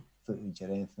there's no footage or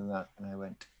anything like that. And I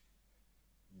went,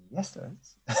 yes, there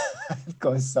is. I've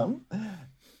got some.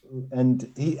 And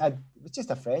it was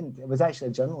just a friend. It was actually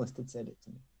a journalist that said it to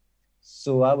me.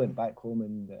 So I went back home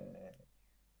and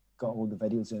got all the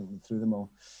videos out and threw them all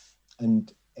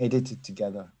and edited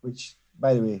together, which,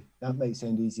 by the way, that might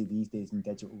sound easy these days in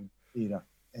digital era.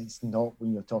 It's not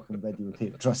when you're talking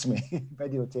videotape, trust me.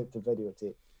 Videotape to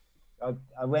videotape.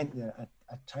 I went there,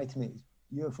 I tried to make it as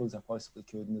beautiful as I possibly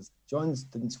could. And John's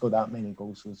didn't score that many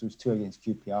goals, so there was 2 against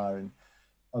QPR and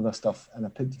other stuff. And I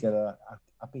put together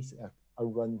basically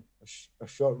a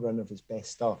short run of his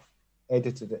best stuff,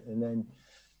 edited it, and then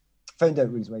found out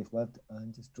where his wife lived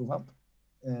and just drove up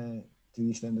to the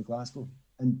east end of Glasgow.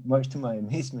 And much to my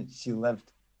amazement, she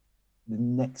lived the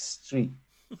next street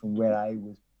from where I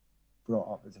was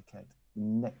brought up as a kid. The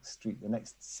next street, the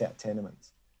next set of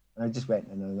tenements. And I just went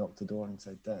and I knocked the door and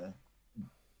said, I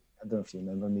don't know if you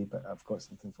remember me, but I've got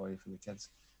something for you for the kids.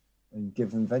 And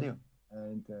give them video.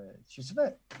 And she was a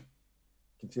bit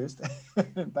confused.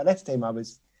 By this time I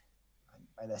was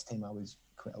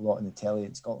quite a lot in the telly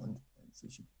in Scotland. So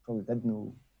she probably did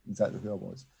know exactly who I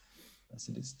was. I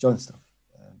said, it's John stuff.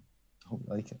 I hope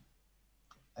you like it.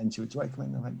 And she would, do you want to come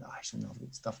in? And I went, actually, no, I've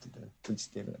got stuff to do. Could you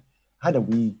stay with it? I had a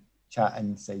wee chat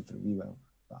inside for a wee while.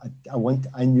 But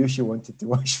I knew she wanted to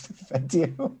watch the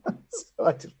video. So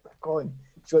I just go on,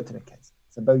 show it to the kids.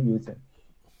 It's about you two.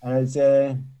 And it's,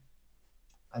 I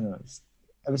don't know,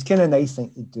 it was kind of a nice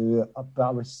thing to do,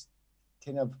 but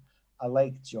I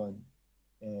liked John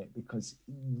because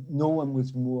no one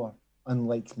was more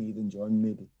unlike me than John,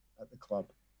 maybe, at the club,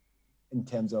 in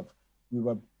terms of we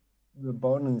were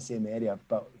born in the same area,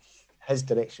 but his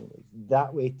direction was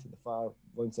that way to the far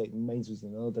one side and mine was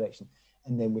in another direction.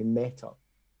 And then we met up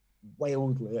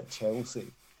wildly at Chelsea.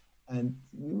 And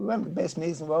we weren't the best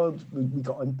mates in the world. We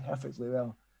got on perfectly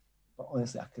well. But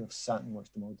honestly, I could have sat and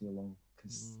watched them all day long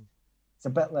because it's a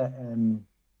bit like,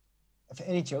 if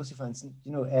any Chelsea fans,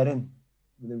 you know, Erin,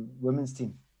 with the women's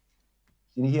team,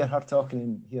 you hear her talking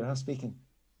and hear her speaking.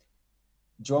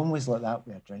 John was like that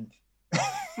with a drink.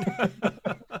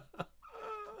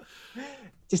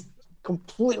 Just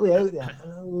completely out there.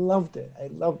 And I loved it. I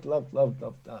loved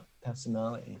that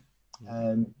personality.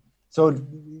 So,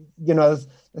 you know,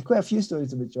 there's quite a few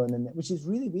stories about John in it, which is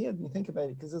really weird when you think about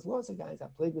it, because there's lots of guys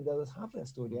that played with others have their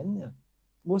story in there.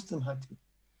 Most of them had to be,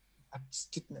 I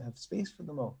just didn't have space for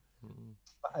them all.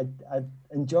 But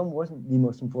and John wasn't the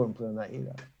most important player in that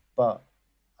era, but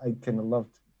I kind of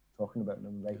loved talking about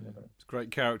him, writing about him. It's a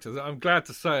great character. I'm glad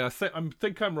to say, I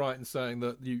think I'm right in saying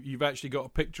that you've actually got a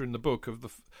picture in the book of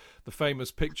the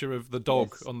famous picture of the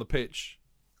dog on the pitch.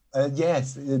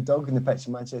 Yes, the dog in the pitch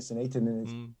in Manchester United,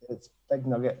 and it's Big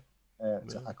Nugget.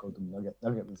 I called him Nugget.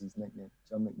 Nugget was his nickname.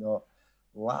 John McNaught,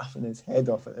 laughing his head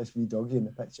off at this wee doggy in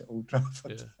the pitch at Old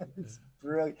Trafford. It's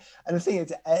brilliant. And the thing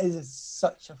is, it is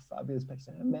such a fabulous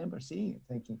picture. I remember seeing it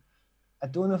thinking, I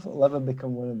don't know if it'll ever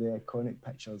become one of the iconic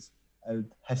pictures of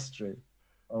history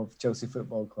of Chelsea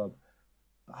Football Club,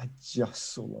 but I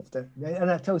just so loved it. And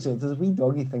I tell you, there's a wee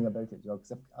doggy thing about it, Joe,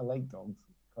 because I like dogs,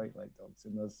 quite like dogs.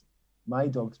 And my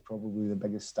dog's probably the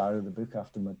biggest star of the book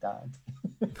after my dad.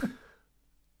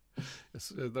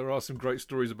 Yes, there are some great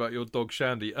stories about your dog,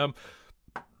 Shandy.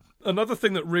 Another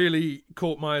thing that really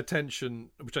caught my attention,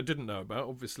 which I didn't know about,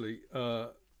 obviously,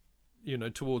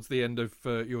 towards the end of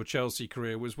your Chelsea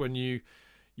career, was when you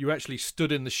actually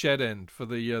stood in the shed end for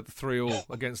the 3-3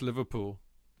 against Liverpool.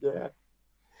 Yeah,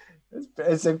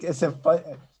 it's a fun.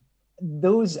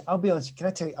 Those, I'll be honest. Can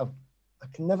I tell you? I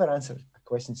can never answer a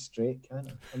question straight, can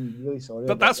I? I'm really sorry.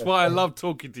 But that's why I love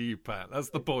talking to you, Pat. That's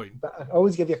the point. But I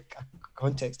always give you a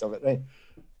context of it, right?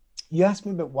 You asked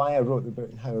me about why I wrote the book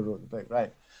and how I wrote the book,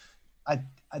 right?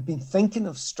 I'd been thinking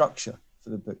of structure for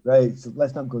the book, right? So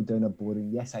let's not go down a boring.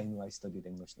 Yes, I know I studied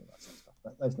English and all that sort of stuff,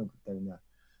 but let's not go down there.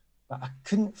 But I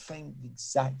couldn't find the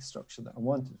exact structure that I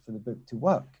wanted for the book to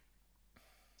work,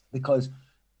 because,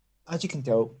 as you can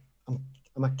tell,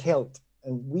 I'm a Celt,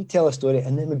 and we tell a story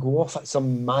and then we go off at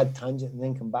some mad tangent and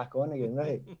then come back on again,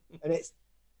 right? And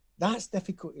that's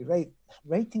difficult to write.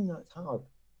 Writing that's hard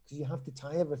because you have to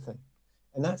tie everything,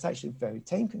 and that's actually very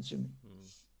time consuming.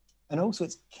 And also,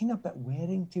 it's kind of a bit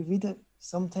wearing to read it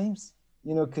sometimes,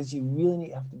 because you really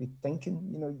have to be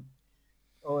thinking,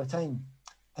 all the time.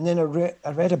 And then I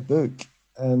read a book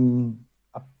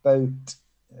about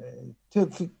 4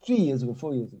 years ago,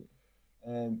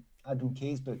 Adam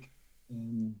Kay's book.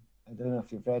 I don't know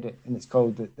if you've read it, and it's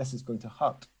called This Is Going to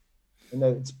Hurt. And now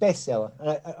it's bestseller. And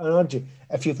I urge you,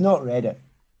 if you've not read it,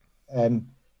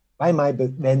 buy my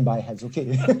book, then buy his,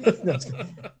 okay?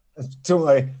 Don't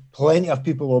worry, plenty of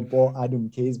people have bought Adam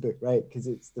Kay's book, right? Because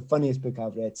it's the funniest book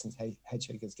I've read since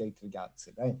Hitchhiker's Guide to the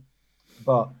Galaxy, right?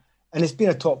 And it's been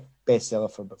a top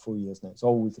bestseller for about 4 years now. It's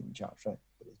always in the charts, right?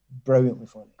 But it's brilliantly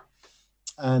funny.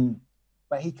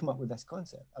 But he came up with this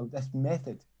concept, this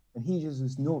method, and he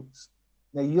uses notes.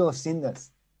 Now, you'll have seen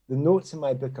this. The notes in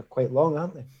my book are quite long,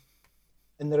 aren't they?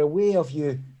 And they're a way of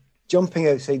you jumping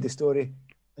outside the story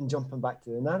and jumping back to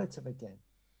the narrative again.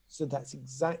 So that's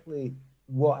exactly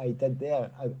what I did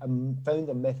there. I found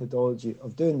a methodology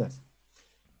of doing this.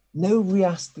 Now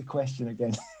re-ask the question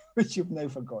again, which you've now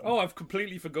forgotten. Oh, I've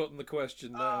completely forgotten the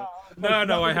question now.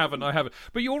 No, I haven't.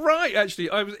 But you're right, actually.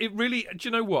 It really, do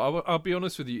you know what? I'll be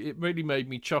honest with you. It really made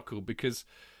me chuckle because,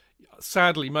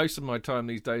 sadly, most of my time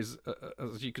these days,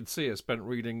 as you can see, I spent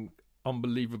reading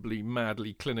unbelievably,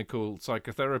 madly clinical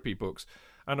psychotherapy books.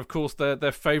 And, of course,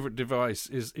 their favourite device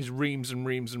is reams and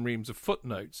reams and reams of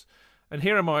footnotes. And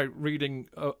here am I reading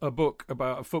a book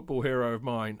about a football hero of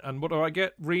mine, and what do I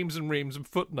get? Reams and reams of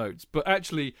footnotes. But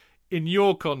actually, in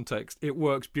your context, it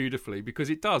works beautifully because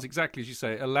it does, exactly as you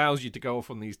say, it allows you to go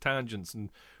off on these tangents and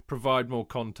provide more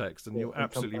contect, and you're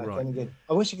absolutely right.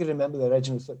 I wish you could remember the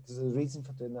original stuff, because there's a reason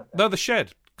for doing that. No, the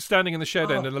shed. Standing in the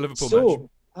shed end in the Liverpool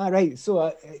match. Right. So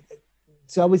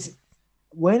I was,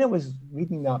 when I was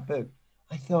reading that book,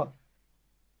 I thought,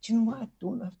 do you know what? I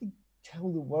don't have to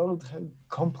tell the world how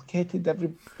complicated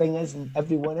everything is and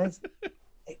everyone is.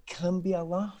 It can be a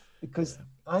laugh, because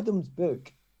Adam's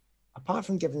book, apart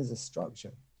from giving us a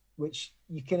structure, which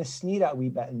you kind of sneer at a wee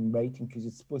bit in writing because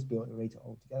you're supposed to be able to write it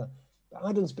all together. But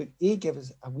Adam's book, gave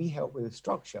us a wee help with the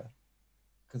structure,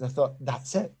 because I thought,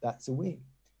 that's it, that's the way.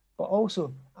 But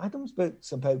also, Adam's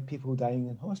book's about people dying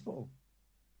in hospital,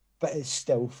 but it's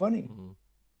still funny.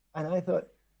 And I thought,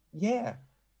 yeah,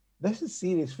 this is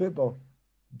serious football,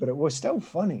 but it was still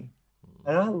funny.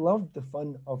 And I loved the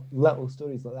fun of little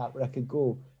stories like that, where I could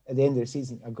go at the end of the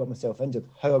season, I got myself injured.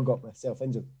 How I got myself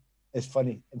injured is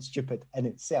funny and stupid in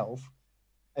itself.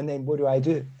 And then what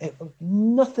do?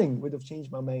 Nothing would have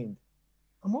changed my mind.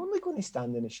 I'm only going to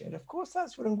stand in a shed. Of course,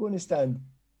 that's where I'm going to stand.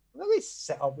 I'm not going to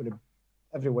sit up with a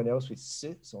everyone else with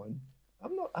suits on.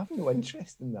 I have no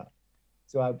interest in that.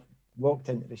 So I walked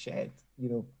into the shed,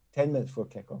 10 minutes before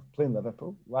kickoff, playing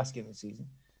Liverpool, last game of the season.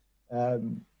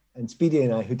 And Speedy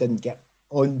and I, who didn't get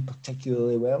on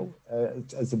particularly well,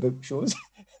 as the book shows,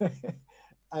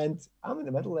 and I'm in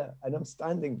the middle there, and I'm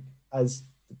standing as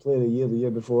the player of the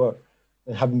year before,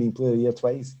 and having been player of the year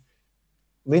twice,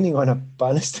 leaning on a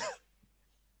banister.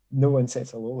 No one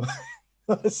says hello.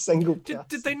 Not a single person.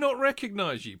 Did they not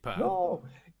recognise you, Pat? No,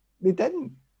 they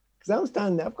didn't. Because I'm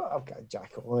standing there, I've got a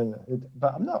jacket on,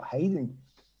 but I'm not hiding.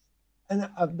 And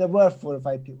there were 4 or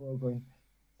 5 people who were going,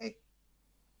 hey.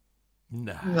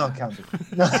 No, it can't be.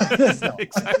 No, it's not.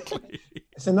 Exactly.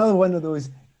 It's another one of those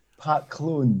Pat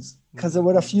clones. Because there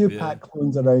were a few Pat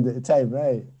clones around at the time,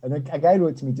 right? And a guy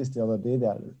wrote to me just the other day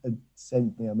there and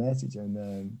sent me a message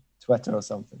on Twitter or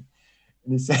something.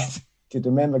 And he said, could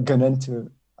remember going into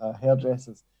a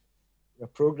hairdresser's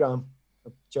program,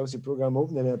 a Chelsea program,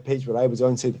 opening a page where I was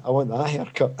on, said, I want that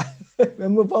haircut.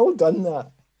 And we've all done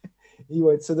that. He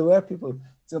went, so there were people.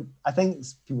 So I think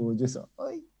people were just like, oh,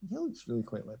 he looks really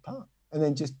quite like Pat. And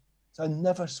then so I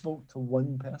never spoke to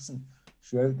one person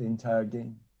throughout the entire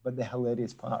game. But the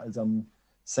hilarious part is I'm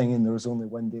singing There Was Only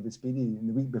One David Speedy. And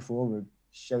the week before, we're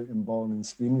shouting, bawling and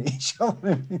screaming at each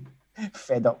other,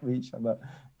 fed up with each other.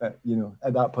 But,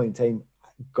 at that point in time, I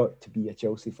got to be a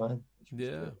Chelsea fan.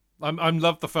 Yeah. I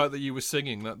love the fact that you were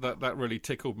singing. That really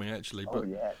tickled me, actually. But,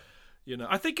 yeah.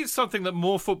 I think it's something that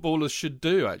more footballers should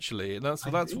do, actually, and that's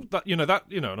on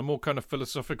a more kind of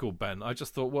philosophical bent. I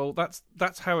just thought, well,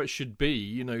 that's how it should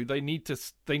be. They need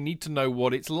to know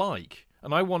what it's like,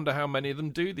 and I wonder how many of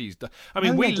them do these days. I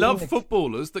mean, we love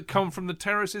footballers that come from the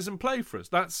terraces and play for us.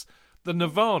 That's the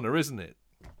nirvana, isn't it?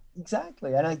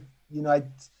 Exactly, and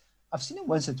I've seen it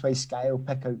once or twice. Sky will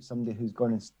pick out somebody who's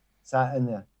gone and sat in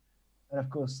there, and of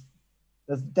course,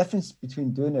 there's a difference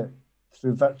between doing it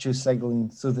through virtue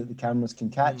signaling so that the cameras can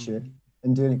catch you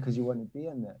and doing it because you want to be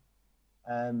in there.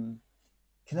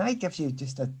 Can I give you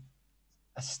just a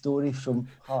story from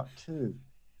part 2?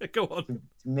 Go on. To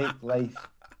make life,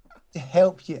 to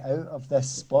help you out of this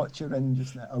spot you're in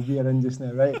just now, or we're in just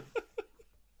now, right?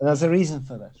 And there's a reason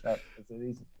for this, right? There's a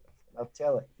reason for this. I'll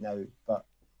tell it now, but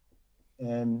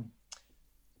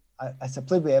I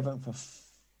played with Everton for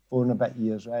 4 and a bit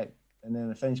years, right? And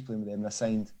then I finished playing with them and I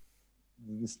signed.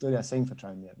 The story I signed for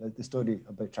Tranmere, the story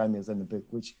about Tranmere is in the book,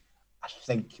 which I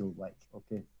think you'll like.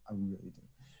 Okay, I really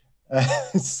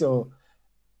do.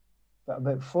 But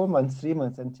about 3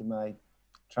 months into my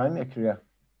Tranmere career,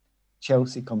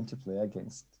 Chelsea come to play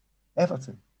against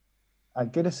Everton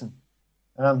at Goodison,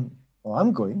 and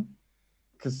I'm going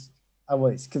because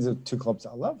there 2 clubs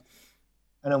that I loved,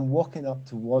 and I'm walking up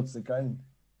towards the ground,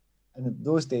 and in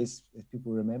those days, if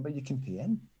people remember, you can pay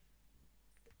in.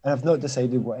 And I've not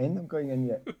decided what end I'm going in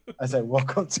yet as I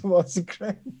walk up towards the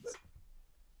ground.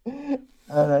 And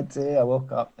I'd say I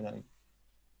woke up and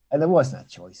there wasn't a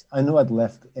choice. I know I'd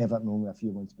left Everton only a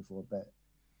few months before, but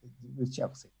it was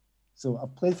Chelsea. So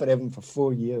I've played for Everton for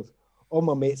 4 years. All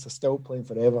my mates are still playing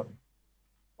for Everton.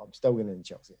 I'm still going in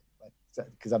Chelsea,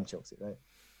 because I'm Chelsea, right?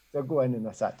 So I go in and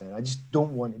I sat down. I just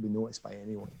don't want to be noticed by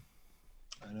anyone.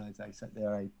 And as I sit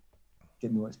there, I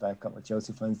get noticed by a couple of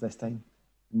Chelsea fans this time.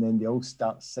 And then they all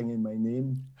start singing my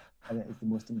name. And it is the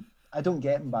most... I don't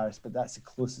get embarrassed, but that's the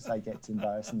closest I get to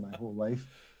embarrassing my whole life.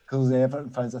 Because the Everton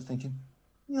fans are thinking,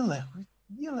 you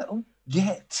little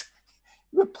git.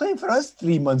 You were playing for us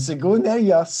 3 months ago, and now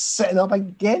you're sitting up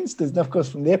against us. And of course,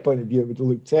 from their point of view, it would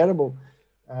look terrible.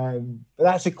 But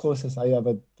that's the closest I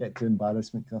ever get to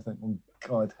embarrassment, because I think, oh,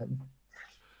 God.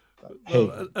 But, hey,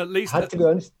 at least... I have to be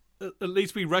honest. At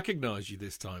least we recognise you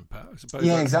this time, Pat. I suppose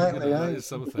exactly. That is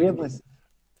something.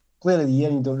 Player of the year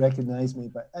and you don't recognise me,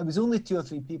 but it was only 2 or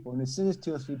 3 people, and as soon as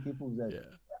 2 or 3 people did, it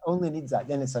only needs that.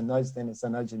 Then it's a nudge,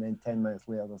 and then 10 minutes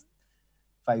later there's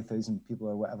 5,000 people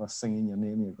or whatever singing your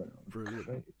name. You're going,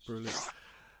 brilliant.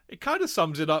 It kind of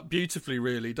sums it up beautifully,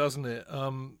 really, doesn't it?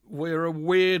 We're a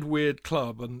weird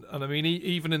club, and I mean,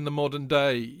 even in the modern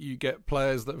day, you get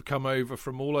players that have come over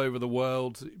from all over the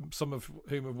world, some of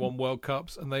whom have won World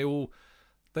Cups, and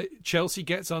Chelsea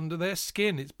gets under their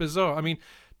skin. It's bizarre. I mean,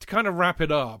 to kind of wrap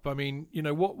it up, I mean,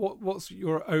 what's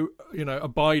your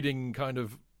abiding kind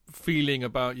of feeling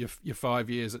about your 5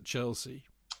 years at Chelsea?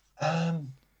 Hard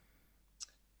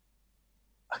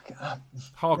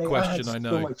question, I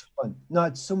know. So much fun. No, I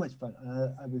had so much fun.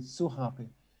 I was so happy.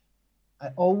 I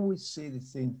always say the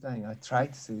same thing. I try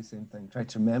to say the same thing. Try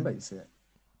to remember to say it.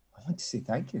 I want to say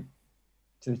thank you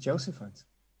to the Chelsea fans,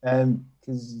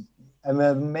 because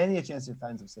many Chelsea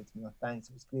fans have said to me, "Oh, thanks,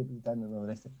 it was great what you've done," and all the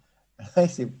rest of it. And I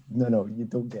say, no, you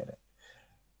don't get it.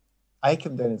 I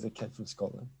came down as a kid from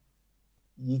Scotland.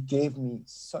 you gave me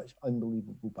such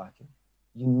unbelievable backing.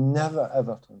 You never,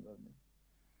 ever turned on me.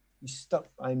 You stuck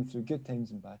by me through good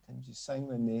times and bad times. You sang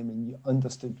my name and you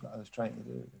understood what I was trying to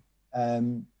do.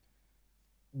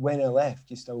 When I left,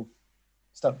 you still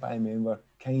stuck by me and were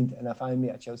kind. And if I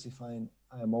meet a Chelsea fan,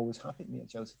 I am always happy to meet a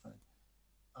Chelsea fan.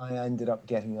 I ended up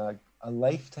getting a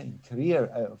lifetime career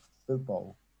out of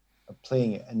football, of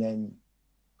playing it and then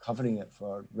covering it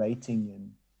for writing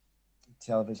and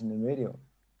television and radio.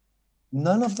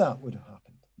 None of that would have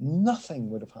happened. Nothing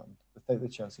would have happened without the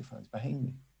Chelsea fans behind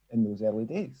me in those early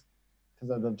days,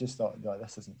 because I'd have just thought, no,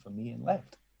 this isn't for me, and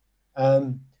left.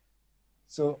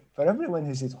 So for everyone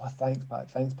who says, oh, thanks, Pat,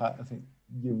 I think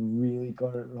you really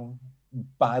got it wrong,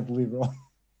 badly wrong.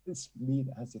 It's me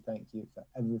that has to thank you for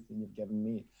everything you've given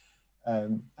me.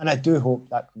 And I do hope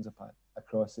that comes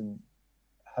across in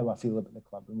how I feel about the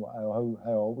club and how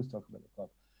I always talk about the club,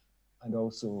 and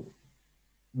also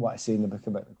what I say in the book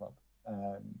about the club.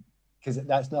 Because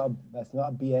that's not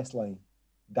a BS line.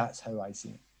 That's how I see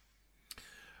it.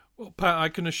 Well, Pat, I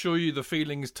can assure you the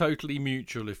feeling is totally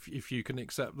mutual. If you can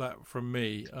accept that from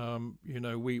me,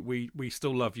 we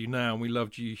still love you now, and we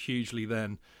loved you hugely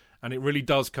then, and it really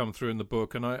does come through in the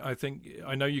book. And I think,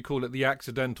 I know you call it the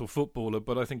accidental footballer,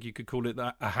 but I think you could call it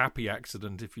a happy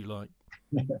accident if you like.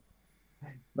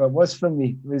 Well, it was for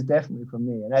me. It was definitely for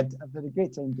me, and I've had a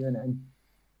great time doing it. And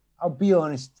I'll be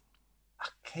honest, I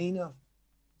kind of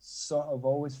sort of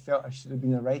always felt I should have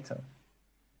been a writer.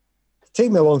 It's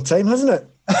taken me a long time, hasn't it?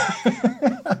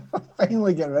 I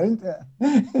finally get around to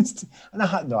it.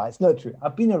 No, it's not true.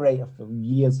 I've been a writer for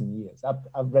years and years.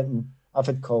 I've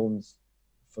had columns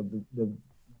for the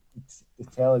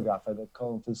Telegraph. I had a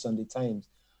column for the Sunday Times.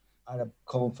 I had a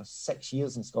column for 6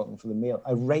 years in Scotland for the Mail.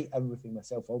 I write everything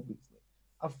myself, obviously.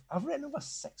 I've written over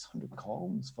 600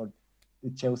 columns for the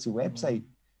Chelsea website.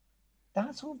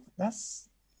 That's about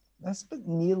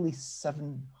nearly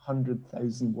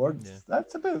 700,000 words. Yeah.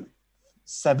 That's about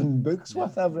 7 books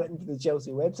worth I've written for the Chelsea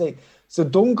website. So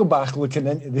don't go back looking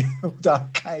into the old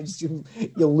archives. You'll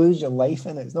lose your life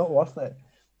in it. It's not worth it.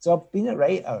 So I've been a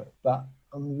writer, but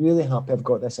I'm really happy I've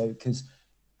got this out,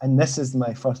 and this is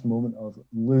my first moment of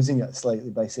losing it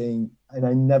slightly by saying, and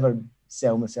I never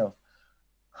sell myself,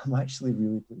 I'm actually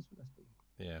really pleased with this book.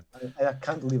 Yeah. And I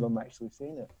can't believe I'm actually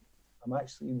saying it. I'm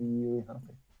actually really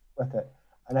happy with it.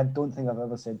 And I don't think I've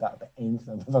ever said that about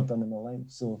anything I've ever done in my life.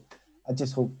 So I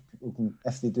just hope people can,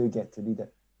 if they do get to read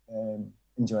it,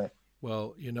 enjoy it.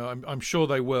 Well, I'm sure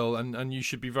they will, and you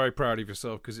should be very proud of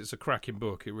yourself, because it's a cracking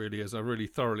book. It really is. I really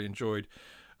thoroughly enjoyed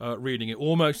reading it,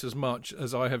 almost as much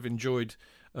as I have enjoyed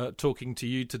talking to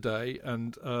you today.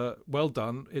 And well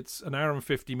done. It's an hour and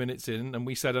 50 minutes in, and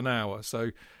we said an hour. So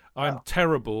I'm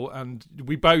terrible, and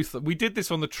we did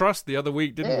this on the Trust the other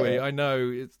week, didn't we? I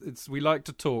know it's we like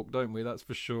to talk, don't we? That's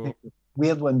for sure.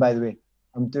 Weird one, by the way.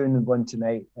 I'm doing one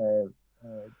tonight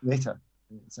later.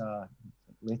 It's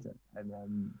later,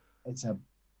 and it's a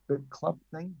book club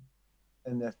thing,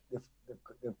 and they've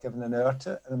given an hour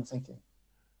to it, and I'm thinking,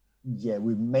 yeah,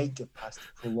 we might get past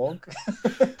the prologue.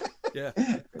 Yeah,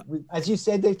 as you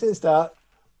said at the start,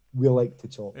 we like to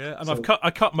talk. Yeah, and so,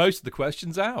 I cut most of the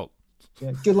questions out.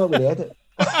 Yeah, good luck with the edit.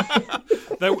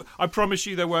 I promise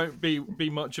you there won't be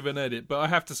much of an edit, but I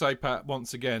have to say, Pat,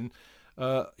 once again,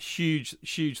 huge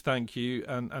thank you,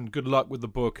 and good luck with the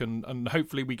book, and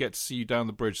hopefully we get to see you down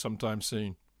the bridge sometime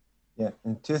soon. Yeah,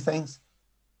 and 2 things.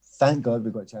 Thank God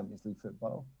we got Champions League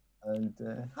football, and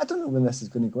I don't know when this is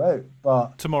going to go out,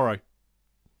 but tomorrow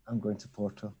I'm going to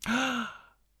Porto.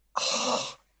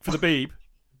 For the Beeb?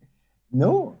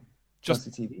 No, just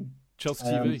the TV. Chelsea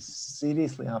TV.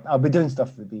 Seriously happy. I'll be doing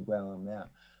stuff for the Beeb while I'm there,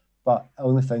 but I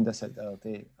only found this out the other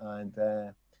day, and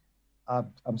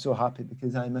I'm so happy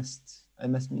because I missed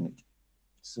Munich.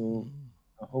 So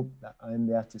I hope that I'm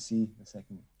there to see the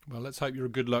second one. Well, let's hope you're a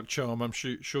good luck charm. I'm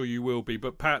sure you will be.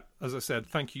 But Pat, as I said,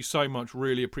 thank you so much.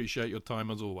 Really appreciate your time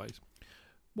as always.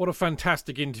 What a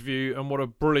fantastic interview, and what a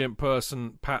brilliant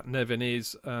person Pat Nevin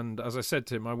is. And as I said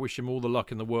to him, I wish him all the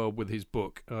luck in the world with his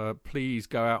book. Please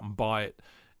go out and buy it.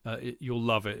 You'll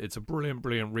love it. It's a brilliant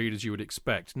read, as you would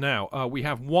expect. Now, we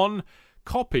have one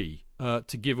copy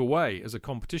to give away as a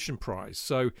competition prize.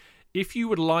 So if you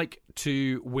would like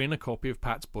to win a copy of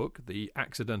Pat's book, The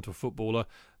Accidental Footballer,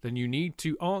 then you need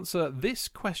to answer this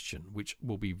question, which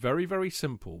will be very, very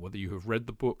simple, whether you have read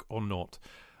the book or not.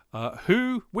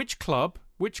 Which club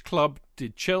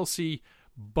did Chelsea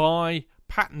buy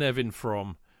Pat Nevin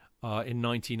from in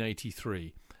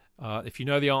 1983? If you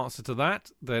know the answer to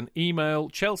that, then email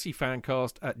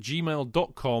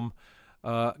chelseafancast@gmail.com.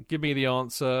 Give me the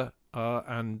answer.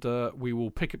 and we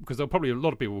will pick it, because there'll probably a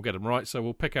lot of people will get them right, so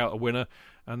we'll pick out a winner,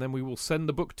 and then we will send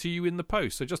the book to you in the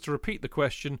post. So just to repeat the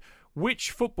question,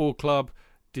 which football club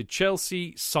did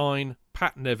Chelsea sign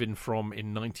Pat Nevin from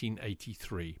in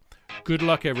 1983? Good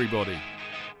luck, everybody.